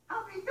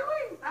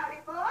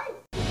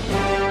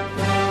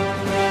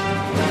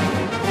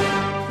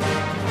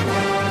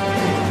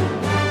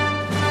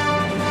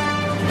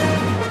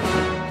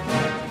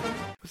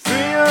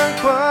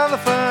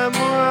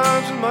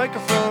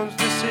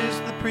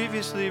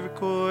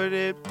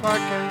Recorded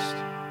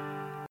podcast.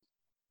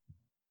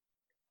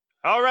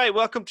 All right,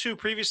 welcome to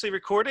Previously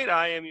Recorded.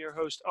 I am your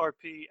host,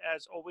 RP.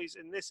 As always,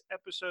 in this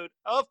episode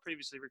of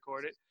Previously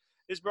Recorded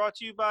is brought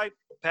to you by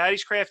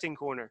Patty's Crafting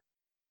Corner.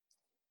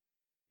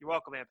 You're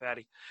welcome, Aunt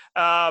Patty.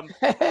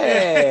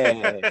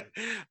 Hey.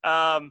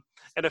 An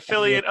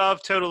affiliate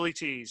of Totally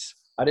Tease.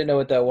 I didn't know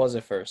what that was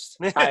at first.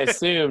 I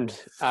assumed,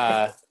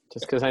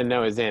 just because I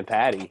know his Aunt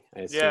Patty, I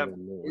assumed. Yeah. I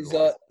knew what it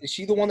was. Is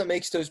she the one that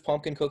makes those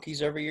pumpkin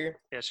cookies every year?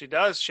 Yeah, she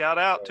does. Shout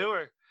out to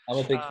her. I'm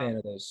a big fan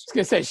of those. I was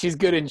going to say, she's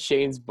good in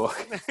Shane's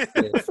book.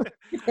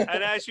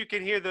 And as you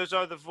can hear, those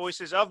are the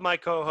voices of my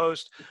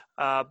co-host,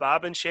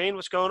 Bob and Shane.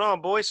 What's going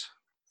on, boys?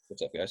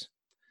 What's up, guys?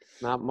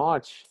 Not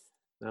much.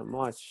 Not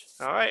much.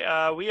 All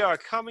right, we are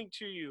coming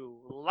to you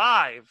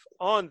live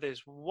on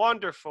this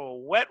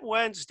wonderful wet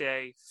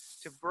Wednesday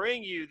to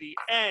bring you the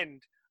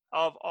end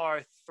of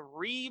our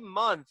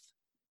 3-month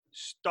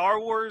Star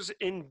Wars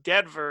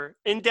Endeavor.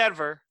 We're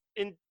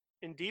in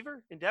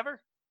Endeavor,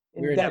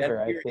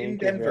 I think. in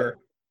Denver.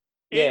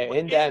 Yeah,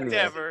 in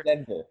Denver.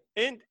 Denver.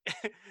 In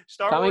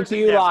Star Coming Wars to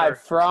you Endeavor.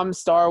 live from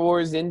Star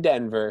Wars in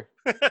Denver.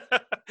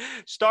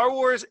 Star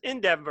Wars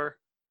Endeavor.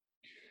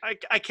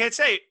 I can't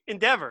say it.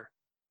 Endeavor.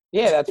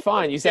 Yeah, that's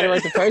fine. You said it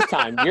right the first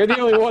time. You're the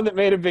only one that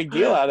made a big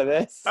deal out of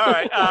this. All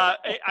right.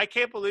 I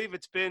can't believe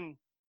it's been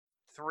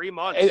 3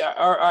 months.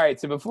 All right.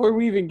 So before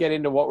we even get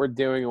into what we're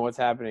doing and what's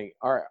happening,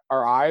 are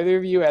either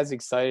of you as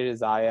excited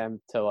as I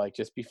am to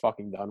just be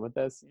fucking done with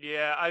this?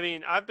 Yeah, I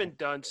mean, I've been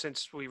done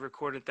since we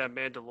recorded that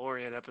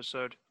Mandalorian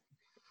episode.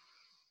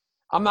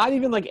 I'm not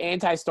even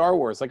anti-Star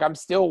Wars. I'm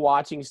still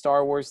watching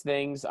Star Wars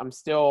things. I'm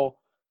still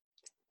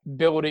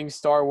building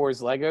Star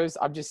Wars Legos.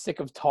 I'm just sick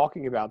of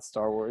talking about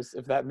Star Wars,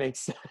 if that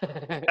makes sense.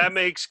 That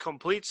makes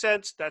complete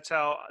sense. That's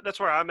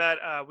where I'm at.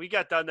 We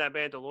got done that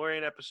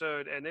Mandalorian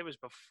episode, and it was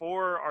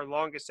before our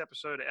longest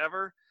episode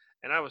ever,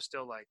 and I was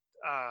still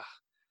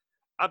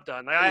I'm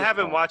done. I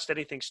haven't watched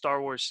anything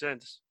Star Wars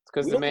since. It's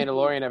because the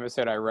Mandalorian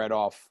episode I read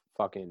off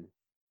fucking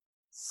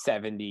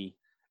 70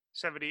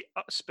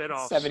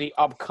 spinoffs. 70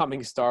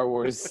 upcoming Star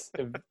Wars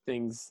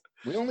things.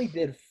 We only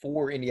did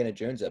 4 Indiana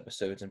Jones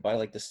episodes, and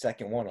by the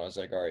second one, I was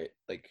like, all right,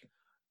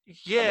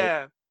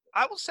 Yeah,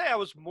 I will say I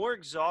was more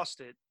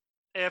exhausted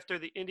after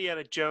the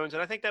Indiana Jones,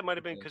 and I think that might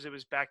have been because it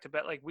was back to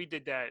back. We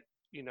did that,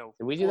 Did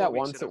we do that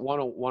 4 weeks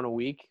one a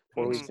week,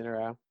 4 weeks in a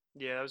row?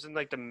 Yeah, it was in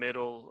the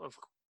middle of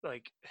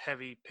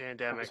heavy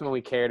pandemic. That's when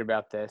we cared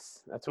about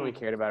this. That's when we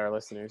cared about our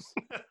listeners.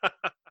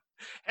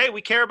 Hey,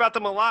 we care about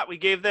them a lot. We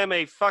gave them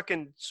a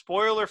fucking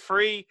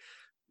spoiler-free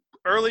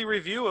early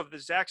review of the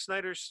Zack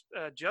Snyder's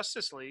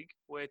Justice League,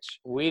 which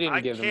we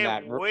didn't give them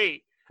that.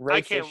 Wait.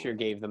 Ray Fisher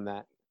gave them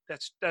that.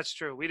 That's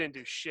true. We didn't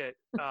do shit.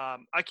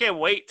 I can't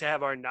wait to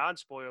have our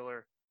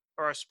non-spoiler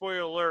or a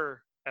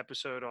spoiler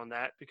episode on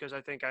that because I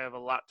think I have a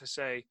lot to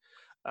say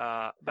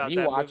about that movie.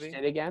 Have you watched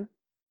it again?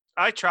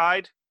 I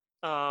tried.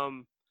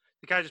 The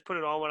guy just put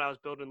it on when I was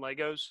building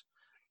Legos,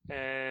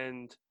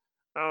 and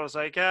I was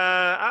like,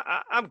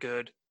 I'm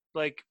good.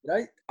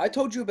 I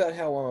told you about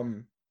how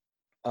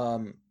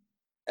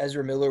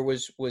Ezra Miller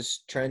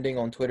was trending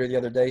on Twitter the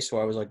other day, so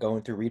I was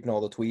going through reading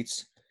all the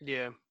tweets.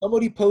 Yeah.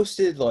 Somebody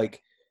posted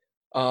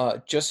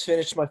just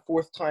finished my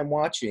 4th time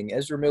watching.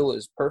 Ezra Miller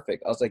is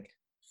perfect. I was like,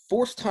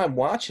 4th time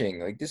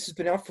watching? This has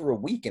been out for a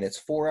week and it's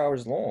 4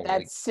 hours long.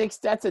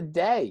 That's a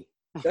day.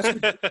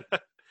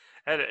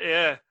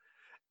 Yeah.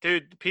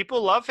 Dude,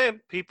 people love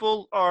him.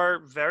 People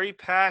are very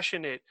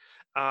passionate.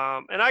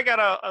 And I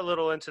got a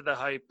little into the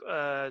hype.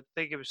 I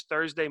think it was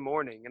Thursday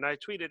morning, and I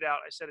tweeted out.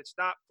 I said, "It's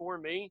not for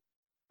me,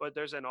 but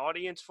there's an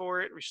audience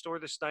for it. Restore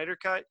the Snyder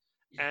Cut."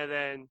 And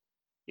then,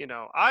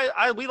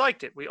 we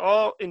liked it. We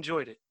all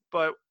enjoyed it,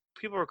 but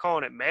people were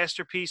calling it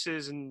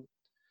masterpieces, and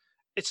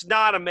it's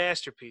not a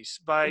masterpiece.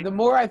 The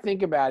more I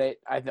think about it,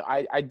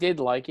 I did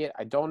like it.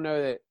 I don't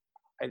know that.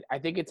 I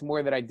think it's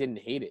more that I didn't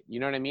hate it. You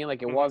know what I mean?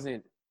 It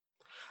wasn't.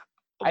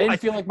 I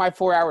didn't feel like my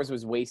 4 hours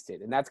was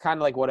wasted, and that's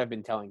kind of what I've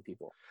been telling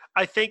people.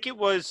 I think it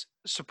was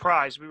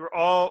surprise. We were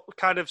all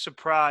kind of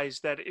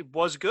surprised that it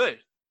was good.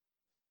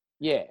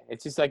 Yeah,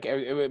 it's just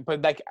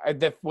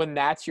when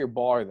that's your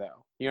bar,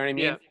 though. You know what I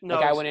mean? Yeah, no,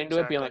 I went into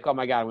it being like, oh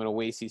my God, I'm going to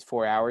waste these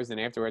 4 hours. And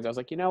afterwards I was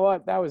like, you know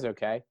what? That was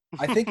okay.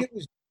 I think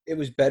it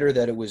was better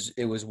that it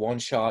was one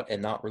shot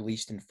and not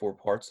released in 4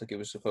 parts like it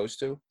was supposed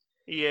to.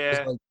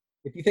 Yeah.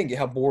 If you think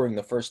how boring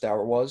the first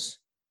hour was,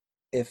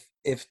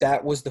 if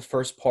that was the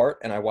first part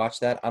and I watched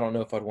that, I don't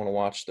know if I'd want to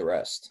watch the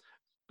rest.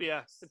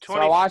 Yeah. So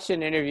I watched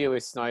an interview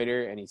with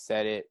Snyder and he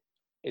said it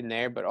in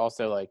there, but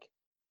also I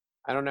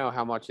don't know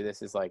how much of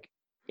this is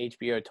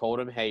HBO told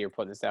him, hey, you're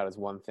putting this out as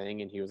one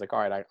thing. And he was like, all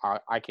right,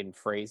 I can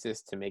phrase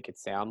this to make it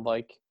sound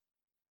like.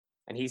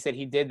 And he said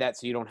he did that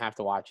so you don't have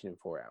to watch it in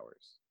 4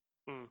 hours.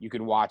 You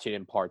can watch it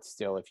in parts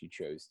still if you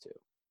chose to.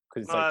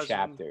 Because it's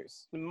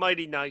chapters.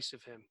 Mighty nice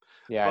of him.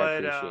 Yeah, I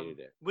appreciated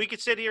it. We could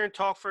sit here and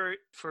talk for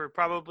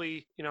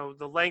probably,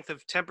 the length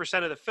of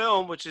 10% of the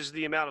film, which is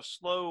the amount of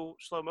slow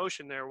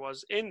motion there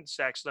was in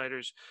Zack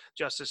Snyder's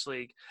Justice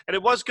League. And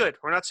it was good.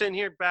 We're not sitting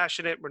here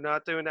bashing it. We're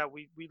not doing that.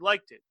 We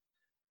liked it.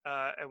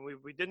 and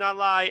we did not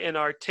lie in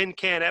our tin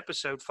can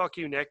episode. Fuck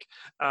you, Nick.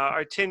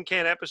 Our tin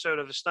can episode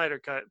of the Snyder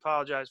Cut.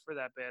 Apologize for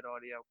that bad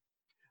audio.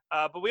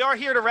 But we are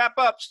here to wrap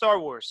up Star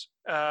Wars.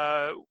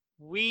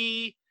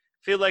 We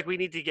feel like we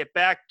need to get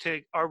back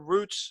to our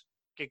roots,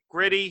 get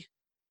gritty,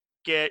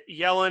 get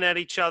yelling at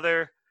each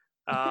other,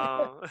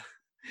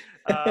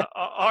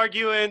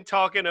 arguing,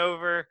 talking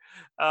over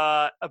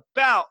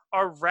about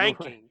our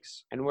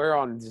rankings. And we're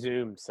on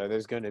Zoom, so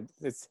it's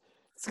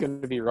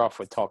gonna be rough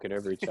with talking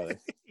over each other.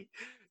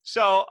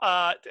 So,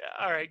 all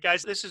right,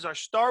 guys, this is our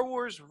Star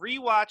Wars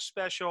rewatch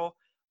special,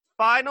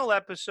 final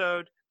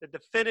episode, the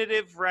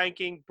definitive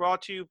ranking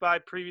brought to you by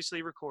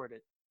Previously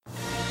Recorded.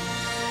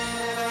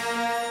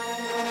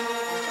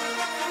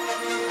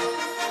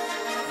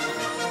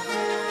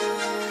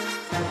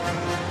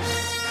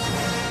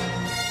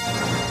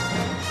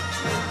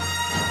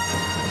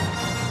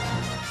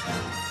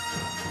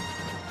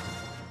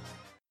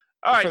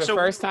 All right, For the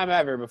first time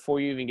ever,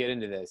 before you even get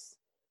into this,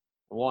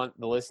 I want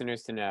the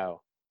listeners to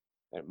know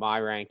that my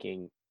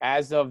ranking,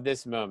 as of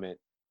this moment,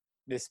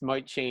 this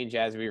might change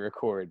as we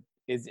record,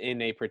 is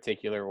in a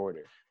particular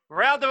order.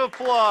 Round of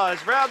applause,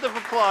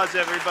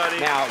 everybody.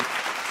 Now,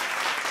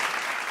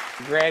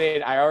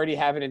 granted, I already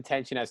have an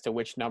intention as to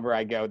which number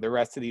I go. The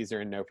rest of these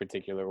are in no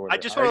particular order. I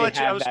just want to let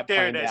you know.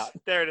 There it is. Out.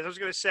 There it is. I was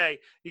going to say,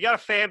 you got a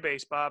fan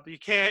base, Bob. You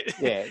can't.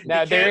 Yeah,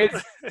 no, there's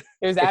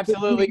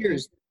absolutely.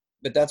 Years,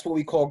 but that's what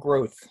we call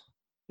growth.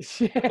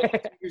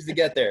 Years to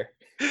get there.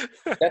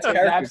 That's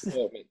character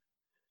development.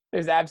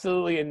 There's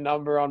absolutely a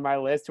number on my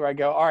list where I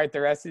go, all right,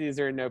 the rest of these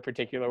are in no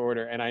particular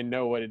order, and I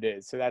know what it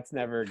is. So that's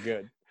never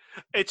good.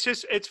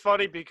 It's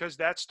funny because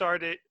that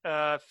started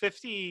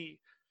 58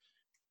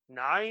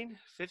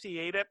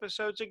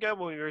 episodes ago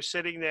when we were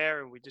sitting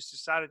there and we just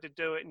decided to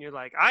do it. And you're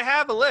like, I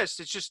have a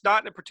list. It's just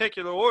not in a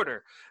particular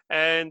order.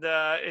 And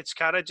it's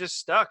kind of just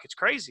stuck. It's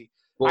crazy.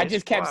 Well, I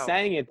just kept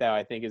saying it, though,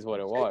 I think is what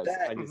it was.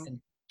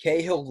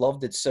 Cahill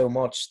loved it so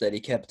much that he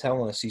kept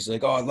telling us, he's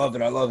like, oh, I love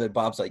it.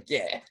 Bob's like,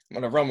 yeah, I'm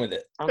going to run with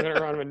it. I'm going to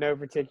run with no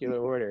particular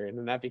order. And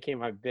then that became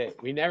my bit.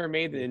 We never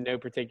made the in no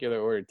particular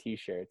order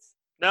T-shirts.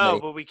 No,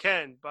 but we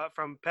can. But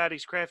from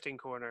Patty's Crafting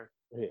Corner.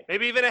 Yeah.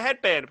 Maybe even a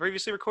headband, a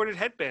previously recorded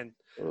headband.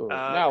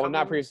 No,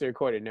 not previously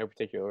recorded, no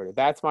particular order.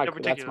 That's my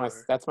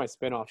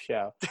spin-off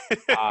show.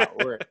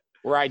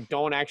 Where I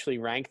don't actually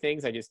rank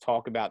things, I just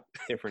talk about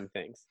different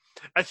things.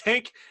 I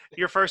think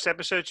your first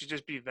episode should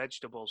just be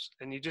vegetables,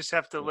 and you just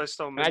have to list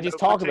them. And I just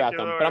talk about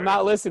them, but I'm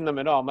not listing them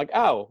at all. I'm like,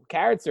 oh,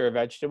 carrots are a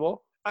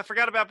vegetable. I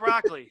forgot about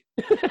broccoli.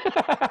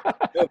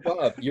 No,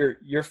 Bob,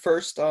 your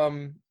first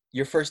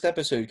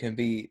episode can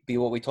be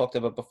what we talked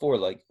about before,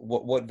 like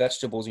what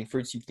vegetables and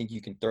fruits you think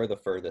you can throw the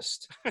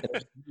furthest.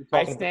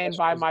 I stand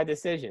by my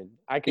decision.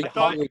 I could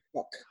huck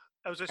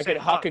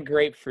a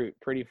grapefruit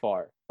pretty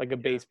far, like a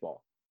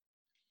baseball.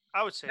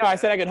 I would say. No, I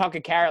said I could huck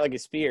a carrot like a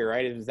spear,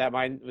 right? Was that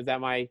my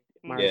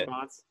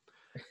response?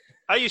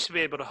 I used to be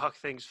able to huck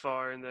things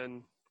far, and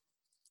then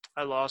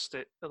I lost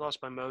it. I lost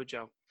my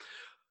mojo.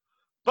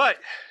 But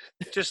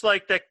just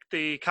like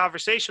the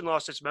conversation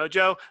lost its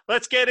mojo,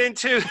 let's get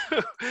into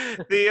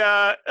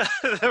the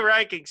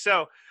rankings.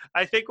 So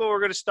I think what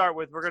we're going to start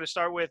with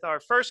our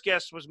first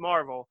guest was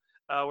Marvel,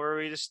 where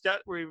we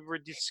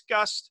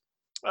discussed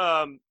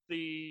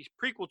the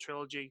prequel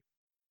trilogy.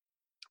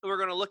 We're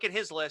going to look at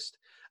his list.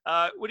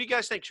 What do you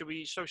guys think? Should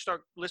we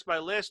start list by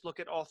list, look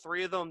at all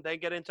three of them, then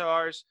get into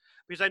ours?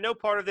 Because I know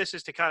part of this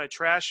is to kind of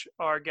trash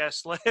our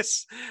guest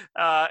lists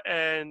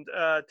and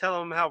tell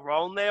them how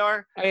wrong they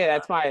are. Oh, yeah,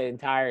 that's my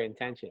entire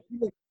intention.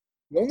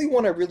 The only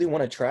one I really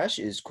want to trash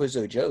is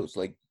Quizzo Joe's.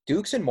 Like,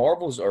 Dukes and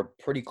Marvels are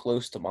pretty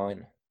close to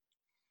mine.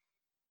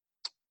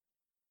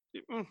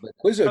 But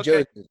Quizzo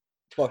Joe's is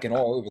fucking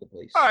all over the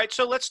place. All right,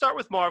 so let's start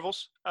with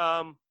Marvels.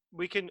 I'll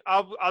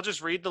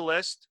just read the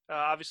list.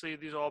 Obviously,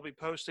 these will all be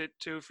posted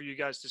too for you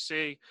guys to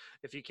see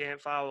if you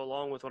can't follow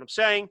along with what I'm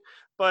saying.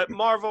 But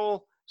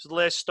Marvel's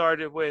list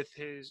started with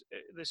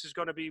this is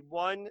going to be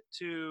 1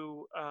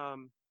 to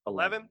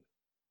 11.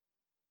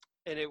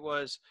 And it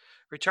was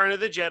Return of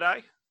the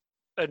Jedi,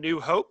 A New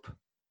Hope,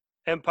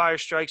 Empire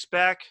Strikes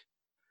Back,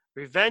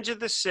 Revenge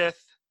of the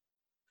Sith,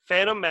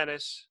 Phantom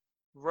Menace,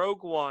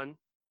 Rogue One,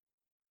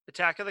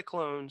 Attack of the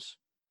Clones,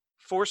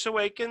 Force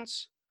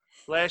Awakens,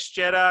 Last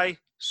Jedi,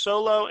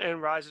 Solo,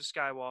 and Rise of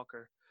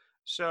Skywalker.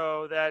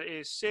 So that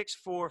is 6,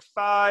 4,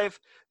 5,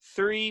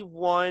 3,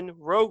 1,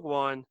 Rogue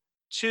One,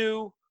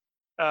 2,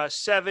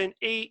 7,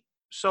 8,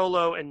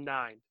 Solo, and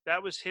 9.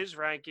 That was his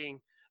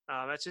ranking.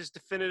 That's his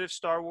definitive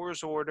Star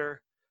Wars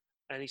order,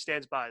 and he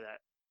stands by that.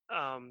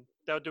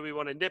 Now, do we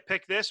want to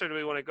nitpick this, or do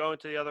we want to go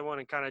into the other one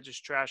and kind of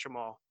just trash them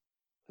all?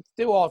 Let's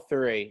do all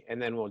three,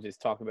 and then we'll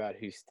just talk about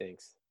who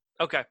stinks.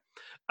 Okay.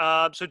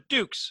 So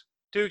Duke's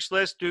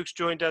list. Duke's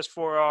joined us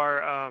for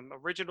our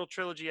original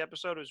trilogy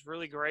episode. It was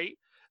really great.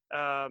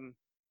 All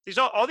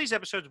these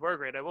episodes were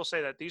great. I will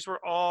say that these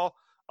were all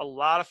a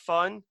lot of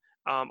fun.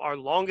 Our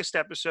longest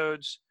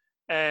episodes,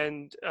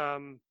 and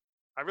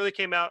I really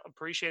came out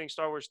appreciating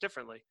Star Wars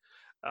differently.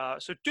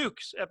 So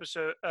Duke's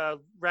episode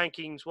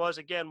rankings was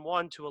again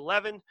 1 to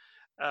 11.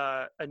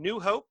 A New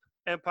Hope,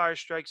 Empire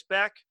Strikes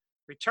Back,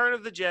 Return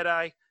of the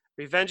Jedi,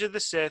 Revenge of the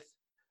Sith,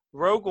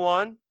 Rogue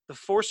One, The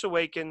Force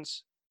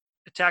Awakens,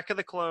 Attack of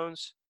the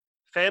Clones,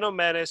 Phantom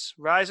Menace,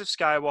 Rise of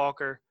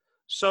Skywalker,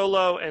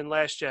 Solo, and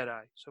Last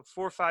Jedi. So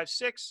 4, 5,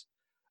 6,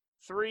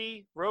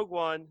 3, Rogue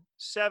One,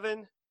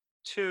 7,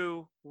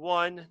 2,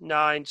 1,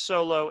 9,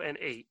 Solo, and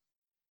 8.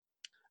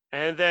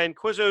 And then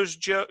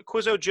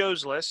Quizzo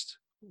Joe's list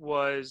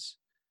was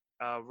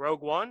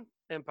Rogue One,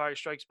 Empire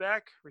Strikes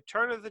Back,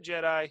 Return of the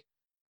Jedi,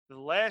 The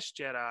Last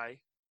Jedi,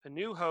 A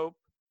New Hope,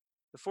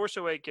 The Force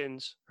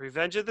Awakens,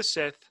 Revenge of the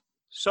Sith,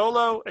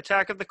 Solo,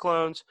 Attack of the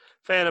Clones,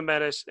 Phantom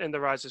Menace, and The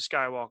Rise of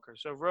Skywalker.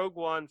 So Rogue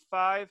One,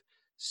 5,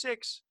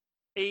 6,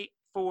 8,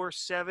 4,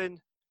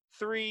 7,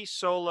 3,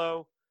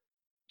 Solo,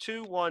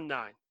 2, 1,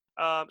 9.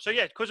 So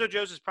yeah, Quizzo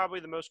Joe's is probably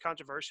the most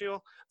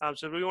controversial.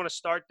 So do we want to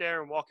start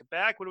there and walk it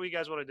back? What do you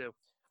guys want to do?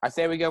 I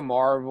say we go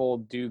Marvel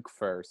Duke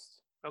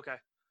first. Okay.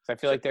 So I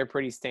feel like they're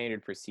pretty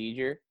standard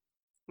procedure.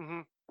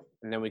 Mm-hmm.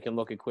 And then we can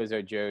look at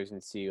Quizzo Joe's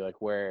and see like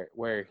where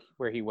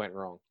he went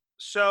wrong.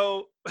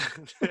 So,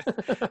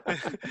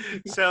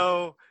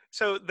 so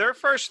their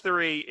first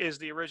three is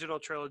the original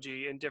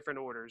trilogy in different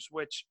orders,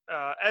 which,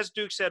 as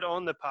Duke said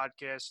on the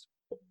podcast,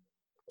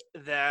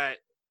 that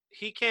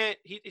he can't.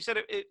 He said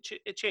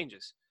it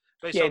changes.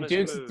 Based on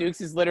his mood.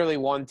 Duke's is literally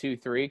 1, 2,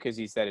 3 because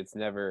he said it's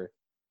never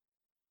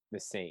the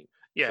same.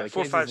 Yeah, so like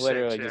 4, 5, 6.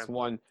 Literally yeah. just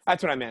one.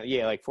 That's what I meant.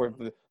 Yeah, like for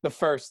the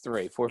first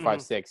three, 4,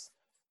 5, 6,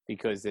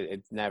 because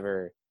it's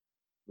never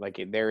like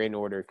they're in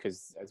order.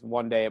 Because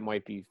one day it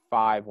might be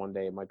 5, one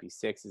day it might be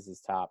 6 is his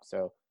top.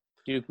 So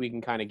Duke, we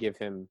can kind of give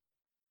him.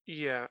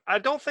 Yeah, I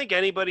don't think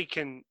anybody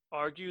can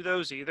argue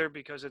those either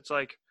because it's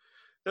like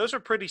those are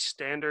pretty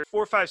standard.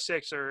 4, 5,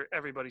 6 are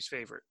everybody's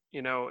favorite.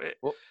 You know.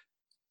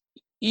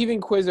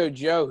 Even Quizzo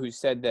Joe, who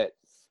said that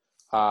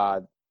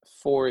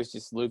 4 is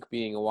just Luke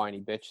being a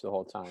whiny bitch the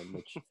whole time,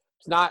 which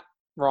is not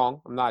wrong.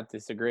 I'm not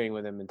disagreeing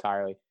with him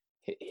entirely.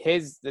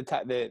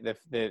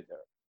 The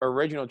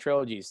original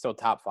trilogy is still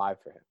top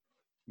 5 for him.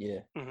 Yeah.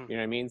 Mm-hmm. You know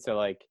what I mean? So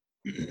like,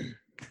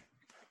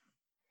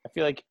 I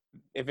feel like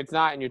if it's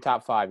not in your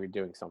top 5, you're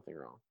doing something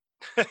wrong.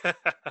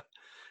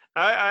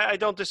 I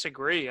don't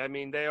disagree. I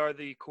mean, they are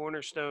the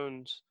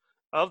cornerstones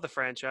of the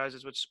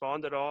franchises, which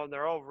spawned it all, and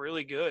they're all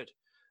really good.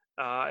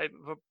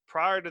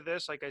 Prior to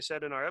this, like I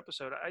said in our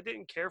episode, I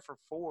didn't care for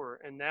 4,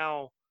 and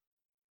now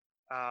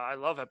I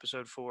love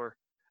episode 4.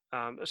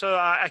 So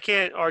I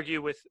can't argue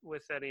with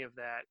any of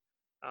that.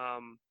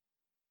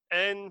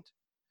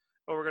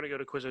 We're gonna go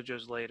to Quizzo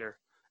Joe's later.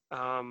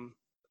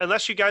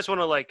 Unless you guys want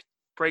to like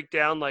break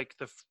down like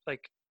the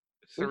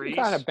threes. We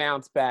can kind of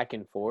bounce back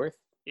and forth.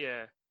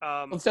 Yeah.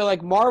 So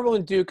like Marvel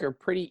and Duke are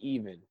pretty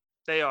even.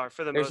 They are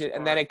for the most part.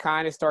 And then it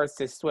kind of starts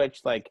to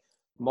switch. Like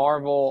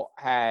Marvel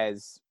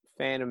has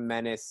Phantom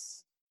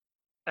Menace,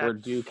 where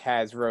Duke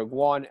has Rogue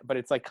One, but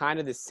it's like kind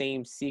of the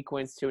same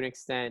sequence to an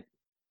extent.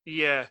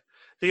 Yeah.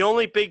 The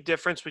only big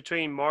difference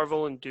between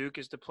Marvel and Duke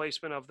is the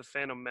placement of the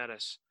Phantom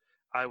Menace,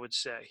 I would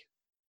say.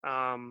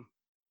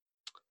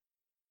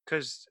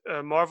 Because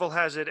Marvel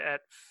has it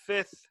at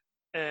 5th,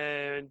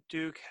 and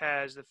Duke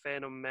has the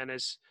Phantom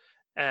Menace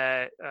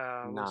at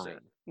 9.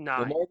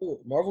 Well,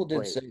 Marvel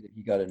did say that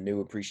he got a new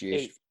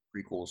appreciation for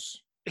prequels.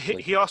 Like,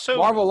 he also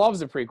Marvel loves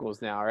the prequels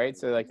now, right?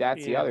 So like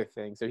that's the other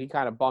thing. So he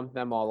kind of bumped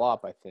them all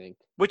up, I think.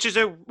 Which is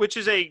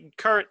a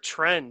current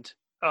trend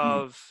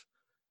of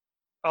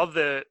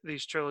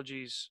these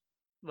trilogies.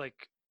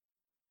 Like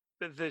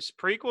these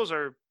prequels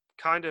are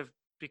kind of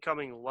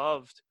becoming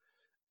loved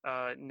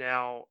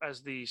now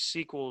as the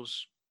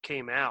sequels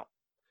came out.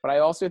 But I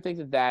also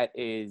think that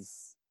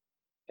is,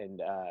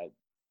 and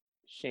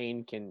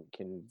Shane can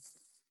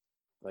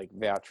like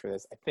vouch for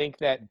this. I think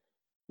that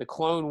the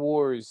Clone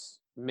Wars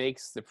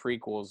makes the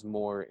prequels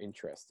more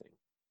interesting.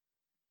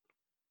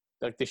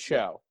 Like the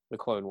show, the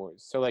Clone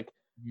Wars. So like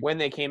when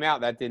they came out,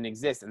 that didn't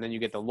exist, and then you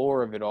get the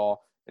lore of it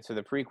all. And so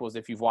the prequels,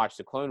 if you've watched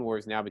the Clone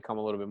Wars, now become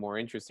a little bit more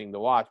interesting to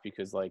watch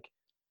because like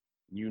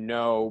you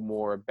know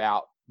more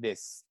about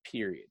this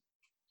period.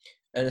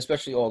 And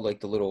especially all like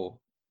the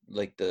little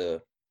like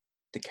the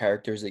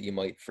characters that you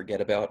might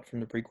forget about from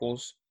the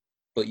prequels,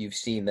 but you've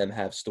seen them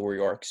have story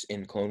arcs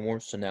in Clone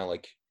Wars, so now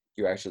like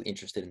you're actually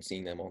interested in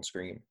seeing them on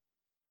screen.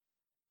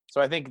 So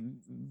I think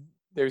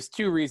there's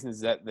 2 reasons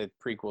that the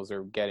prequels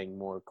are getting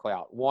more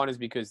clout. One is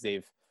because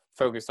they've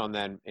focused on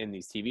them in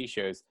these TV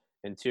shows,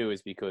 and 2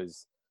 is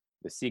because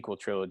the sequel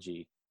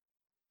trilogy,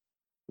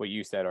 what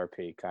you said,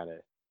 RP, kind of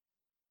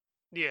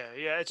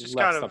it's just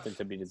left kind of something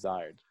to be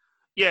desired.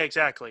 Yeah,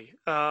 exactly.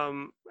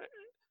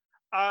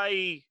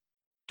 I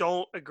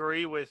don't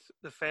agree with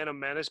the Phantom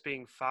Menace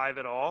being 5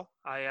 at all.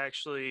 I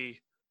actually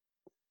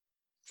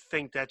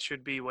think that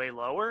should be way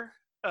lower.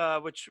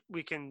 Which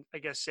we can, I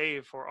guess,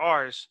 save for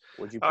ours.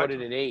 Would you put it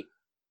at 8,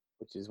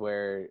 which is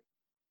where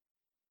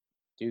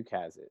Duke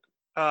has it?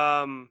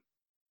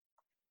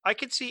 I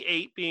could see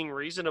 8 being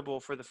reasonable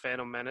for the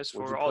Phantom Menace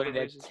Would for you all put the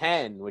it reasons. at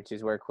 10, which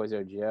is where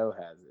Quizzo Joe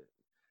has it?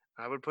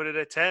 I would put it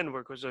at 10,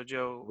 where Quizzo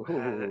Joe had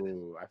it.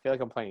 Ooh, I feel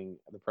like I'm playing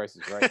The Price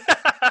is Right.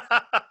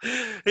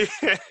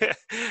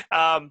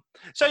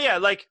 So yeah,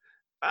 like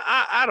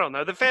I don't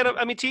know. The Phantom.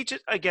 I mean,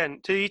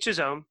 to each his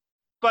own.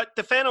 But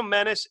the Phantom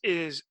Menace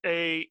is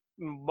a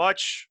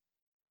much.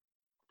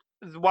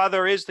 While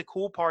there is the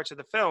cool parts of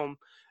the film,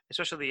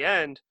 especially the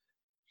end,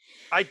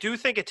 I do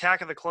think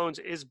Attack of the Clones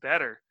is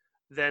better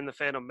than the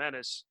Phantom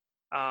Menace,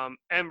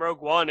 and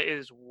Rogue One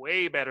is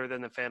way better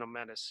than the Phantom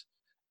Menace.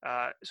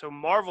 So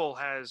Marvel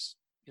has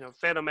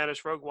Phantom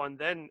Menace, Rogue One,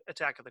 then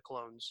Attack of the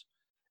Clones,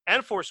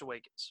 and Force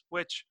Awakens,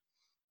 which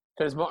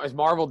So is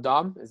Marvel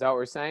dumb? Is that what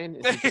we're saying?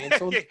 Is he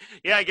canceled?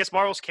 yeah, I guess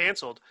Marvel's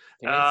canceled.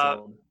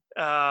 Canceled.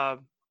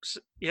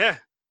 Yeah,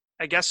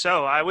 I guess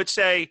so. I would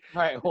say.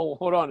 All right,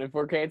 hold on. If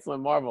we're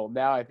canceling Marvel,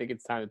 now I think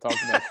it's time to talk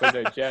about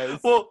Quizzo Joe's.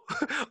 Well,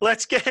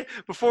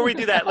 before we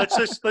do that,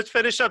 let's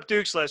finish up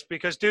Duke's list,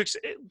 because Duke's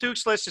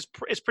list is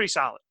pretty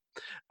solid.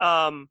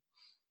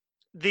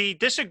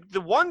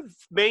 The one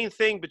main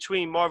thing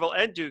between Marvel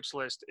and Duke's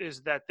list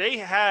is that they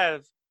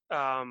have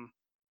The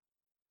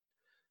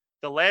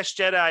Last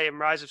Jedi and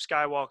Rise of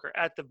Skywalker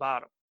at the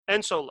bottom,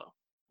 and Solo,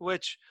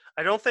 which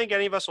I don't think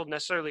any of us will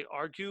necessarily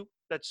argue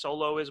that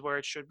Solo is where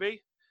it should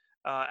be,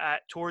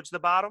 towards the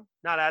bottom,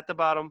 not at the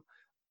bottom.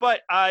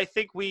 But I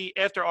think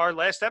after our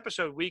last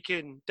episode, we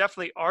can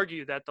definitely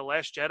argue that The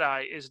Last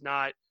Jedi is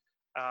not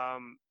a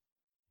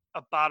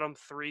bottom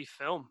 3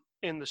 film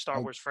in the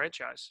Star Wars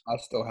franchise. I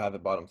still have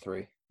it bottom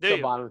 3.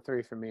 Still bottom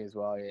 3 for me as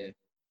well. Yeah,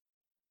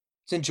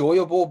 it's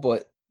enjoyable,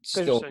 but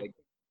still,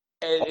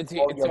 it's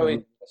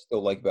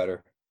still like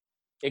better.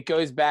 It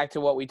goes back to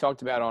what we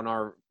talked about on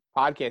our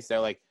podcast,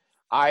 though. Like,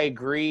 I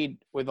agreed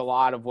with a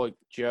lot of what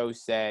Joe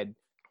said,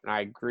 and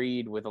I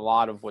agreed with a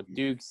lot of what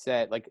Duke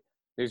said. Like,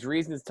 there's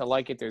reasons to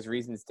like it, there's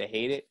reasons to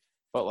hate it,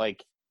 but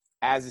like,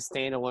 as a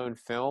standalone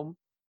film,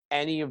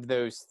 any of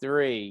those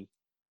 3,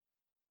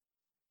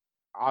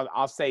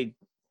 I'll say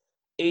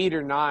 8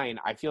 or 9,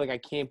 I feel like I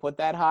can't put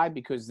that high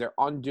because they're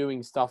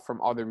undoing stuff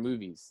from other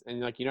movies. And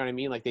like, you know what I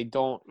mean? Like, they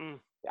don't,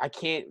 I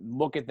can't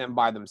look at them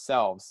by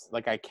themselves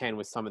like I can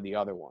with some of the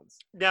other ones.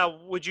 Now,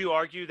 would you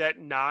argue that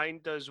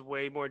 9 does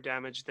way more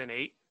damage than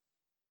 8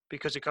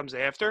 because it comes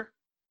after?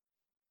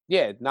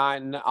 Yeah,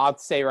 9, I'll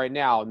say right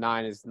now,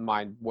 9 is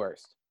my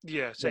worst.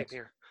 Yeah, same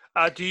here.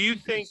 Do you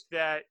think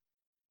that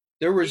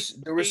there was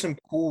some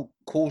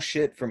cool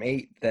shit from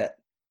 8 that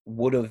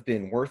would have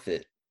been worth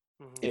it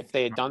if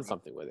they had done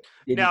something with it?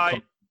 Now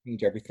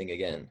change everything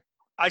again.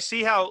 I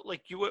see how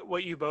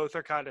what you both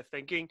are kind of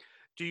thinking.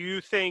 Do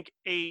you think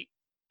 8?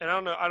 And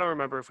I don't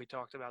remember if we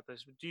talked about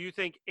this, but do you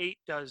think 8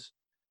 does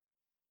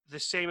the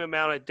same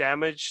amount of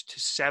damage to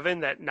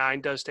 7 that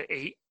 9 does to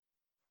 8?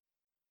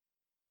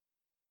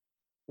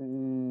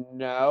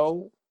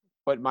 No,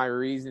 but my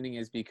reasoning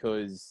is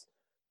because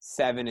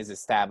 7 is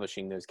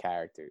establishing those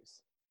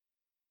characters.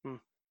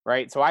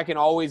 Right? So I can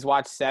always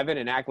watch 7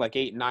 and act like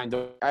 8 and 9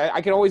 don't.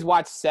 I can always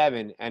watch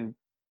 7 and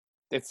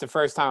it's the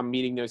first time I'm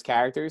meeting those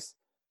characters.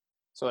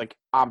 So, like,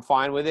 I'm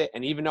fine with it.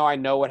 And even though I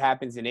know what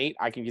happens in 8,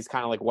 I can just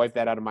kind of, like, wipe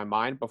that out of my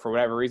mind. But for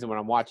whatever reason, when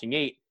I'm watching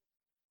 8,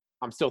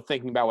 I'm still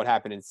thinking about what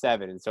happened in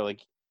 7. And so,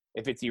 like,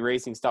 if it's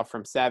erasing stuff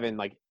from 7,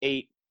 like,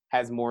 8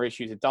 has more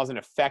issues. It doesn't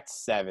affect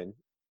 7.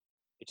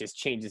 It just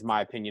changes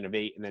my opinion of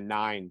 8. And then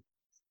 9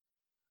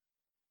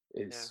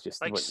 is just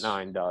like, what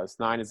 9 does.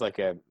 9 is like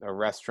a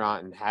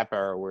restaurant in Happy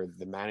Hour where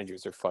the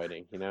managers are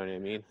fighting. You know what I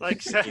mean?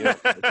 Like, you know,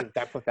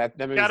 that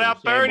shut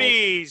up,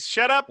 Bernie's!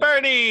 Shut up,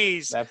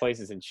 Bernie's! That place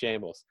is in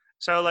shambles.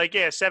 So, like,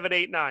 yeah, 7,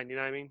 8, 9. You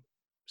know what I mean?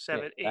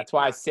 7, 8. That's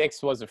why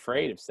 6 was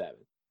afraid of 7.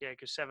 Yeah,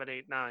 because 7,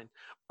 8, 9.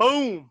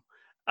 Boom.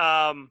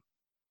 All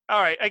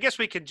right. I guess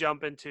we could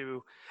jump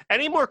into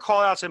any more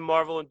call-outs in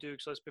Marvel and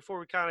Duke's list before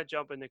we kind of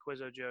jump into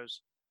Quizzo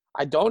Joe's.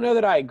 I don't know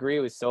that I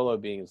agree with Solo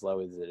being as low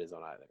as it is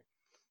on either.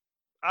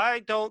 I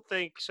don't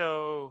think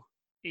so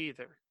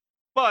either.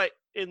 But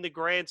in the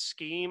grand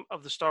scheme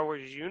of the Star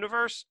Wars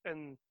universe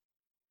and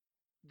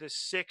the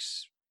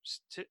 6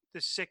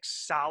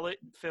 solid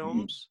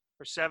films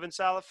or 7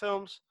 solid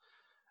films,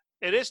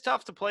 it is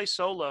tough to play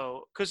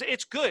Solo because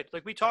it's good.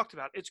 Like we talked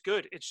about, it's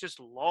good. It's just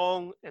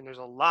long and there's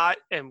a lot,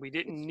 and we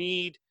didn't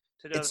need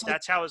to know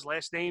that's how his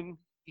last name.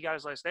 He got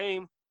his last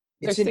name.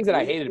 There's things that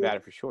I hated about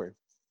it for sure.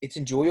 It's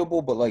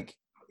enjoyable, but like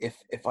if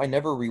I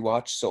never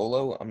rewatch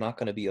Solo, I'm not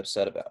going to be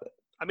upset about it.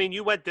 I mean,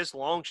 you went this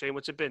long, Shane.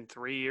 What's it been?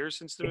 3 years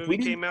since the movie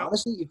came out?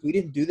 Honestly, if we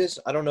didn't do this,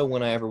 I don't know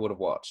when I ever would have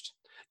watched.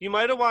 You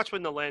might have watched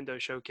when the Lando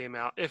show came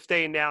out. If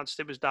they announced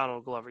it was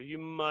Donald Glover, you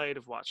might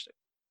have watched it.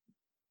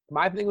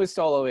 My thing with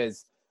Solo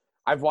is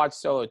I've watched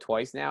Solo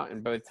twice now,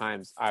 and both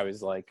times I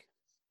was like,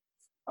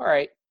 all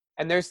right.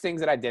 And there's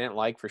things that I didn't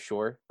like for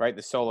sure, right?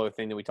 The Solo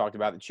thing that we talked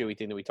about, the Chewie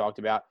thing that we talked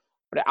about.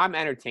 But I'm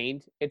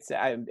entertained. It's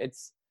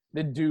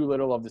the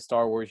Doolittle of the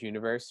Star Wars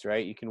universe,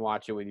 right? You can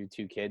watch it with your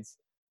 2 kids.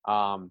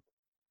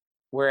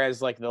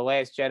 Whereas, like, The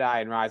Last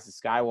Jedi and Rise of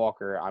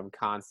Skywalker, I'm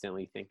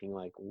constantly thinking,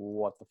 like,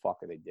 what the fuck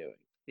are they doing?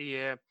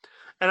 Yeah.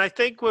 And I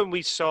think when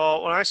I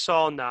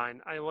saw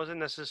 9, I wasn't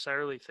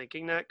necessarily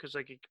thinking that because,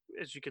 like,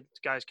 as you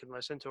guys can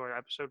listen to our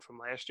episode from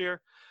last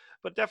year.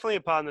 But definitely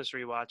upon this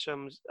rewatch,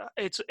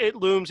 it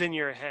looms in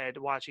your head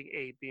watching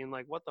 8 being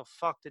like, what the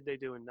fuck did they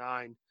do in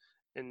 9?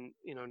 And,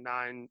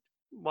 9,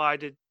 why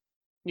did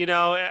You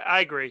know, I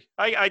agree.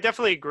 I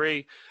definitely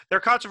agree. They're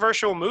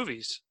controversial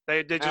movies. They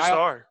And just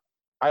are.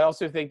 I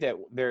also think that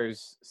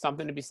there's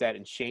something to be said,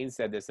 and Shane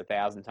said this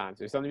 1,000 times.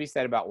 There's something to be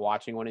said about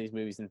watching one of these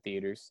movies in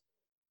theaters,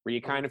 where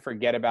you Mhm. kind of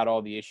forget about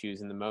all the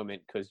issues in the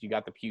moment because you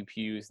got the pew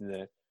pews and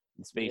the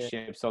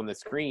spaceships on the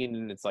screen,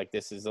 and it's like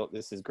this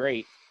is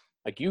great.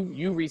 Like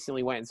you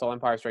recently went and saw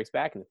Empire Strikes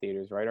Back in the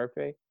theaters, right,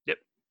 RP? Yep.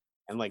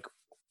 And like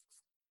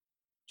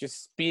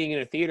just being in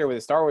a theater with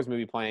a Star Wars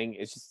movie playing,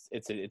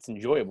 it's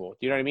enjoyable. Do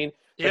you know what I mean?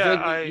 So I feel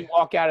Yeah, like you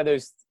walk out of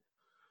those.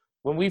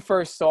 When we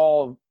first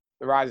saw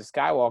The Rise of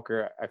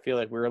Skywalker, I feel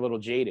like we were a little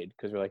jaded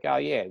because we're like, oh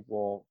yeah,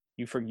 well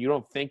you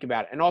don't think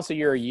about it, and also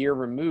you're a year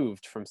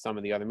removed from some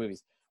of the other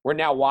movies. We're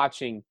now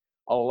watching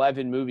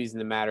 11 movies in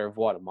the matter of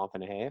what, a month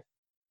and a half,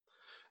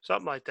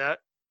 something like that.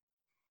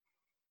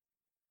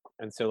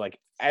 and so like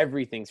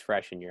everything's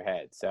fresh in your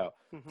head. So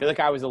I feel Mhm. like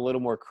I was a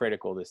little more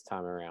critical this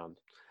time around.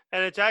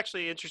 And it's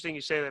actually interesting you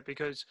say that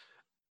because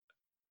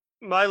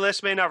my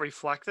list may not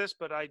reflect this,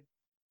 but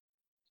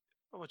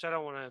which I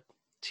don't want to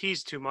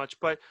tease too much,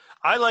 but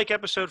I like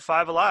Episode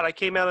 5 a lot. I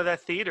came out of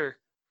that theater,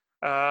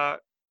 uh,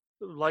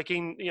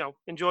 liking,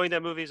 enjoying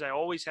that movie as I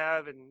always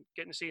have, and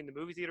getting to see it in the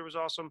movie theater was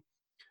awesome.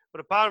 But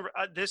upon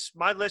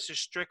my list is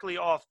strictly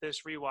off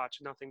this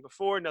rewatch. Nothing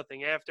before,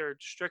 nothing after,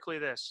 strictly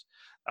this.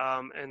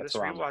 And That's this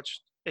where I'm at. rewatch,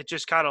 it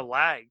just kind of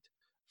lagged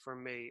for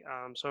me.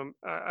 So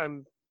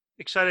I'm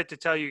excited to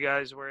tell you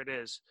guys where it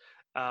is.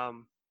 But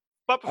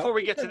I before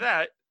we also get to kind of,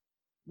 that,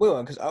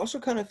 well, because I also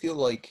kind of feel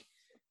like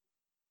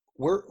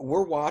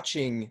we're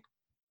watching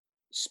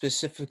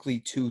specifically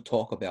to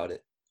talk about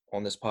it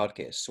on this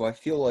podcast. So I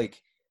feel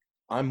like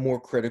I'm more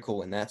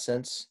critical in that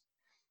sense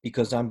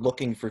because I'm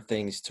looking for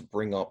things to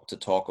bring up to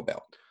talk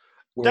about.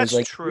 Whereas that's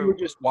like if we were true.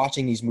 just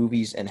watching these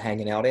movies and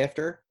hanging out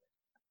after,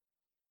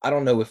 I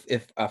don't know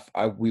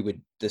if we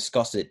would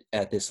discuss it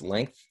at this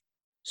length.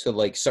 So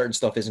like certain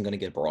stuff isn't going to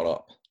get brought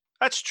up.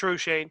 That's true,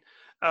 Shane.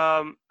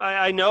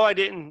 I know I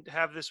didn't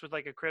have this with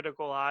like a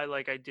critical eye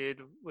like I did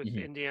with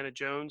Mhm. Indiana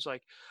Jones.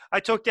 Like I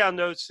took down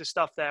notes to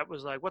stuff that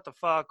was like, what the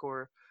fuck,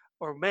 or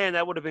man,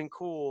 that would have been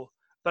cool.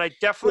 But I Yeah,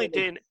 definitely like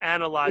didn't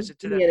analyze it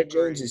to that Indiana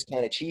Jones degree. is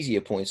kind of cheesy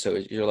at points, so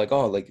you're like,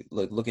 oh, like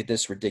look at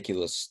this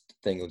ridiculous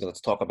thing.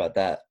 Let's talk about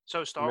that.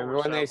 So Star Remember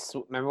Wars, when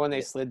so they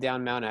Yeah. slid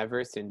down Mount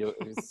Everest into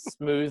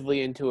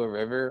smoothly into a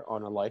river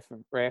on a life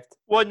raft?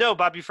 well, no,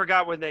 Bob, you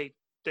forgot when they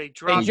They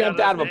dropped out jumped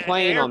of out of a the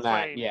plane on that.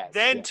 airplane. Yes,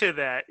 Then yes. to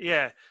that,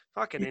 yeah,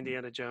 fucking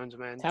Indiana Jones,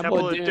 man. Temple of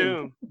Temple of Doom,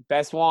 Doom,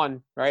 best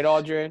one, right,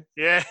 Aldrin?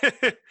 yeah.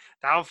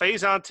 Down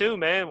Phazon too,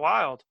 man.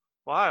 Wild,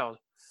 wild.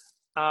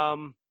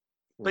 Um,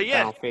 but yeah,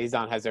 Donald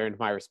Faison has earned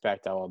my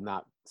respect. I will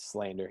not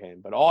slander him,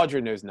 but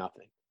Aldrin knows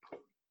nothing.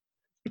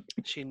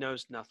 she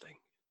knows nothing.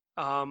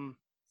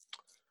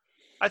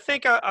 I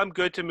think I'm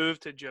good to move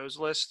to Joe's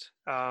list.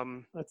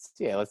 Let's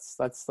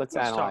Let's talk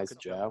analyze to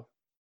Joe. Joe.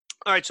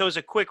 All right, so as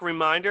a quick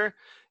reminder,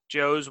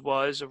 Joe's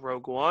was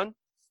Rogue One,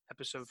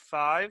 Episode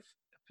 5,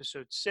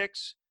 Episode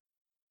 6,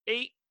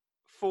 8,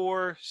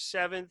 4,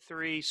 7,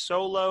 3,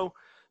 Solo,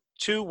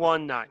 2,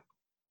 1, 9.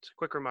 It's a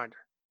quick reminder.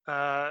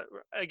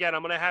 Again,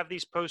 I'm going to have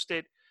these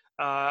posted.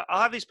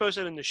 I'll have these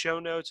posted in the show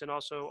notes and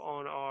also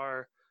on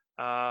our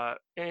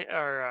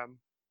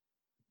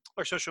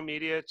social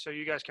media, so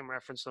you guys can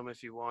reference them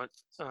if you want.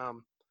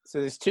 So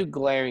there's two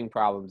glaring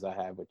problems I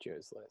have with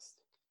Joe's list.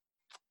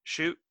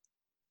 Shoot.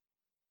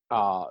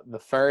 The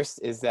first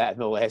is that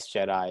The Last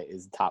Jedi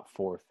is a top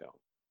 4 film.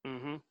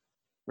 Mm-hmm.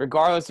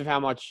 Regardless of how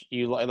much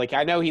you like,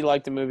 I know he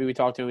liked the movie. We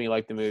talked to him. He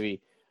liked the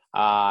movie.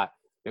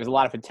 There's a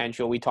lot of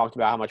potential. We talked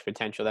about how much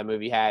potential that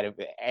movie had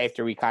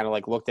after we kind of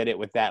like looked at it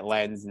with that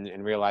lens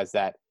and realized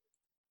that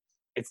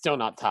it's still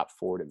not top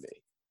 4 to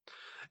me.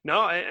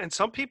 No, and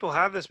some people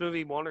have this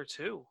movie 1 or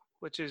 2,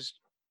 which is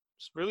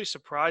really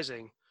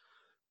surprising.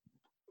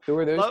 Who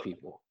are those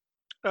people?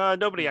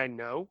 Nobody I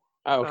know.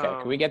 Oh, okay.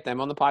 Can we get them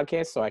on the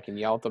podcast so I can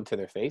yell at them to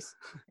their face?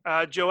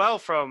 Joelle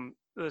from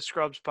the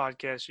Scrubs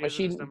podcast.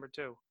 She is number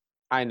 2.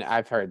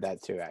 I've heard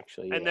that too,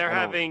 actually. And yeah, they're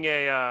having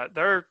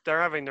they're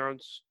having their own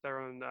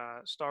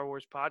Star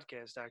Wars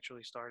podcast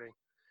actually starting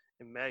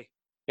in May.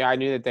 Yeah, I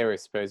knew that they were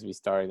supposed to be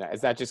starting that.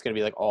 Is that just going to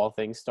be like all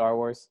things Star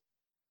Wars?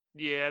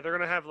 Yeah, they're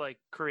gonna have like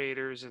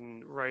creators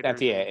and writers.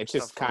 That's It's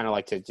just kind of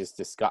like to just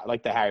discuss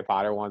like the Harry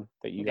Potter one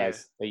that you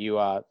guys that you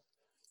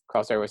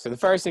cross over. So the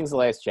first thing's The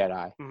Last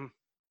Jedi, mm-hmm.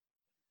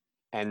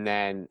 and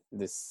then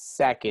the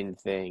second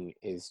thing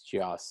is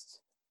just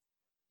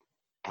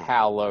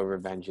how low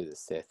Revenge of the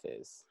Sith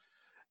is.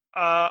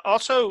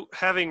 Also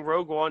having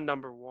Rogue One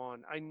number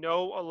 1. I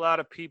know a lot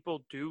of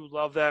people do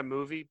love that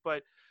movie,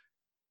 but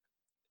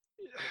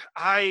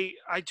I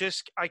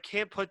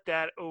can't put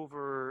that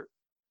over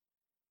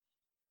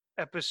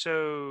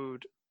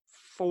Episode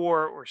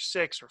 4 or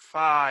 6 or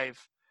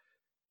 5,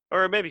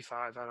 or maybe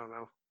 5. I don't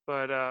know,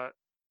 but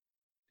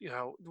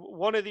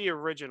one of the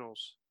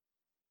originals.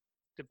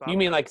 You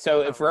mean like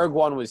so? If Rogue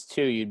One was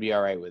 2, you'd be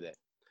all right with it?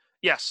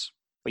 Yes.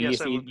 But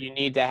yes, you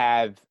need to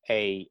have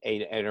an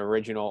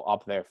original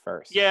up there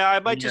first. Yeah, I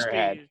might just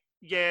be.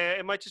 Yeah,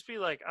 it might just be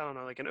like I don't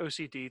know, like an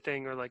OCD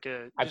thing or like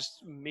a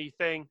just me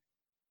thing.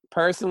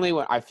 personally,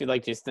 when I feel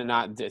like just to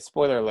not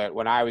spoiler alert,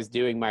 when I was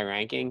doing my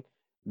ranking,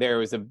 there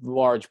was a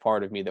large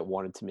part of me that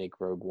wanted to make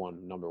Rogue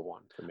One number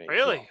one for me.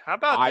 Really? Well, How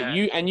about that?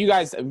 You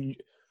guys,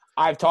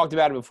 I've talked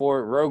about it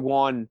before. Rogue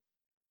One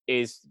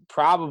is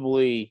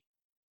probably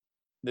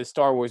the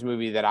Star Wars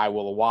movie that I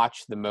will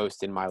watch the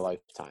most in my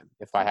lifetime,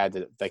 if I had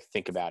to like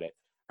think about it.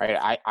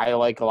 Right? I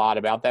like a lot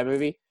about that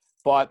movie,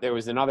 but there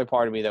was another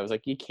part of me that was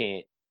like, you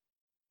can't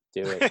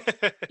do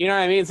it. You know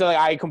what I mean? So like,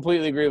 I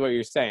completely agree with what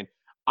you're saying.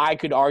 I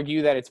could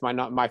argue that it's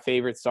my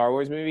favorite Star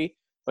Wars movie,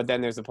 but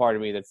then there's a part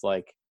of me that's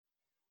like,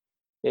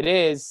 it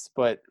is,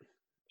 but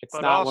it's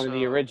But not one of the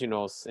also-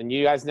 originals. And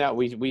you guys know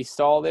we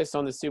saw this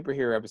on the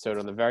superhero episode,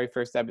 on the very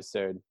first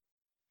episode.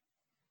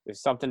 There's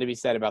something to be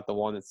said about the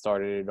one that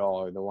started it all,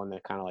 or the one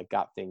that kind of like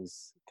got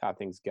things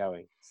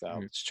going. So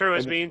Mhm. It's true.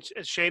 As Maybe- me,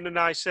 as Shane and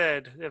I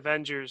said,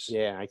 Avengers.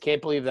 yeah, I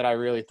can't believe that I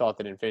really thought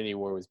that Infinity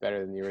War was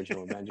better than the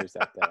original Avengers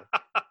that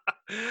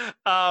day.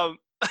 uh,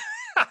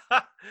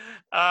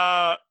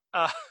 uh,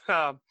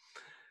 um,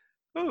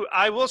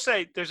 I will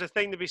say there's a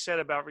thing to be said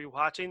about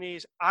rewatching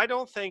these. I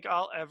don't think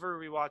I'll ever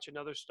rewatch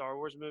another Star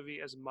Wars movie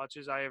as much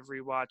as I have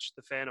rewatched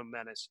The Phantom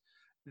Menace.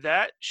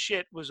 That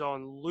shit was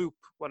on loop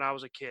when I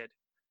was a kid.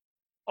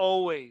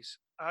 Always.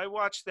 I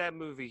watched that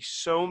movie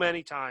so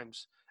many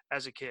times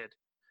as a kid.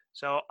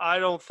 So I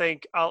don't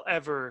think I'll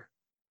ever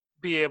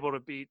be able to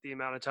beat the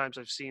amount of times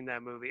I've seen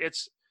that movie.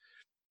 It's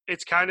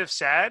kind of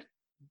sad,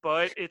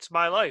 but it's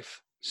my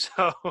life.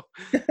 So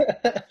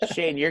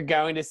Shane, you're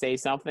going to say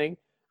something.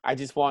 I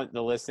just want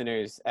the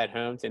listeners at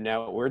home to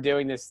know we're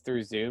doing this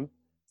through Zoom,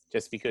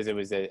 just because it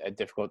was a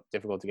difficult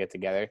to get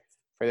together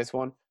for this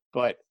one.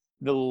 But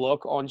the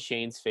look on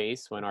Shane's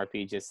face when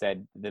RP just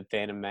said the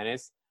Phantom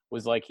Menace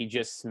was like he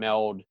just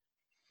smelled,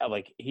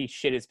 like he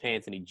shit his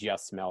pants and he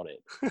just smelled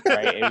it.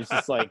 Right? It was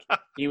just like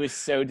he was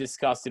so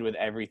disgusted with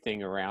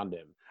everything around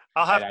him.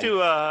 I'll have And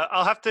to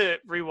I'll have to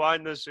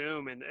rewind the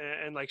Zoom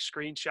and like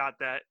screenshot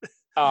that.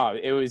 Oh,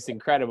 it was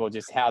incredible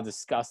just how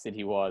disgusted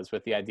he was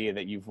with the idea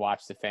that you've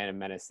watched The Phantom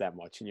Menace that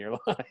much in your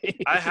life.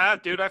 I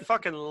have, dude. I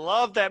fucking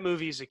loved that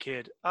movie as a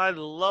kid. I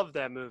love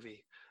that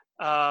movie.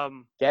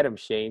 Get him,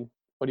 Shane.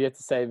 What do you have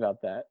to say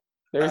about that?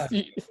 There's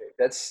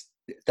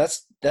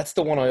That's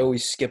the one I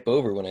always skip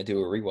over when I do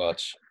a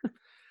rewatch.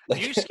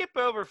 Like, you skip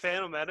over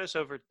Phantom Menace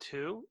over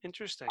 2?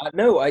 Interesting. I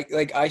know,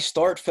 I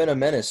start Phantom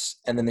Menace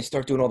and then they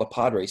start doing all the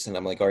pod racing.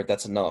 I'm like, all right,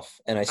 that's enough,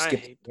 and I skip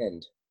to hate- the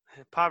end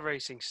Pod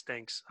racing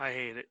stinks. I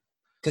hate it.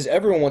 because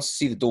everyone wants to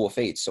see the Duel of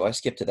Fates, so I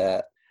skip to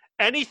that.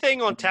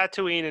 Anything on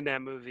Tatooine in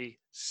that movie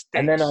stinks.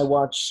 And then I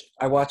watch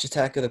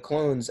Attack of the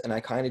Clones, and I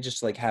kind of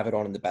just like have it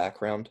on in the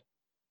background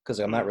because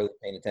I'm not really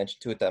paying attention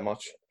to it that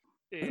much.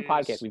 This is a Is-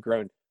 podcast we've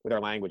grown with our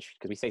language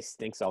because we say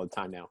stinks all the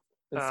time now.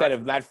 Instead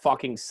of that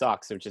fucking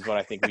sucks, which is what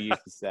I think we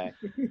used to say.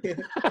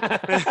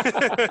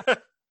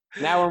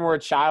 Now we're more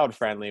child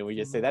friendly. We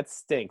just say that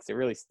stinks. It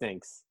really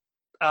stinks.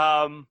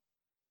 Yeah.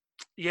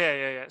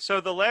 So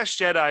The Last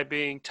Jedi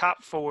being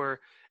top 4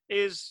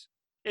 is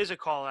a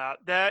call out.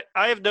 That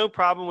I have no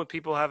problem with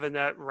people having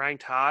that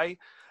ranked high.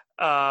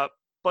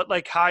 But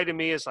like high to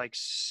me is like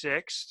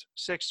six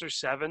or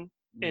 7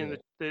 in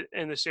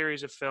the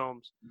series of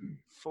films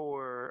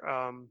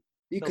for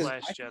Because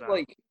Last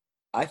Jedi.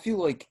 I feel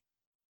like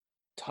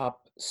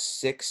top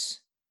 6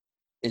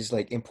 is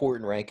like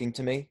important ranking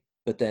to me,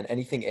 but then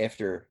anything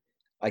after,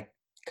 I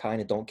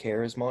kind of don't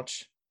care as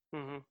much.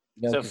 mhm.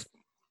 You know, So 'cause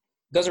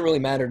it doesn't really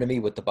matter to me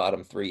what the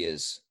bottom 3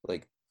 is.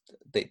 Like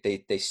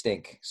they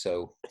stink,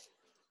 so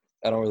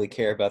I don't really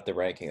care about the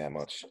ranking that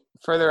much.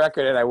 For the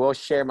record, and I will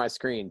share my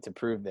screen to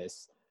prove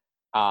this.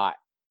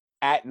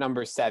 At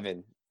number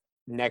 7,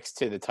 next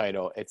to the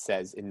title, it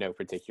says in no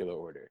particular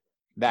order.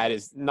 That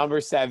is number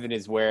 7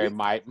 is where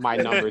my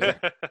numbers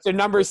are. So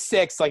number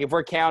 6, like if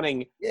we're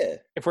counting Yeah,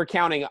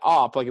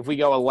 up, like if we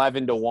go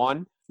 11 to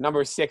 1,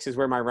 number 6 is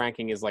where my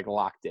ranking is like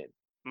locked in.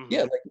 Mhm.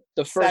 yeah. Like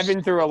the first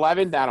 7 through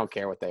 11, I don't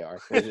care what they are.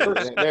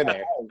 They're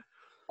there.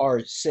 are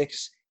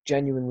 6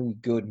 genuinely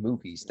good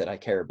movies that I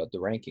care about the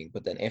ranking,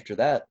 but then after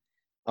that,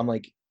 I'm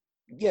like,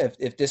 yeah,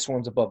 if this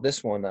one's above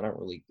this one, I don't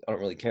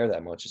really care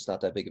that much. It's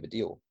not that big of a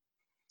deal.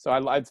 So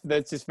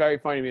that's just very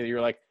funny to me that you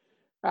were like,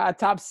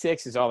 top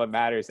 6 is all that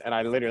matters, and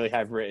I literally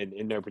have written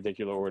in no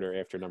particular order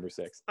after number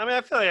 6. I mean,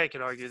 I feel like I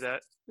could argue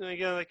that.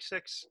 Again, like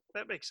 6,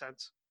 that makes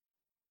sense.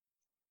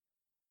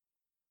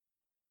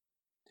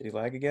 Did he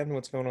lag again?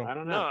 What's going I on?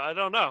 don't No, know. I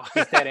don't know.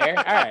 Just dead air.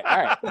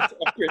 All right.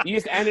 You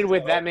just ended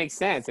with that makes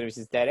sense, and it was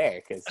just dead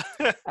air. Because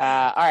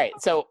all right,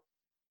 so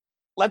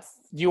do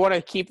you want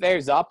to keep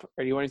theirs up,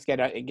 or do you want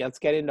to let's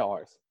get into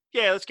ours?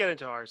 Yeah, let's get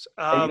into ours.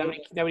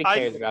 Nobody I-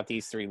 cares about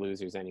these 3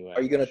 losers anyway.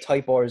 Are you gonna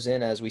type ours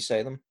in as we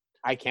say them?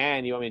 I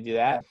can. You want me to do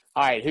that?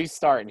 All right, who's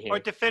starting here? Or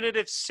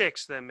definitive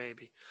 6, then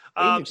maybe.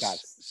 You can top-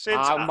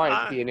 Since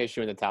might be an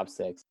issue in the top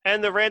 6.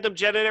 and the random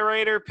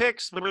generator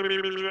picks.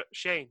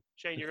 Shane,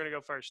 you're gonna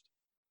go first.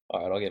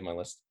 All right, I'll get my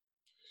list.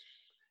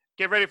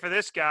 Get ready for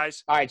this,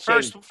 guys. All right,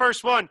 Shane.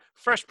 First one,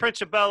 Fresh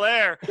Prince of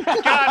Bel-Air.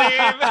 Got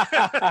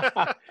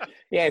him.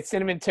 Yeah, it's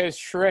cinnamon toast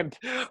shrimp.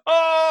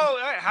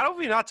 Oh, how have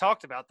we not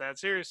talked about that?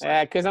 Seriously.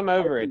 Because I'm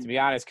over it, to be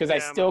honest. Because I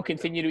Yeah, I'm still over it, too.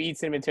 continue to eat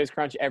Cinnamon Toast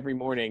Crunch every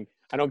morning.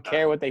 I don't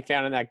care what they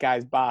found in that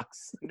guy's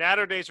box.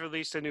 Natter Days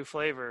released a new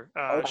flavor.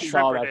 I saw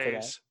Shrimper that today.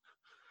 Days.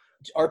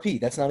 RP,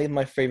 that's not even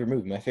my favorite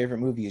movie. My favorite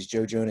movie is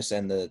Joe Jonas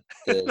and the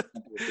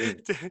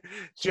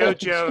Joe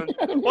Jones.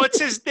 What's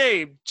his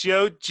name?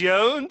 Joe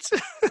Jones?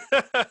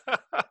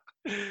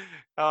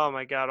 Oh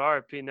my God,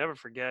 RP, never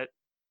forget.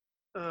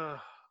 Ugh.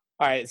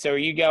 All right, so are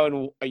you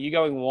going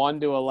 1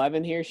 to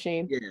 11 here,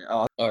 Shane? Yeah.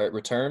 All right.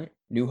 Return,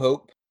 New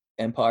Hope,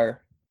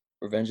 Empire,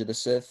 Revenge of the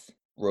Sith,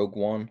 Rogue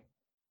One,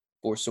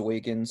 Force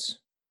Awakens,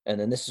 and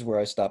then this is where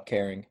I stop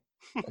caring.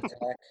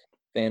 Attack,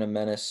 Phantom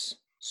Menace,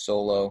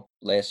 Solo,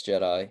 Last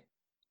Jedi,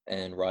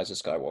 and Rise of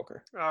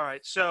Skywalker. All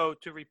right, so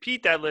to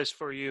repeat that list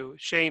for you,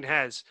 Shane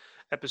has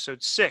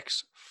episode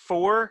 6,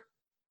 4.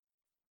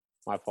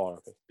 My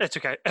fault. RP. That's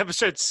okay.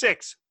 Episode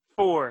 6,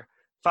 4,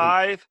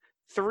 5,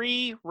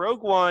 3,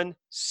 Rogue One,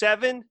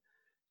 7,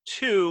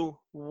 2,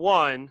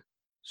 1,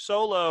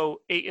 Solo,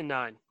 8, and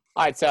 9.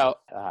 All right, so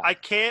I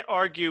can't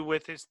argue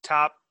with his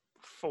top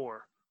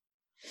 4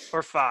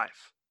 or 5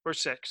 or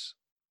 6.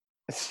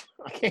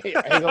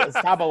 his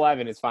top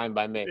 11 is fine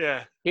by me.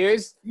 Yeah.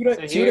 See what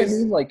I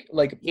mean?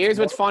 Like Here's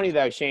what's funny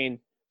though, Shane.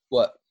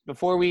 What?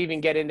 Before we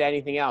even get into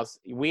anything else,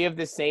 we have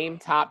the same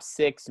top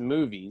 6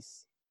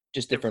 movies,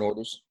 Just different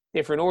orders.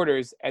 different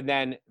orders, and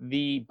then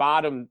the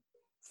bottom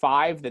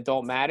 5 that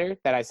don't matter,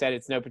 that I said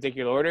it's no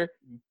particular order,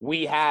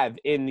 we have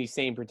in the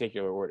same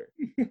particular order.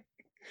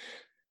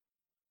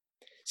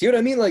 See what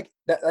I mean? Like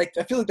that. Like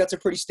I feel like that's a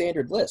pretty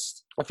standard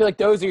list. I feel like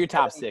those are your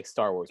top 6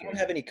 Star Wars I don't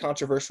movies. have any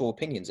controversial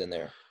opinions in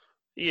there.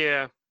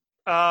 Yeah.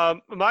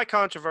 My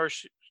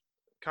controversy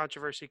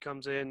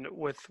comes in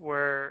with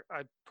where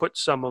I put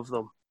some of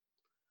them.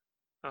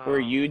 Where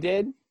you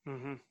did?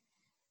 Mm-hmm.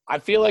 I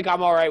feel like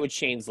I'm all right with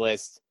Shane's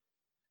list.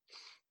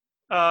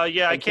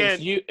 Yeah, I And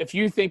can't. if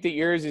you think that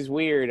yours is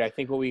weird, I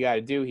think what we got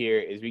to do here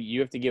is you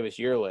have to give us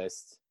your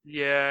list.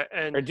 Yeah,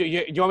 Or and do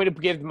you want me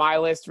to give my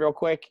list real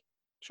quick?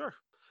 sure.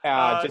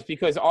 Just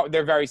because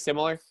they're very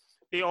similar.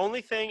 The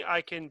only thing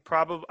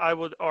I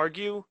would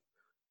argue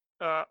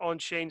on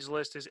Shane's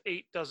list is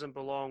 8 doesn't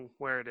belong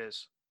where it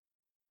is.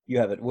 You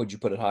have it. Would you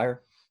put it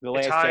higher? The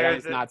It's Last higher Jedi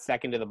is than- not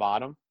second to the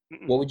bottom.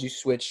 Mm-mm. What would you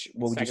switch?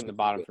 What would Second you to the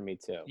bottom for me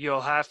too. You'll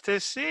have to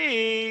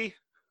see.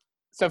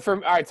 So all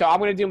right, so I'm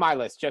going to do my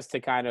list just to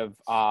kind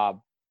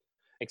of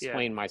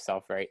explain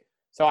myself, right?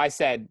 So I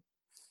said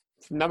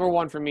number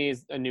 1 for me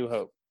is A New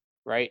Hope,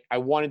 right? I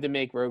wanted to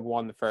make Rogue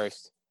One the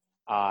first,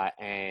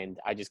 and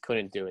I just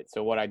couldn't do it.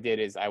 So what I did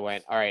is I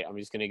went, all right, I'm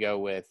just going to go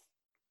with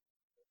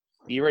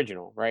the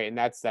original, right? And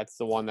that's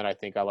the one that I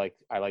think I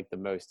like the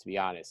most, to be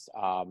honest.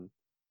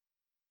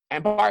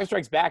 Empire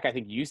Strikes Back, I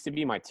think, used to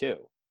be my 2.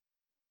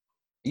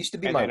 Used to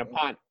be And my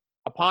then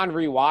upon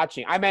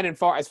rewatching, I meant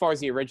as far as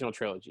the original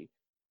trilogy.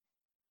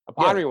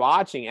 Upon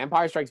rewatching,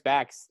 Empire Strikes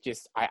Back,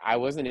 just I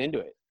wasn't into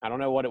it. I don't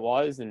know what it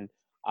was, and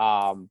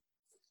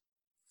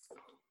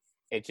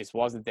it just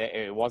wasn't that.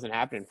 It wasn't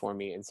happening for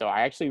me, and so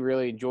I actually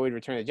really enjoyed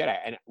Return of the Jedi.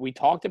 And we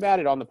talked about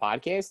it on the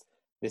podcast.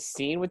 The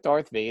scene with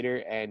Darth Vader,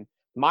 and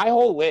my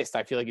whole list,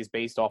 I feel like, is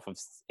based off of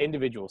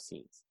individual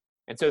scenes.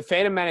 And so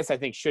Phantom Menace, I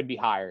think, should be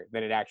higher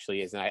than it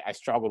actually is, and I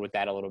struggled with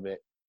that a little bit.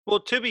 Well,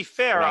 to be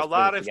fair, When I a put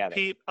lot it of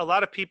together. a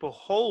lot of people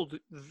hold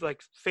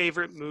like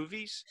favorite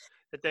movies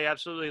that they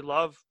absolutely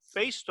love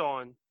based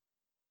on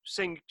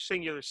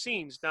singular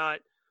scenes, not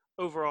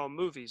overall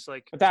movies.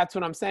 Like, But that's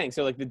what I'm saying.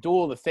 So, like, the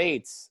Duel of the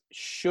Fates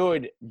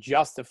should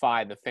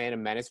justify the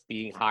Phantom Menace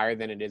being higher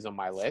than it is on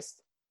my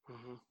list,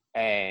 mhm,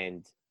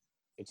 and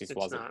it just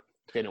it's not.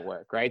 didn't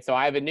work, right? So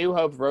I have A New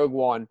Hope, Rogue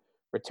One,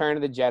 Return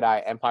of the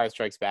Jedi, Empire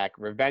Strikes Back,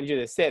 Revenge of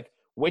the Sith,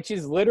 which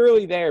is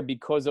literally there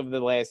because of the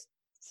last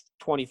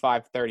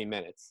 25, 30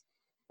 minutes,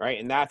 right?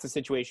 And that's a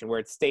situation where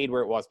it stayed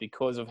where it was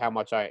because of how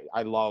much I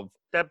love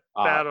That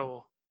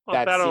battle,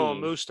 that battle on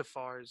scene.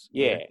 Mustafar is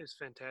Yeah. is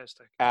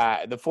fantastic.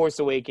 The Force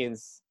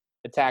Awakens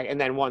attack, and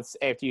then once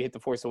after you hit the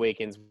Force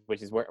Awakens,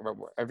 which is where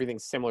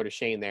everything's similar to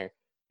Shane there,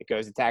 it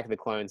goes Attack of the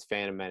Clones,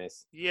 Phantom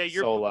Menace, Yeah,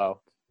 your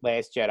Solo,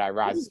 Last Jedi,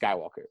 Rise of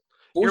Skywalker.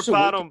 your Force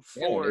bottom Awakens,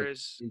 yeah, 4 it-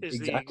 is it's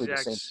the exactly the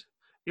exact. same.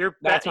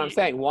 That's what I'm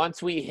saying.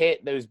 Once we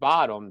hit those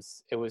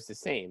bottoms, it was the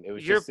same. It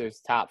was Your- just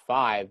those top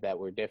 5 that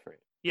were different.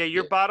 Yeah,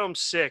 your Yeah. bottom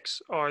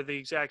 6 are the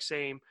exact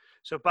same.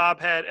 So Bob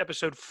had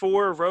episode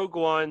 4, Rogue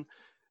One,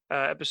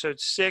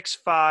 episode 6,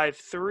 5,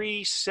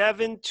 3,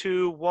 7,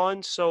 2,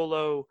 1,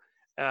 Solo,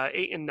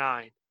 8, and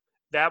 9.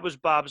 That was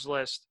Bob's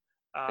list.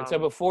 And so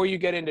before you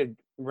get into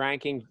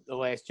ranking The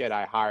Last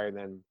Jedi higher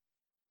than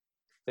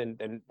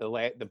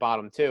the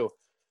bottom 2,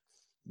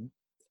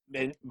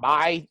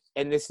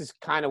 and this is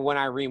kind of when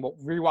I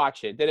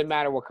rewatched it. Didn't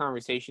matter what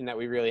conversation that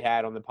we really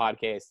had on the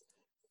podcast.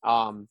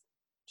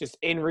 Just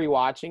in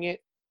rewatching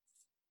it,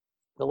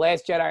 The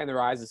Last Jedi and The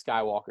Rise of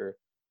Skywalker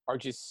are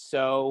just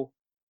so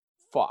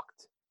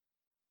fucked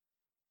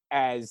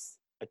as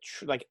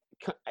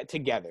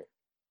together.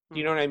 Do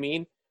you know what I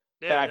mean?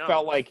 that I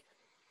felt like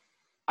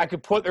I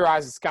could put The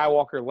Rise of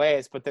Skywalker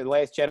last, but The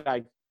Last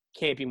Jedi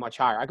can't be much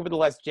higher. I could put The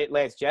Last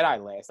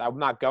Jedi last. I'm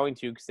not going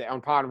to because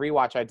upon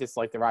rewatch, I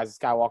dislike The Rise of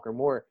Skywalker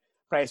more.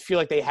 But I just feel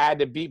like they had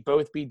to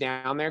both be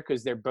down there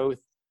because they're both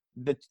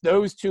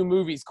those two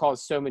movies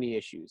caused so many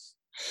issues.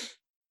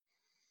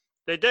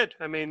 They did.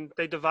 I mean,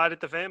 they divided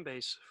the fan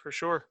base for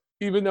sure.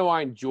 Even though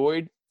I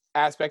enjoyed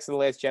aspects of The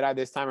Last Jedi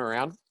this time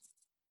around,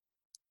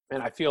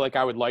 and I feel like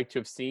I would like to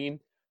have seen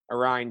a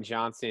Rian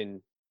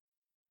Johnson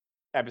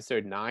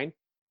Episode 9.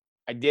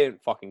 I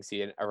didn't fucking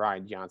see a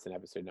Rian Johnson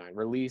Episode 9.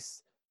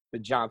 Release the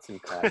Johnson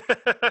cut.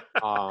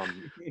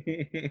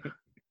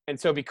 And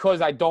so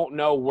because I don't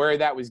know where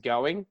that was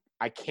going,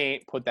 I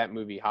can't put that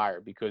movie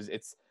higher because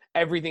it's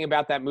everything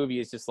about that movie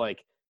is just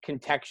like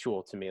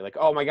contextual to me. Like,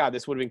 oh my God,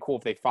 this would have been cool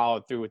if they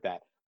followed through with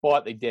that.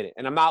 But they didn't.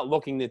 And I'm not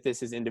looking at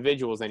this as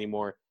individuals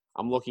anymore.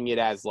 I'm looking at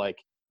it as like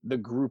the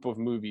group of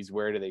movies,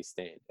 where do they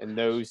stand? And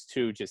those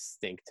two just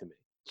stink to me.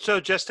 So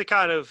just to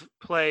kind of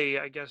play,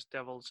 I guess,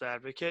 devil's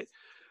advocate,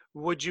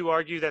 would you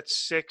argue that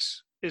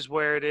 6 is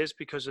where it is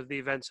because of the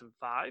events of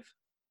 5?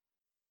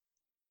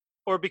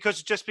 Or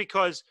because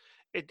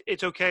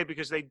it's okay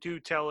because they do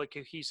tell a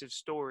cohesive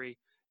story,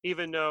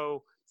 even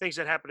though things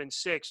that happen in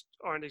 6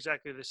 aren't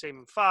exactly the same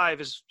in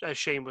 5 as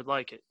Shane would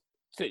like it.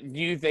 So do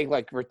you think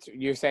like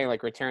you're saying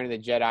like Return of the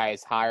Jedi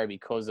is higher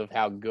because of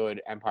how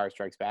good Empire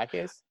Strikes Back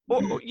is?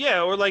 Or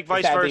like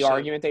vice versa. versa. The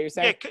argument that you're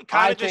saying? Yeah,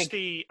 kind of just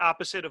the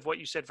opposite of what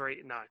you said for 8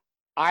 and 9.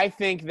 I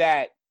think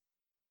that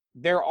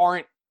there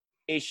aren't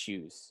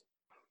issues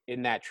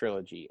in that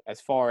trilogy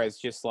as far as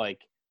just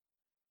like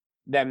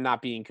them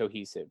not being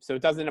cohesive. So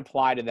it doesn't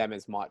apply to them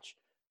as much.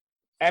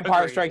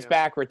 Empire Strikes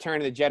Back, Return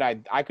of the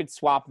Jedi, I could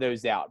swap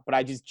those out, but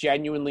I just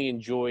genuinely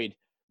enjoyed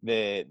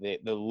the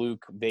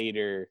Luke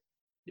Vader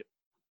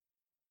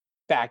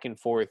back and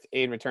forth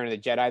in Return of the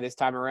Jedi this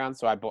time around,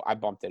 so I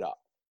bumped it up.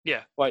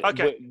 Yeah. But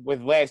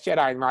with Last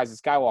Jedi and Rise of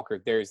Skywalker,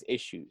 there's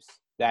issues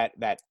that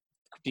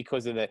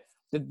because of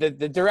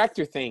the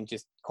director thing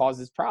just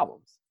causes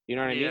problems. You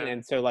know what I mean?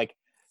 And so like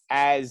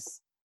as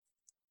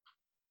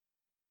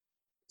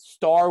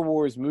Star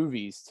Wars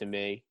movies to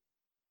me,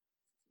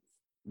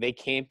 they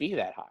can't be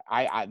that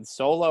high. I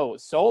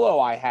Solo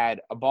I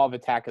had above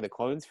Attack of the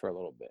Clones for a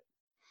little bit.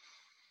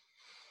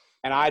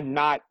 And I'm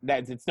not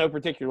that it's no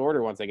particular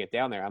order once I get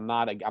down there. I'm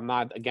not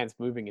against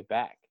moving it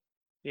back.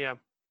 Yeah.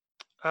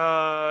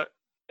 I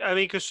mean,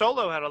 because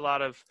Solo had a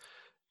lot of,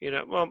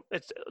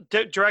 it's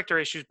director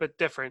issues, but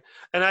different.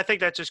 And I think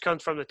that just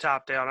comes from the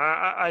top down.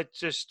 I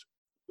just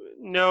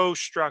no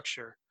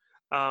structure.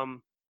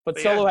 But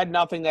Solo had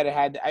nothing that it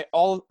had.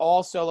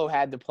 All Solo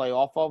had to play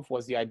off of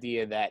was the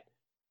idea that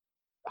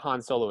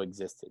Han Solo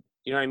existed.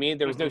 You know what I mean?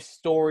 There was no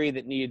story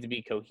that needed to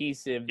be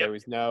cohesive. There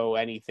was no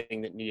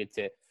anything that needed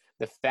to.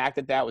 The fact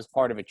that was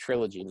part of a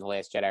trilogy in The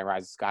Last Jedi,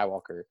 Rise of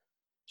Skywalker.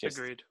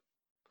 Agreed.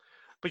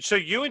 But so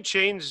you and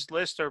Shane's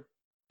list are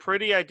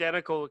pretty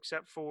identical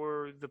except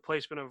for the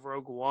placement of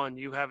Rogue One.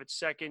 You have it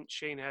second.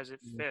 Shane has it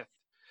fifth.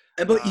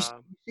 But you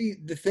see,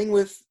 the thing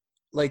with,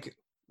 like,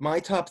 my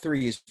top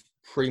 3 is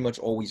pretty much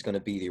always going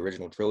to be the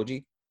original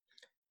trilogy.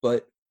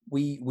 But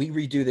we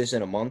redo this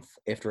in a month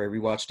after I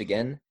rewatched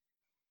again.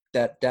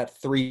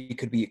 That 3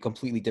 could be a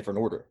completely different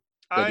order.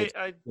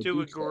 I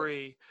do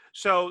agree.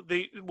 So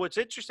what's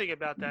interesting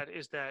about that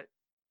is that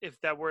if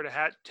that were to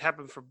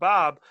happen for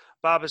Bob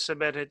has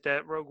submitted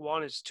that Rogue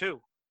One is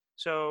 2.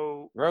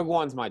 So Rogue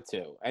One's my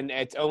 2, and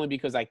it's only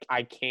because I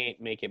can't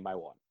make it my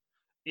 1.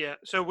 Yeah.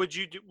 So would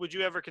you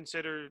ever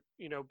consider,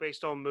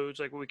 based on moods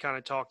like we kind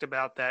of talked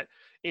about that,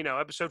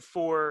 Episode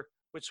 4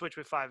 would switch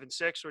with 5 and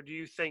 6, or do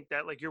you think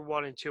that like your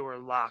 1 and 2 are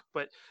locked?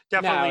 But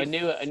definitely,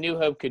 no, a New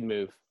Hope could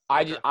move.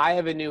 I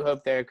have a New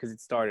Hope there because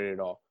it started it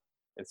all.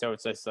 And so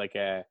it's just like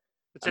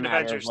it's an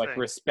Avengers like thing.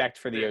 Respect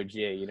for the OG.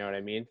 You know what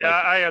I mean? Yeah,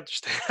 I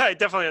understand. I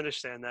definitely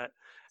understand that.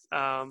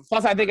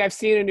 Plus, I think I've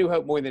seen A New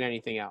Hope more than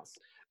anything else.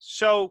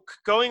 So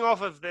going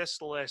off of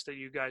this list that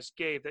you guys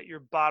gave, that your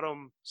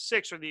bottom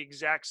 6 are the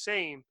exact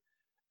same,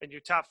 and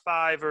your top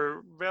 5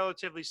 are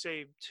relatively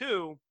same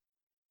too,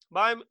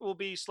 mine will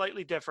be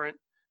slightly different.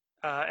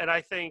 And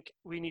I think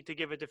we need to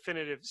give a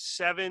definitive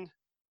 7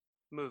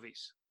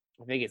 movies.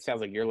 I think it sounds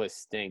like your list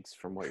stinks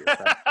from what you're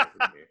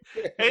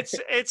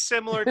It's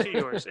similar to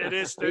yours. It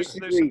is. There's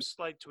some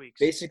slight tweaks.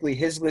 Basically,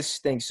 his list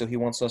stinks, so he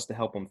wants us to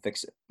help him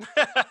fix it.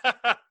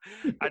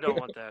 I don't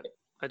want that.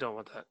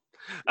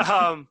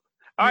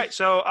 All right,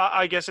 so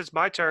I guess it's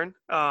my turn.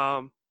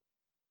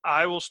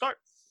 I will start.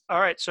 All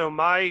right, so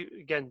my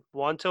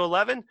 1 to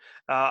 11.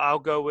 I'll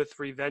go with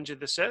Revenge of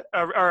the Sith.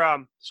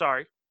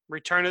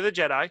 Return of the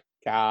Jedi.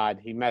 God,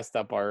 he messed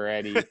up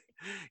already.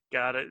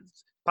 Got it.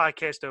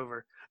 Podcast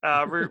over.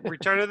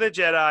 Return of the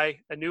Jedi,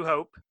 A New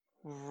Hope,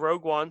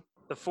 Rogue One,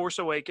 The Force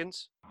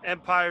Awakens,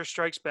 Empire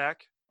Strikes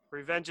Back,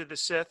 Revenge of the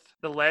Sith,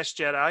 The Last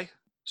Jedi,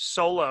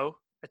 Solo,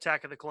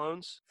 Attack of the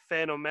Clones,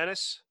 Phantom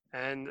Menace,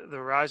 and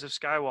The Rise of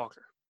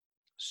Skywalker.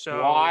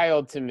 So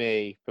wild to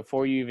me,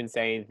 before you even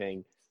say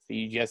anything, that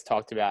you just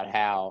talked about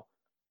how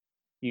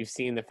you've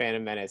seen The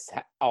Phantom Menace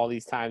all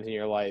these times in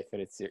your life,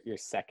 and it's your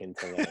second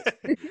to last.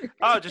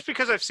 Oh, just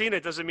because I've seen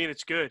it doesn't mean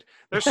it's good.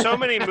 There's so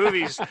many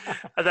movies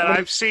that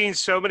I've seen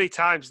so many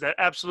times that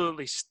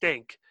absolutely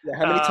stink. Yeah,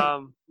 how many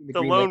times?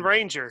 The Lone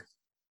Ranger.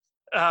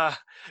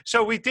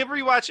 So we did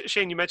rewatch.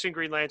 Shane, you mentioned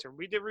Green Lantern.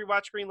 We did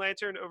rewatch Green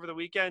Lantern over the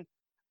weekend.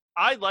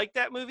 I like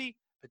that movie,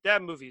 but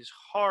that movie is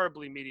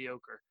horribly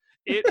mediocre.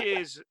 It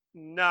is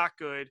not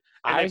good.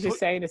 And I was just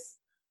saying this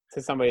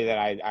to somebody that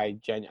I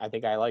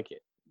think I like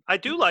it. I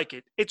do like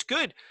it. It's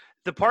good.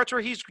 The parts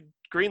where he's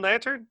Green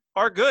Lantern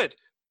are good.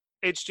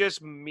 It's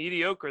just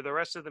mediocre the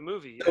rest of the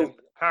movie. So,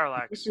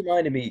 Parallax. This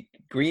reminded me,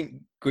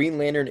 Green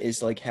Lantern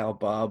is like how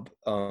Bob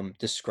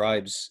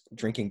describes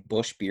drinking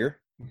Busch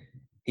beer.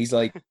 He's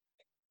like,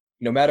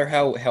 no matter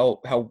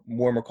how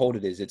warm or cold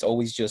it is, it's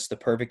always just the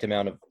perfect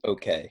amount of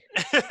okay.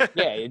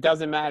 Yeah, it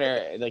doesn't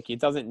matter. Like, it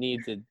doesn't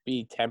need to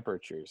be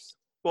temperatures.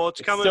 Well,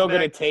 it's coming still back.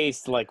 going to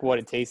taste like what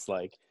it tastes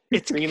like.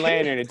 It's Green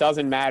Lantern. It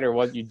doesn't matter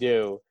what you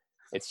do.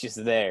 It's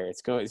just there.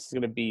 It's going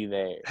to be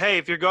there. Hey,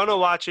 if you're going to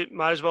watch it,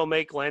 might as well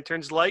make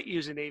Lanterns Light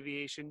using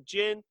aviation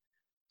gin.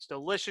 It's a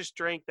delicious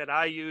drink that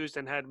I used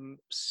and had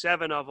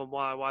 7 of them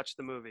while I watched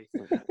the movie.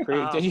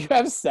 Did you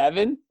have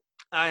 7?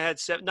 I had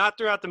 7, not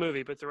throughout the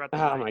movie, but throughout the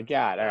night. Oh my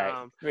God! All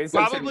right, it's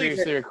probably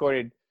previously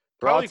recorded.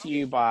 Brought to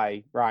you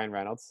by Ryan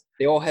Reynolds.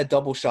 They all had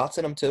double shots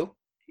in them too.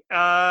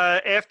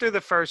 After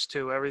the first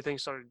 2, everything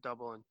started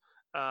doubling.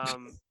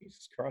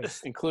 Jesus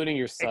Christ. Including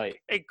your sight.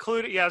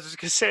 Including, yeah, I was just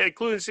gonna say,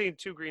 including seeing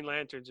 2 Green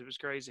Lanterns, it was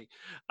crazy.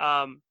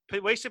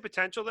 Wasted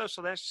potential though.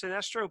 So that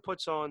Sinestro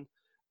puts on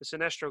the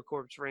Sinestro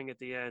Corps ring at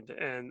the end,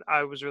 and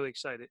I was really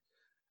excited.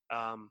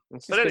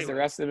 It's just but because anyway. the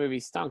rest of the movie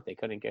stunk. They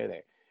couldn't go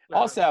there.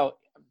 Also,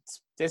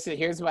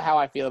 here's how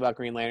I feel about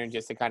Green Lantern.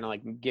 Just to kind of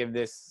like give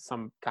this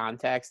some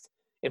context.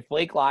 If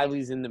Blake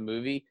Lively's in the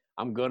movie,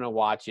 I'm gonna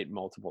watch it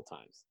multiple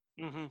times.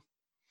 Mm-hmm.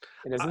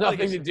 It has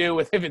nothing to do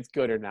with if it's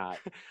good or not.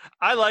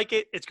 I like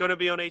it. It's going to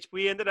be on H.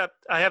 We ended up.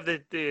 I have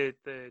the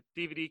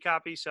DVD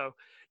copy, so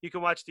you can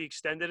watch the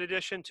extended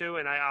edition too.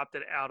 And I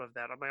opted out of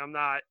that. I'm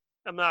like,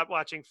 I'm not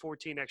watching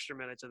 14 extra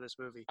minutes of this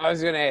movie. I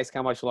was going to ask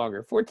how much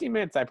longer. 14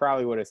 minutes. I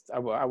probably would have.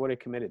 I would have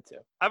committed to.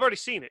 I've already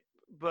seen it,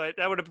 but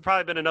that would have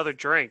probably been another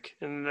drink.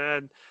 And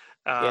then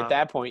at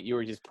that point, you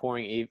were just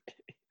pouring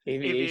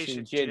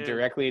aviation gin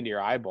directly into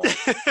your eyeball.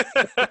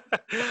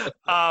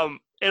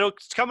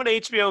 It's coming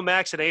to HBO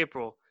Max in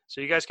April,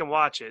 so you guys can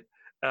watch it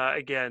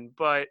again.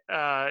 But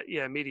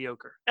yeah,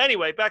 mediocre.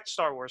 Anyway, back to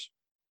Star Wars.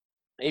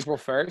 April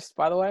 1st,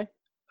 by the way.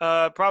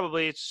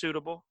 Probably it's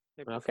suitable.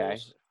 April okay.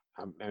 Fools.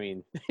 I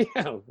mean,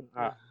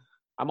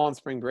 I'm on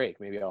spring break.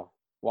 Maybe I'll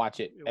watch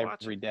it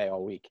every day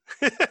all week.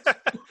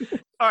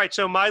 All right,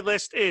 so my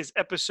list is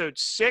Episode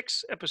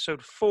 6,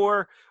 Episode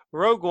 4,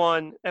 Rogue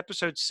One,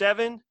 Episode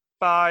 7,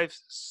 5,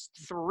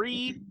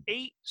 3,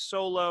 8,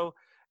 Solo,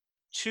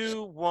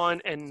 2,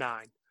 1, and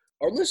 9.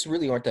 Our lists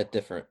really aren't that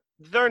different.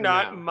 They're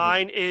not. No.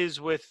 Mine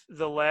is with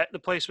the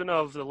placement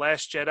of The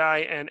Last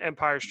Jedi and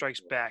Empire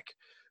Strikes Back.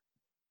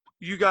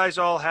 You guys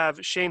all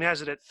have, Shane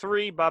has it at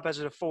 3, Bob has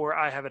it at 4,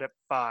 I have it at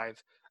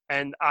 5.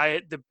 And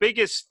the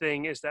biggest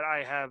thing is that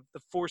I have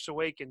The Force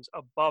Awakens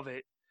above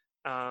it.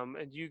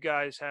 And you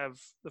guys have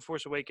The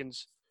Force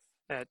Awakens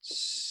at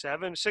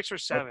 6 or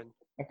 7.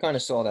 I kind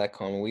of saw that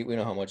coming. We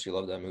know how much you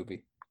love that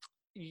movie.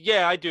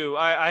 Yeah, I do.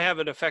 I have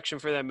an affection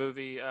for that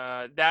movie.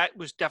 That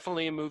was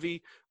definitely a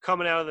movie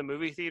coming out of the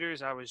movie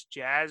theaters. I was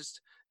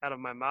jazzed out of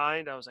my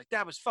mind. I was like,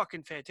 that was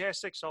fucking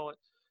fantastic. Saw it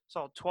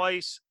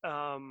twice.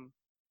 And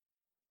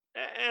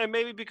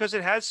maybe because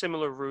it has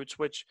similar roots,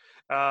 which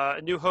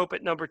A New Hope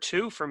at number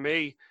 2 for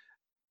me,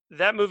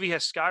 that movie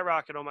has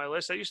skyrocketed on my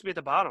list. That used to be at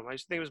the bottom. I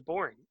used to think it was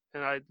boring,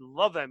 and I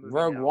love that movie.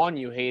 Rogue One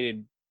you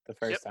hated the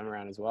first time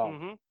around as well.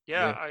 Mm-hmm.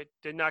 Yeah, I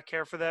did not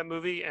care for that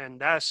movie,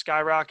 and that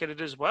skyrocketed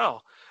as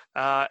well.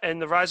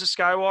 And The Rise of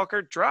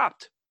Skywalker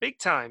dropped big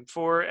time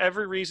for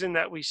every reason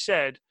that we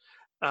said.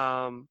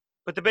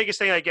 But the biggest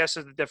thing, I guess,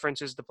 is the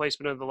difference is the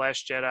placement of The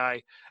Last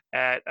Jedi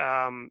at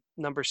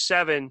number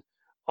 7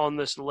 on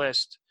this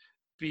list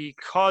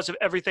because of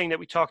everything that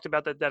we talked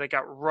about that it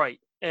got right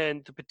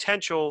and the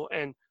potential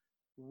and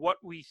what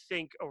we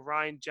think a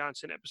Rian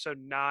Johnson episode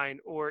 9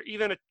 or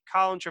even a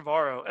Colin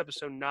Trevorrow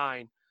episode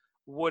 9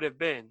 would have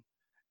been.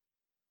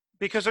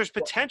 Because there's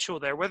potential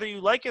there. Whether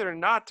you like it or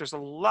not, there's a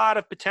lot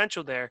of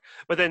potential there.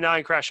 But then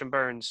 9 crash and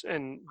burns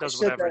and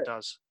does whatever it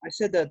does. I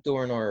said that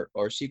during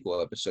our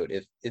sequel episode.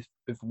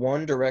 If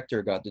one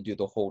director got to do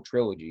the whole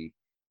trilogy,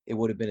 it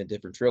would have been a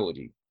different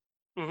trilogy.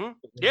 Mm-hmm.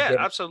 Yeah,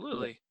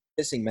 absolutely.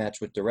 Missing match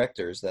with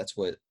directors, that's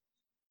what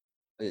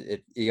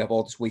you have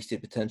all this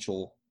wasted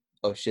potential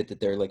of shit that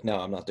they're like, no,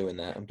 I'm not doing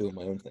that. I'm doing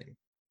my own thing.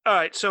 All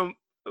right, so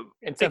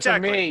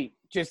exactly. For me,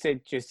 just to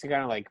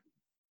kind of like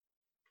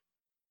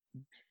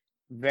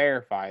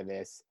verify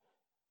this,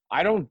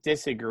 I don't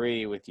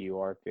disagree with you,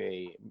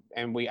 RP,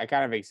 and I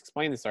kind of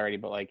explained this already,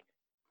 but like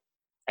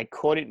I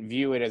couldn't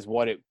view it as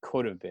what it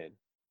could have been.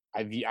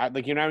 I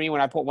like, you know what I mean?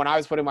 When I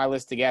was putting my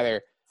list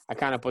together, I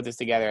kind of put this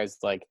together as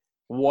like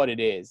what it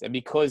is, and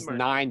because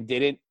 9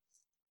 didn't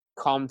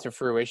come to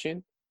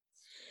fruition,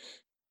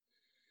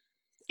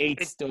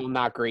 Eight's still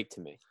not great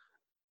to me.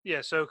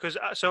 Yeah, so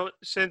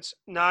since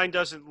 9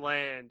 doesn't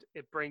land,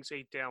 it brings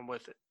 8 down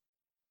with it.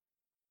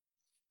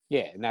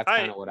 Yeah, and that's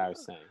kind of what I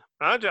was saying.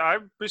 I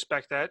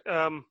respect that.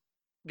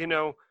 You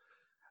know,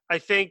 I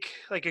think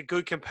like a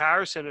good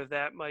comparison of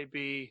that might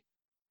be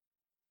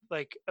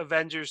like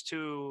Avengers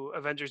to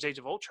Avengers: Age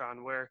of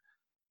Ultron, where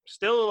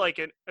still like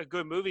a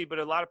good movie, but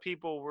a lot of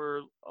people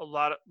were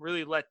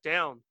really let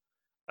down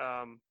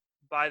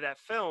by that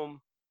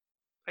film.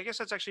 I guess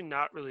that's actually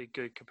not really a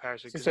good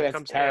comparison because So it that's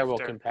comes terrible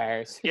after.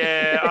 comparison.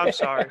 Yeah, I'm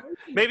sorry.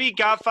 Maybe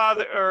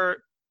Godfather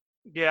or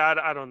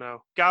I don't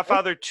know.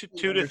 Godfather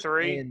 2 to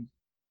 3.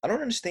 I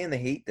don't understand the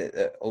hate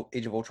that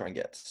Age of Ultron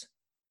gets.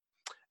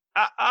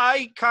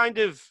 I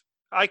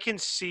can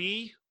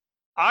see.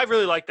 I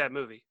really like that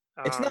movie.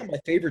 It's not my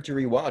favorite to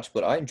rewatch,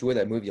 but I enjoy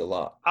that movie a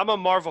lot. I'm a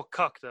Marvel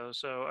cuck though,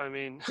 so I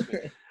mean.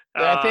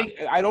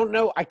 I don't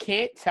know. I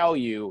can't tell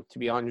you, to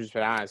be 100%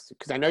 honest,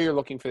 because I know you're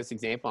looking for this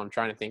example. I'm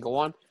trying to think of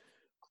one.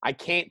 I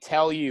can't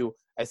tell you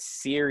a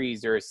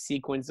series or a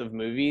sequence of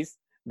movies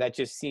that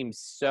just seems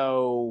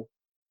so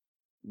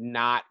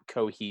not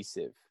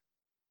cohesive.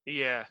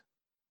 Yeah.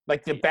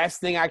 Like the best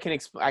thing I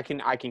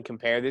can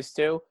compare this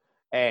to,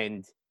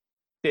 and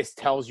this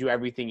tells you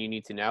everything you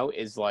need to know,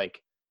 is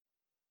like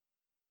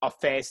a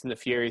Fast and the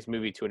Furious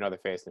movie to another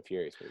Fast and the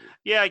Furious movie.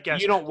 Yeah, I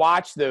guess. You don't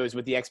watch those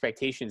with the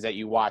expectations that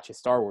you watch a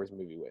Star Wars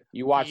movie with.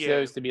 You watch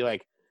those to be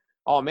like,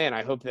 oh man,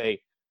 I hope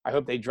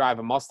they drive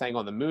a Mustang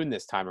on the moon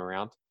this time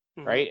around,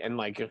 right? And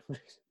like,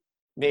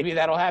 maybe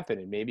that'll happen,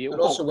 and maybe it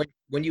won't. Also,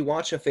 when you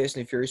watch a Fast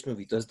and the Furious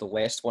movie, does the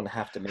last one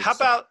have to make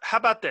sense? How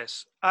about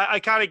this? I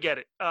kind of get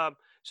it.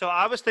 So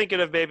I was thinking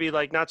of maybe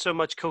like not so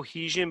much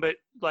cohesion, but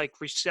like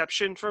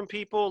reception from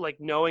people, like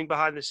knowing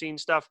behind the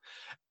scenes stuff.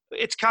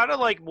 It's kind of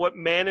like what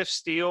Man of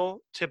Steel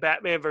to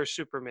Batman vs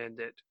Superman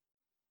did,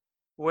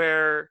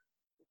 where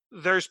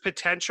there's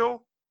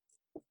potential,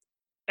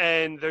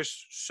 and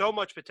there's so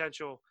much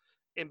potential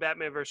in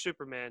Batman vs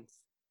Superman,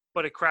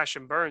 but it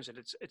crashes and burns, and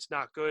it's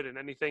not good, and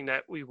anything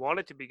that we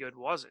wanted to be good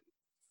wasn't.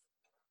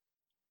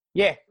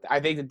 Yeah, I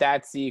think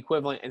that's the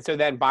equivalent. And so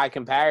then by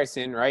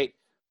comparison, right,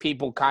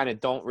 people kind of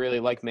don't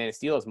really like Man of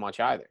Steel as much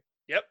either.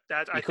 Yep,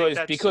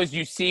 because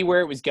you see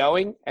where it was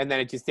going, and then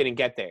it just didn't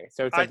get there.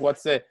 So it's like,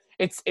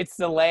 it's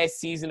the last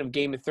season of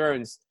Game of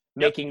Thrones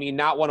making me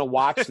not want to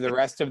watch the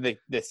rest of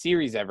the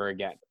series ever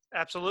again.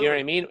 Absolutely. You know what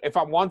I mean?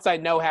 Once I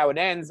know how it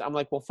ends, I'm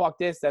like, well, fuck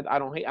this. That I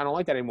don't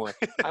like that anymore.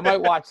 I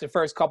might watch the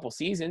first couple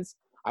seasons.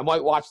 I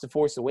might watch The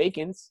Force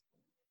Awakens.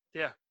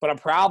 Yeah. But I'm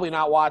probably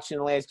not watching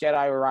The Last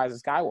Jedi or Rise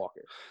of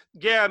Skywalker.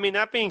 Yeah, I mean,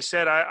 that being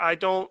said, I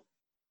don't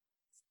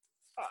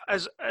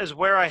as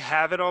where I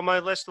have it on my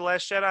list, The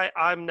Last Jedi,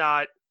 I'm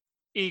not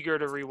eager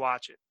to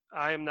rewatch it.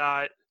 I am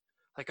not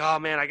like, oh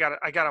man, I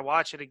gotta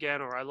watch it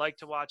again, or I like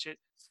to watch it.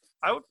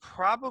 I would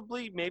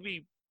probably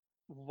maybe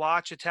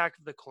watch Attack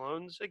of the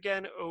Clones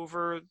again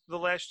over The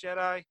Last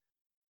Jedi.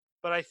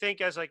 But I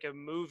think as like a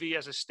movie,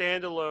 as a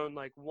standalone,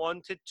 like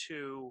 1 to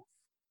 2,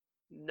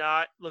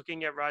 not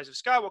looking at Rise of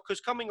Skywalker,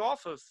 because coming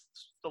off of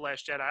The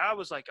Last Jedi, I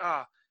was like,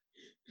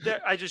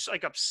 I just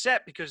like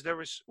upset because there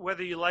was,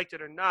 whether you liked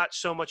it or not,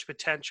 so much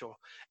potential.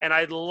 And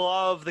I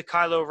love the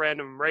Kylo Ren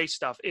and Rey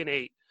stuff in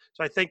 8.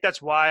 So I think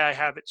that's why I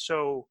have it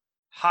so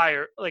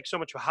higher, like so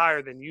much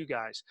higher than you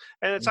guys.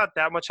 And it's not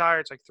that much higher.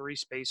 It's like 3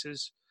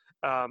 spaces.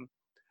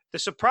 The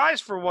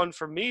surprise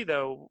for me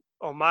though,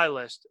 on my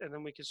list, and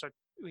then we can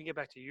get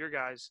back to your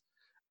guys,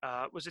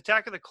 was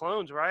Attack of the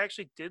Clones, where I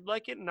actually did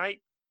like it, and I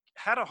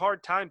had a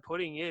hard time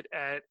putting it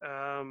at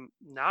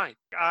 9.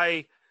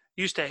 I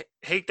used to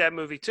hate that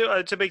movie too.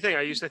 It's a big thing.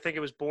 I used to think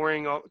it was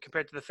boring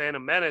compared to The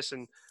Phantom Menace,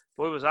 and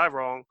boy was I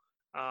wrong.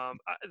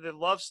 The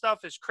love stuff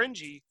is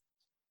cringy,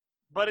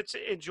 but it's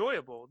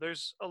enjoyable.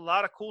 There's a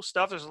lot of cool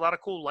stuff. There's a lot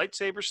of cool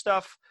lightsaber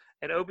stuff,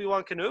 and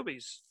Obi-Wan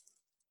Kenobi's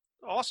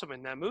awesome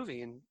in that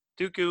movie, and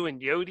Dooku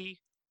and Yodi.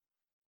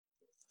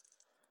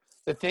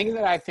 The thing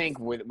that I think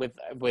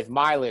with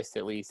my list,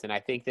 at least, and I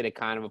think that it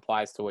kind of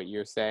applies to what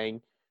you're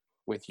saying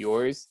with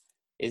yours,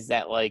 is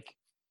that like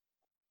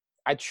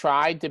I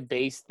tried to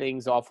base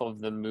things off of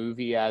the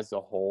movie as a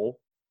whole.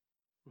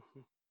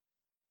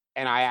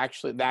 And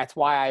that's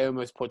why I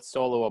almost put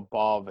Solo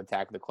above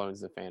Attack of the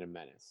Clones and The Phantom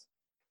Menace.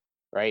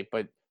 Right?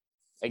 But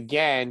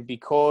again,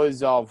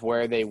 because of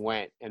where they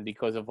went and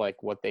because of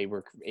like what they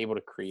were able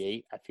to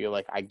create, I feel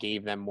like I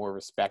gave them more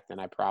respect than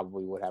I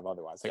probably would have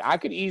otherwise. Like I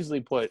could easily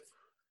put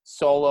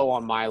Solo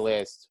on my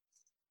list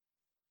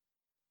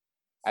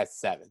at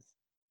 7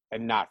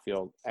 and not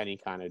feel any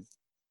kind of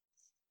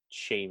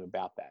shame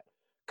about that.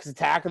 Because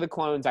Attack of the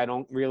Clones, I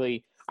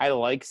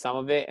like some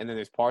of it, and then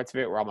there's parts of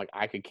it where I'm like,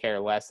 I could care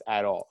less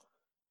at all.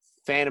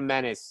 Phantom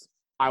Menace,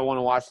 I want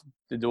to watch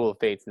the Duel of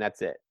Fates, and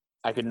that's it.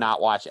 I could not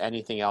watch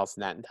anything else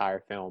in that entire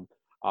film.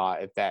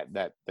 If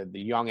the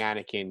young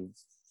Anakin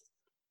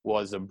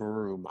was a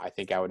broom, I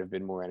think I would have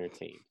been more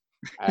entertained.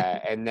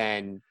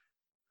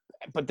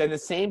 But then the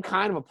same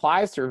kind of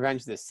applies to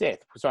Revenge of the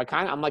Sith. So I'm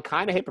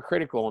kind of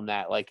hypocritical in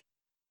that. Like,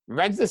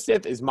 Revenge of the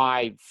Sith is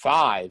my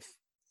 5,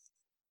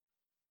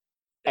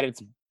 and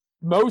it's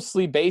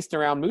mostly based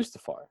around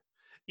Mustafar.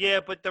 Yeah,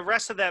 but the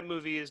rest of that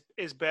movie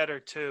is better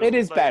too. It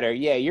is Like, better.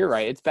 Yeah, you're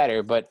right. It's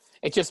better, but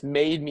it just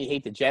made me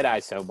hate the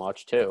Jedi so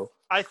much too.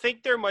 I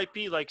think there might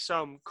be like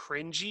some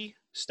cringy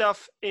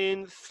stuff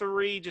in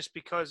 3 just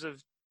because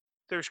of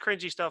there's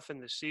cringy stuff in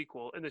the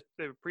sequel in the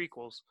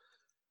prequels.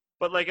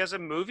 But like as a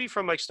movie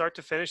from like start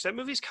to finish, that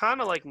movie's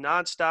kind of like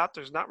nonstop.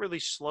 There's not really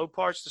slow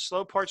parts. The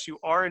slow parts you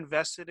are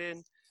invested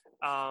in.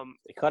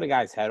 They cut a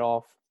guy's head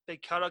off. They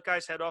cut a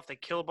guy's head off. They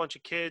kill a bunch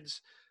of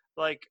kids.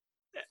 Like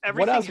What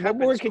everything else? What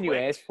more happens can you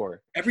quick. ask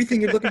for?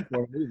 Everything you're looking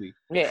for in a movie.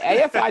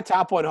 Yeah, AFI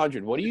Top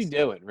 100. What are you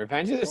doing?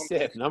 Revenge of the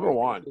Sith, number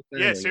 1.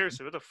 Yeah,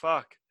 seriously, what the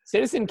fuck?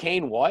 Citizen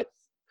Kane, what?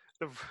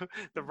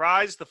 The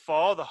rise, the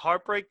fall, the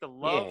heartbreak, the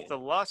love, Yeah. the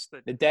lust,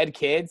 The dead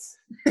kids.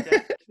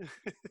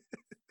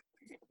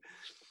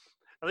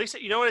 At least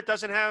you know what it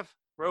doesn't have?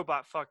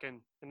 Robot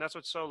fucking, and that's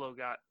what Solo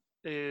got.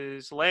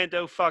 Is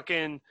Lando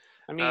fucking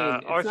I mean,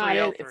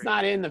 R3-L3. it's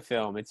not in the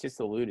film. It's just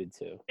alluded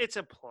to. It's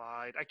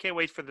implied. I can't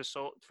wait for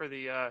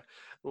the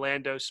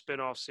Lando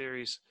spin-off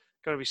series.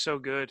 Gonna be so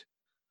good.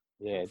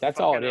 Yeah, that's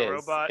all it Fucking a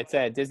is. robot. It's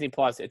at Disney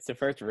Plus. It's the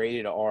first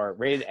rated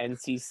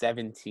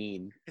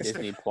NC-17 It's the-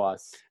 Disney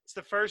Plus. It's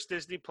the first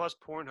Disney Plus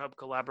Pornhub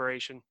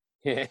collaboration.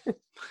 Yeah.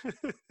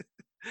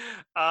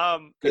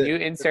 Um, Can you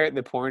insert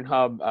the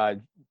Pornhb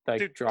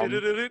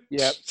drum?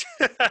 Yep.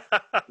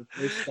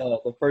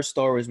 The first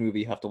Star Wars movie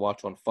you have to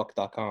watch on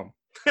fuck.com.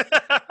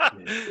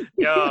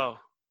 Yo,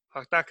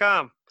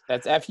 fuck.com.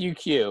 That's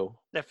FUQ.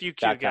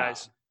 FUQ,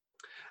 guys.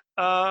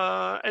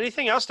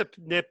 Anything else to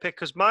nitpick?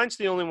 Because mine's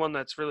the only one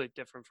that's really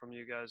different from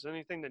you guys.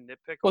 Anything to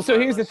nitpick? Well, on so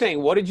my here's the list?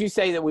 thing. What did you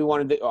say that we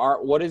wanted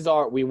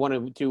to? We want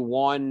to do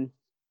one.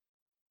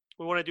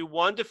 We want to do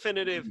one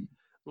definitive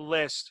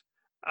list,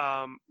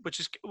 which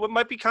is what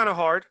might be kind of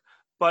hard.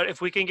 But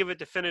if we can give a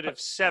definitive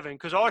 7,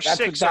 because our That's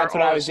 6 what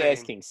are I all was the same.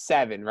 asking.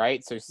 7,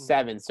 right? So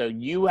 7. So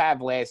you have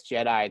Last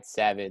Jedi at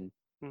 7,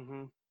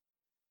 Mm-hmm.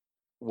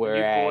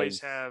 whereas You boys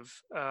have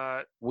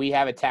we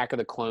have Attack of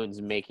the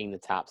Clones making the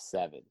top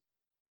 7.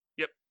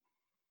 Yep.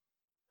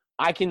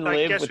 I can I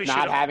live guess with we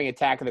not should- having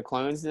Attack of the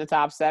Clones in the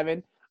top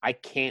 7. I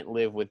can't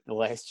live with The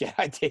Last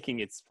Jedi taking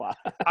its spot.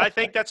 I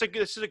think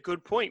this is a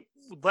good point.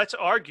 Let's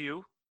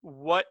argue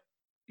what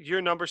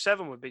your number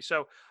 7 would be.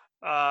 So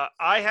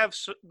I have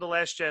The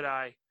Last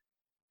Jedi,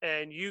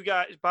 and you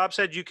guys, Bob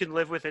said you can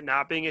live with it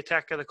not being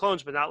Attack of the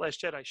Clones, but not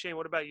Last Jedi. Shane,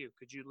 what about you?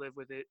 Could you live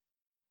with it?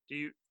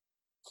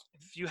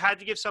 If you had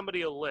to give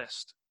somebody a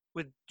list,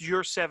 would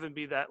your 7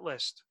 be that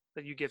list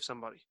that you give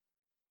somebody?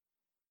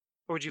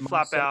 Or would you My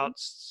flap 7? out,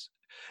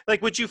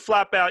 like, would you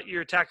flap out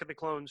your Attack of the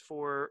Clones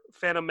for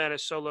Phantom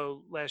Menace,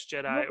 Solo, Last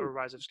Jedi, or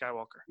Rise of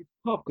Skywalker? It's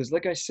tough because,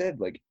 like I said,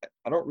 like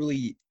I don't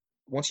really.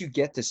 Once you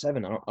get to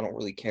 7, I don't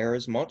really care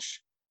as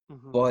much.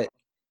 Mhm. But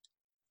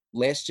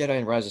Last Jedi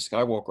and Rise of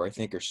Skywalker, I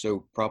think, are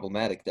so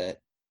problematic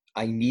that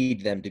I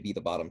need them to be the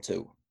bottom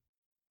 2.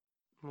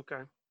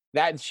 Okay.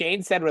 That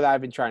Shane said what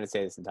I've been trying to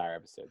say this entire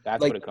episode.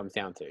 That's Like, what it comes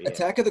down to. Yeah.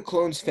 Attack of the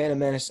Clones, Phantom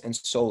Menace, and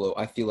Solo,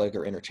 I feel like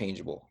are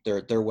interchangeable.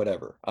 They're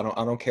whatever. I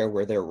don't care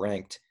where they're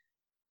ranked.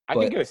 I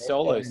can but go Last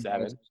Solo Jedi and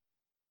 7. Rise-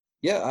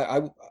 Yeah,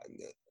 I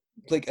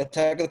like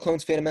Attack of the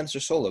Clones, Phantom Menace,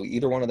 or Solo.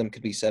 Either one of them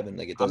could be 7.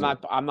 Like it I'm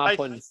doesn't.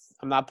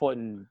 not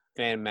putting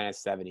Phantom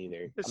Menace 7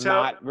 either. I'm So-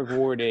 not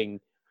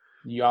rewarding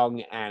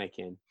young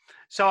Anakin.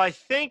 So I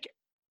think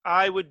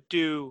I would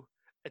do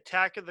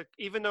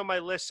even though my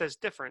list says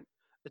different,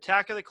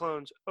 Attack of the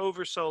Clones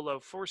over Solo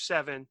for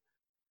 7,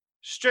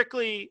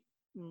 strictly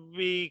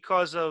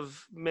because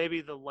of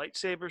maybe the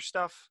lightsaber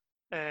stuff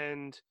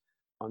and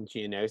On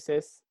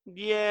Geonosis.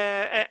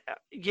 yeah,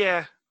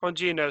 on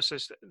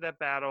Geonosis, that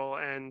battle,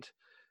 and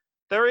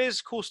there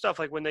is cool stuff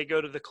like when they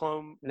go to the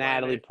clone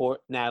Natalie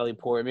planet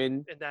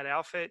Portman in that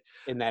outfit.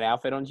 in that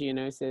outfit on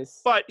Geonosis.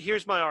 But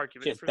here's my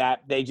argument.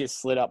 They just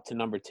slid up to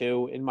number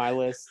 2 in my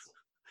list.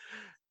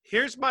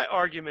 Here's my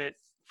argument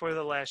for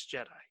The Last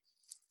Jedi.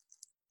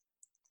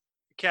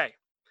 Okay.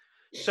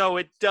 So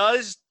it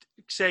does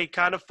say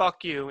kind of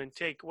fuck you and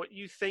take what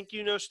you think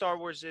you know Star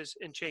Wars is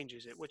and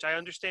changes it, which I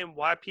understand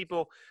why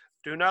people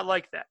do not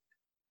like that.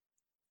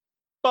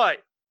 But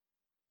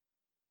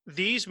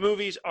these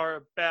movies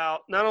are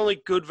about not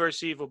only good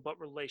versus evil, but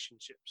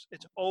relationships.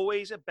 It's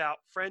always about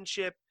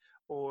friendship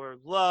or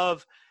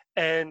love.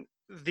 And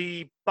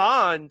the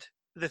bond,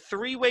 the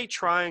 3-way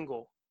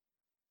triangle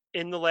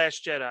in The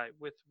Last Jedi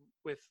with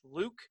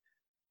Luke,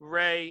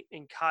 Rey,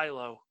 and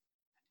Kylo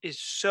is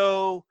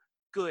so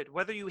good.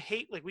 Whether you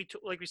hate, like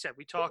we said,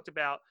 we talked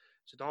about,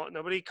 so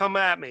nobody come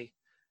at me.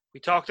 We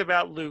talked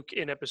about Luke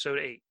in episode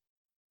 8.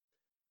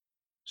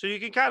 So you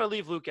can kind of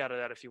leave Luke out of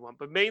that if you want.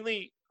 But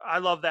mainly, I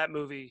love that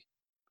movie.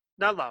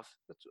 Not love.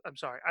 I'm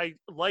sorry. I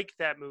like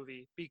that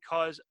movie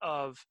because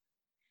of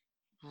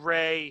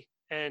Rey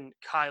and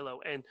Kylo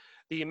and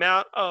the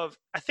amount of.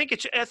 I think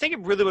it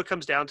really what it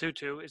comes down to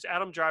too is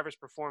Adam Driver's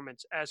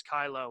performance as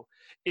Kylo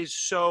is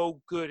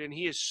so good and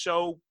he is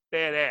so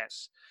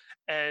badass.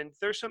 And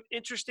there's some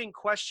interesting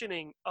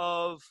questioning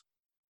of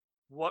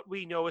what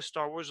we know as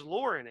Star Wars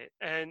lore in it.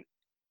 And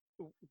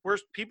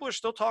people are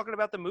still talking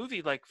about the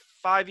movie like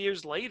 5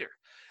 years later.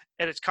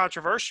 And it's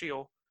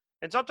controversial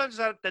And sometimes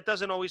that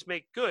doesn't always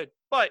make good.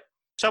 But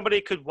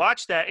somebody could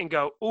watch that and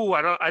go, "Ooh,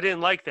 I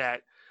didn't like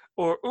that,"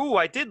 or "Ooh,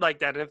 I did like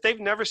that." And if they've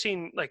never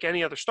seen like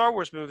any other Star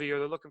Wars movie, or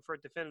they're looking for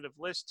a definitive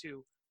list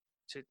to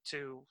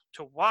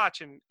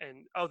watch, and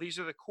oh, these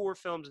are the core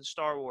films in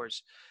Star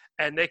Wars,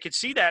 and they could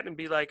see that and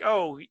be like,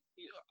 "Oh,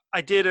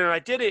 I did it, and I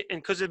did it,"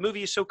 and because the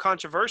movie is so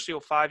controversial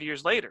 5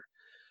 years later.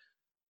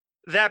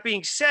 That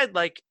being said,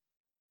 like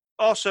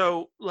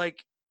also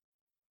like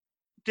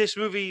these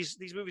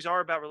movies are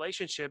about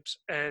relationships,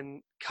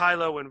 and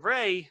Kylo and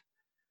Rey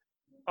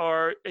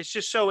are, it's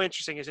just so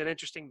interesting. It's an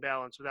interesting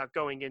balance without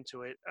going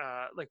into it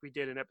like we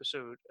did in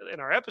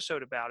our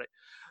episode about it.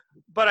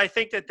 But I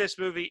think that this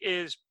movie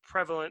is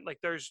prevalent. Like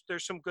there's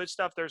some good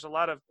stuff. There's a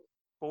lot of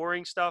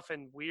boring stuff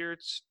and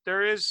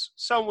there is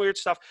some weird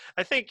stuff.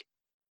 I think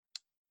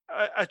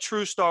a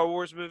true Star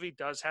Wars movie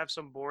does have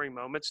some boring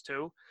moments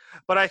too.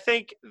 But I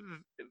think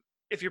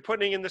if you're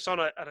putting in this on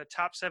a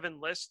top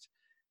 7 list,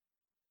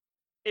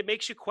 it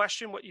makes you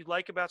question what you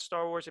like about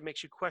Star Wars. It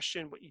makes you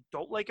question what you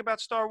don't like about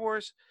Star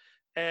Wars,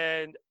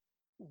 and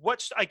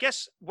what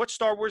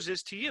Star Wars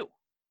is to you.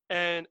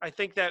 And I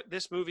think that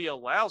this movie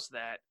allows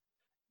that,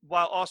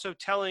 while also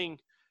telling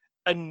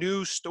a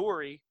new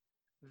story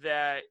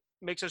that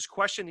makes us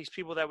question these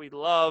people that we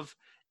love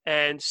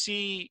and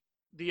see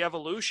the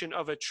evolution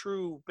of a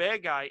true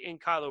bad guy in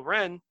Kylo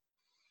Ren,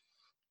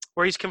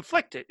 where he's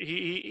conflicted.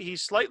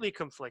 He's slightly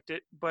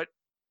conflicted, but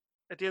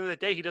at the end of the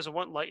day, he doesn't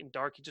want light and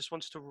dark. He just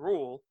wants to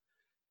rule.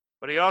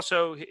 But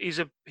he's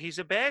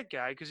a bad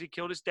guy because he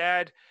killed his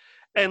dad,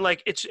 and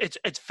like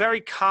it's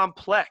very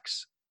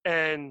complex,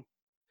 and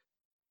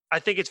I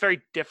think it's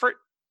very different.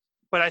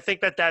 But I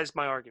think that is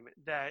my argument,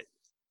 that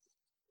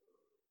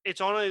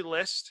it's on a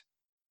list.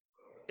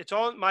 It's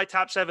on my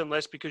top 7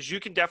 list because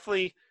you can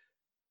definitely,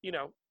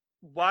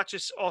 watch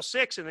us all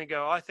 6 and then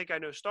go, oh, I think I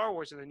know Star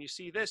Wars, and then you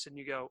see this and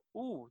you go,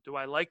 ooh, do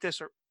I like this,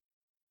 or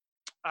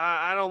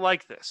I don't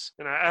like this.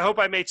 And I hope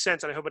I made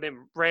sense, and I hope I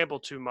didn't ramble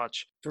too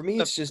much. For me,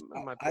 it's just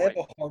my I have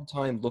point. a hard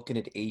time looking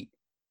at 8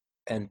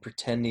 and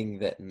pretending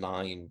that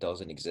 9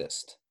 doesn't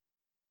exist.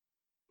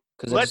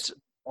 Because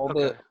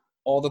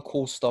all the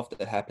cool stuff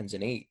that happens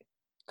in 8.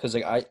 Because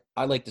like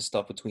I like the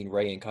stuff between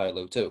Rey and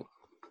Kylo too,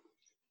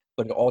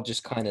 but it all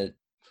just kind of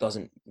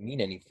doesn't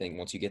mean anything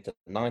once you get to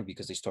 9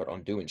 because they start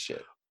undoing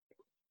shit.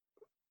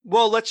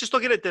 Well, let's just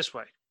look at it this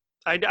way.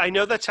 I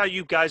know that's how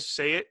you guys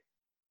say it,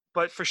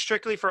 but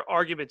strictly for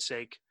argument's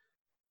sake,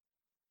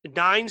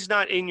 9's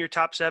not in your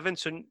top 7,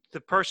 so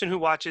the person who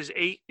watches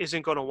 8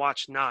 isn't going to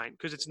watch 9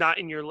 because it's not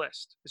in your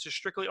list. It's just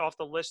strictly off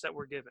the list that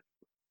we're given.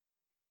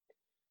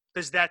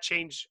 Does that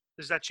change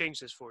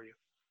this for you?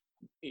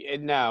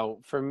 No,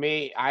 for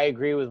me, I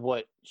agree with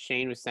what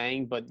Shane was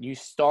saying, but you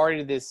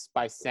started this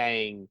by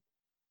saying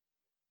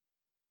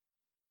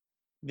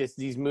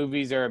these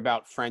movies are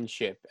about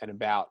friendship and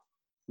about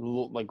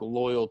like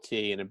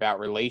loyalty and about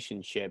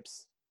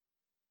relationships.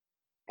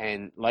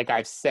 And like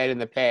I've said in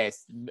the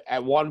past,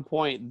 at one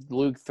point,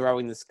 Luke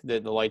throwing the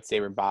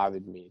lightsaber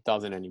bothered me. It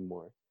doesn't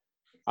anymore.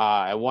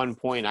 At one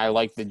point, I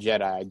liked the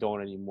Jedi. I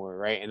don't anymore,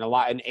 right?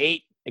 And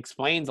 8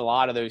 explains a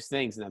lot of those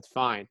things, and that's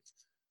fine.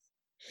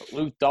 But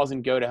Luke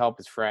doesn't go to help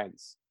his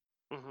friends.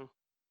 Mm-hmm.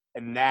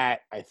 And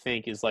that, I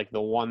think, is like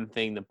the one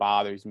thing that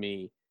bothers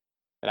me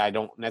that I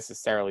don't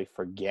necessarily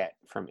forget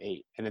from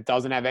 8. And it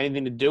doesn't have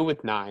anything to do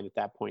with 9 at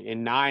that point.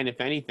 In 9, if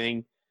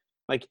anything,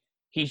 like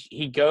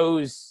he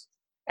goes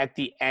at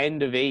the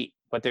end of 8,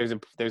 but there's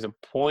a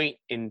point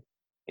in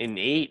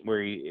 8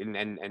 where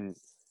and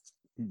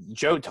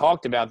Joe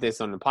talked about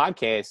this on the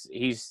podcast.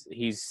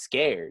 He's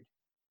scared,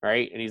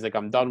 right? And he's like,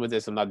 I'm done with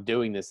this. I'm not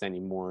doing this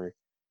anymore.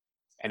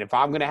 And if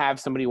I'm going to have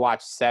somebody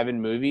watch 7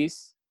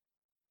 movies,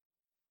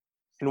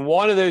 and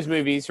one of those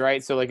movies,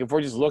 right? So, like, if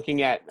we're just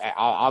looking at,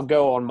 I'll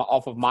go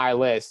off of my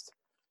list,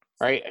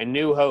 right? A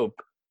New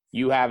Hope,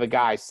 you have a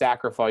guy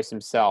sacrifice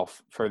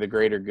himself for the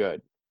greater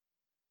good.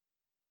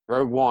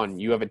 Rogue One,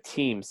 you have a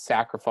team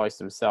sacrifice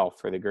himself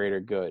for the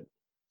greater good.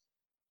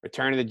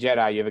 Return of the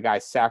Jedi, you have a guy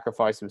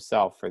sacrifice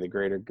himself for the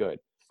greater good.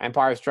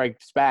 Empire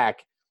Strikes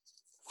Back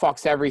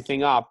fucks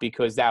everything up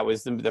because that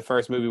was the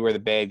first movie where the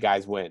bad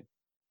guys win,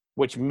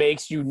 which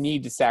makes you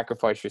need to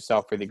sacrifice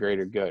yourself for the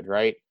greater good,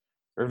 right?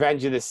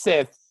 Revenge of the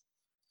Sith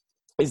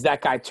is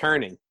that guy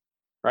turning,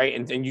 right?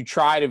 And you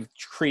try to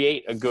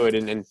create a good,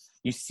 and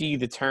you see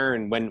the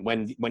turn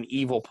when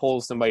evil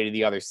pulls somebody to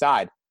the other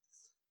side.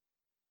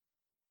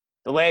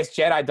 The Last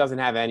Jedi doesn't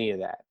have any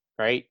of that,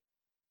 right?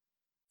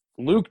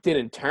 Luke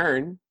didn't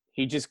turn.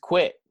 He just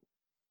quit.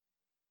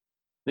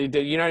 You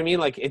know what I mean?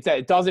 Like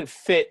it doesn't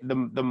fit the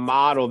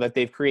model that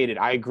they've created.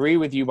 I agree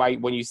with you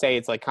when you say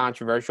it's like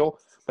controversial,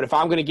 but if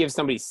I'm going to give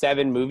somebody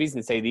 7 movies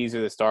and say these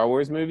are the Star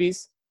Wars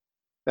movies,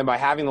 then by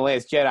having The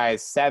Last Jedi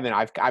as 7,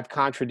 I've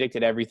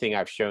contradicted everything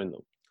I've shown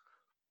them.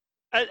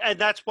 And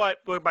that's what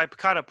my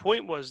kind of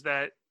point was,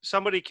 that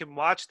somebody can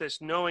watch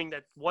this knowing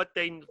that what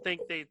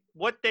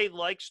they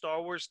like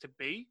Star Wars to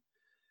be,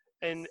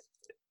 and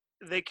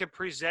they can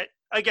present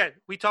again,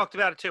 we talked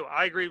about it too.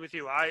 I agree with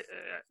you.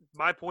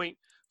 My point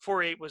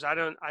for 8 was I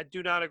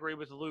do not agree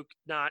with Luke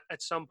not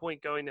at some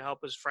point going to help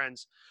his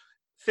friends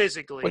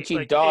physically, Which he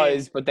like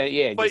does, but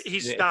then but just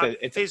he's not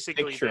it's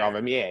physically a picture there. of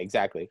him. Yeah,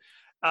 exactly.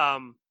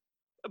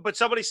 But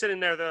somebody sitting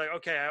there, they're like,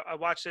 okay, I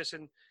watched this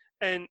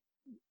and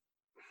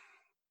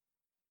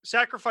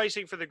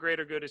sacrificing for the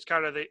greater good is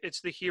kind of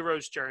it's the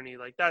hero's journey.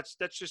 Like that's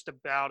just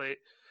about it.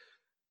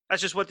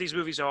 That's just what these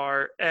movies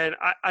are. And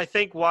I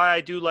think why I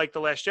do like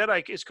The Last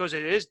Jedi is because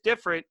it is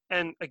different.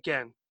 And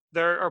again,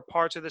 there are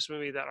parts of this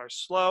movie that are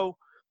slow,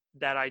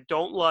 that I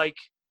don't like.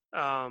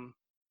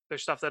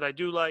 There's stuff that I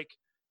do like,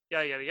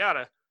 yada, yada,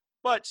 yada.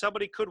 But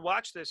somebody could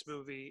watch this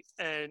movie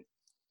and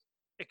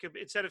it could,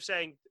 instead of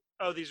saying,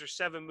 oh, these are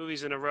 7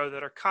 movies in a row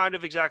that are kind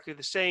of exactly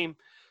the same,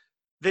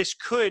 this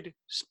could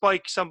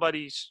spike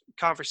somebody's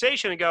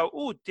conversation and go,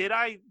 ooh, did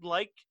I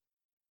like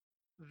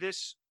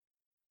this,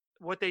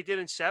 what they did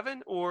in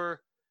 7?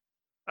 Or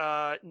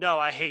no,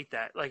 I hate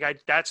that. Like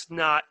that's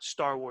not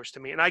Star Wars to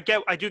me. And I